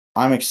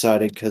 I'm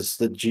excited because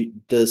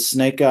the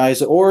Snake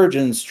Eyes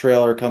Origins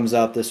trailer comes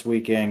out this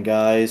weekend,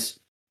 guys.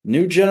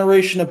 New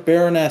generation of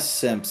Baroness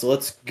simps.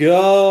 Let's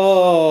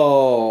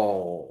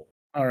go!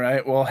 All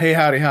right. Well, hey,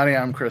 howdy.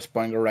 I'm Chris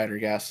Boingo Writer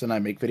Guest, and I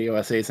make video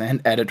essays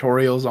and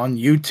editorials on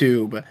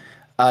YouTube.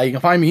 You can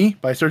find me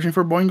by searching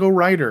for Boingo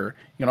Writer.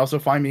 You can also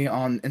find me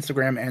on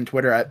Instagram and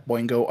Twitter at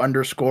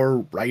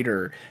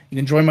Boingo_Writer. You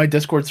can join my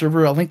Discord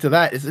server. A link to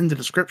that is in the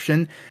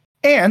description.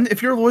 And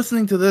if you're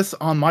listening to this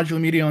on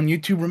Modular Media on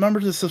YouTube, remember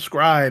to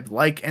subscribe,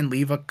 like, and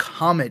leave a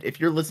comment. If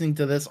you're listening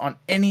to this on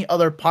any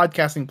other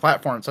podcasting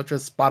platform, such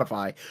as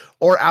Spotify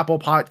or Apple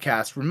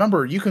Podcasts,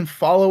 remember, you can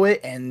follow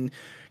it and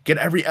get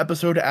every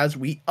episode as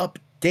we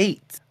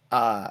update.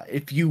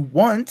 If you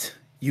want,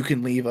 you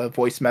can leave a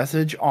voice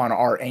message on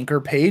our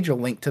Anchor page. A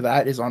link to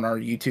that is on our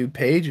YouTube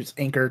page. It's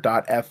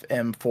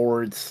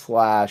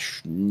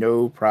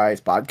anchor.fm/no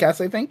prize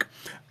podcast, I think.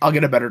 I'll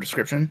get a better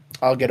description.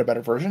 I'll get a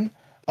better version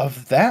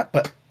of that.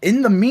 But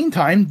in the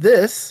meantime,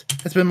 this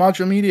has been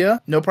Modular Media,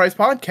 No Prize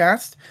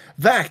Podcast.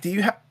 Vac, do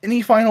you have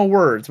any final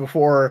words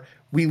before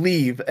we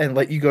leave and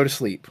let you go to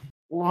sleep?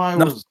 Why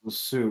No. was the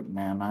suit,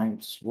 man?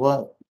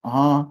 What?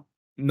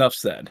 Enough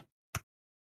said.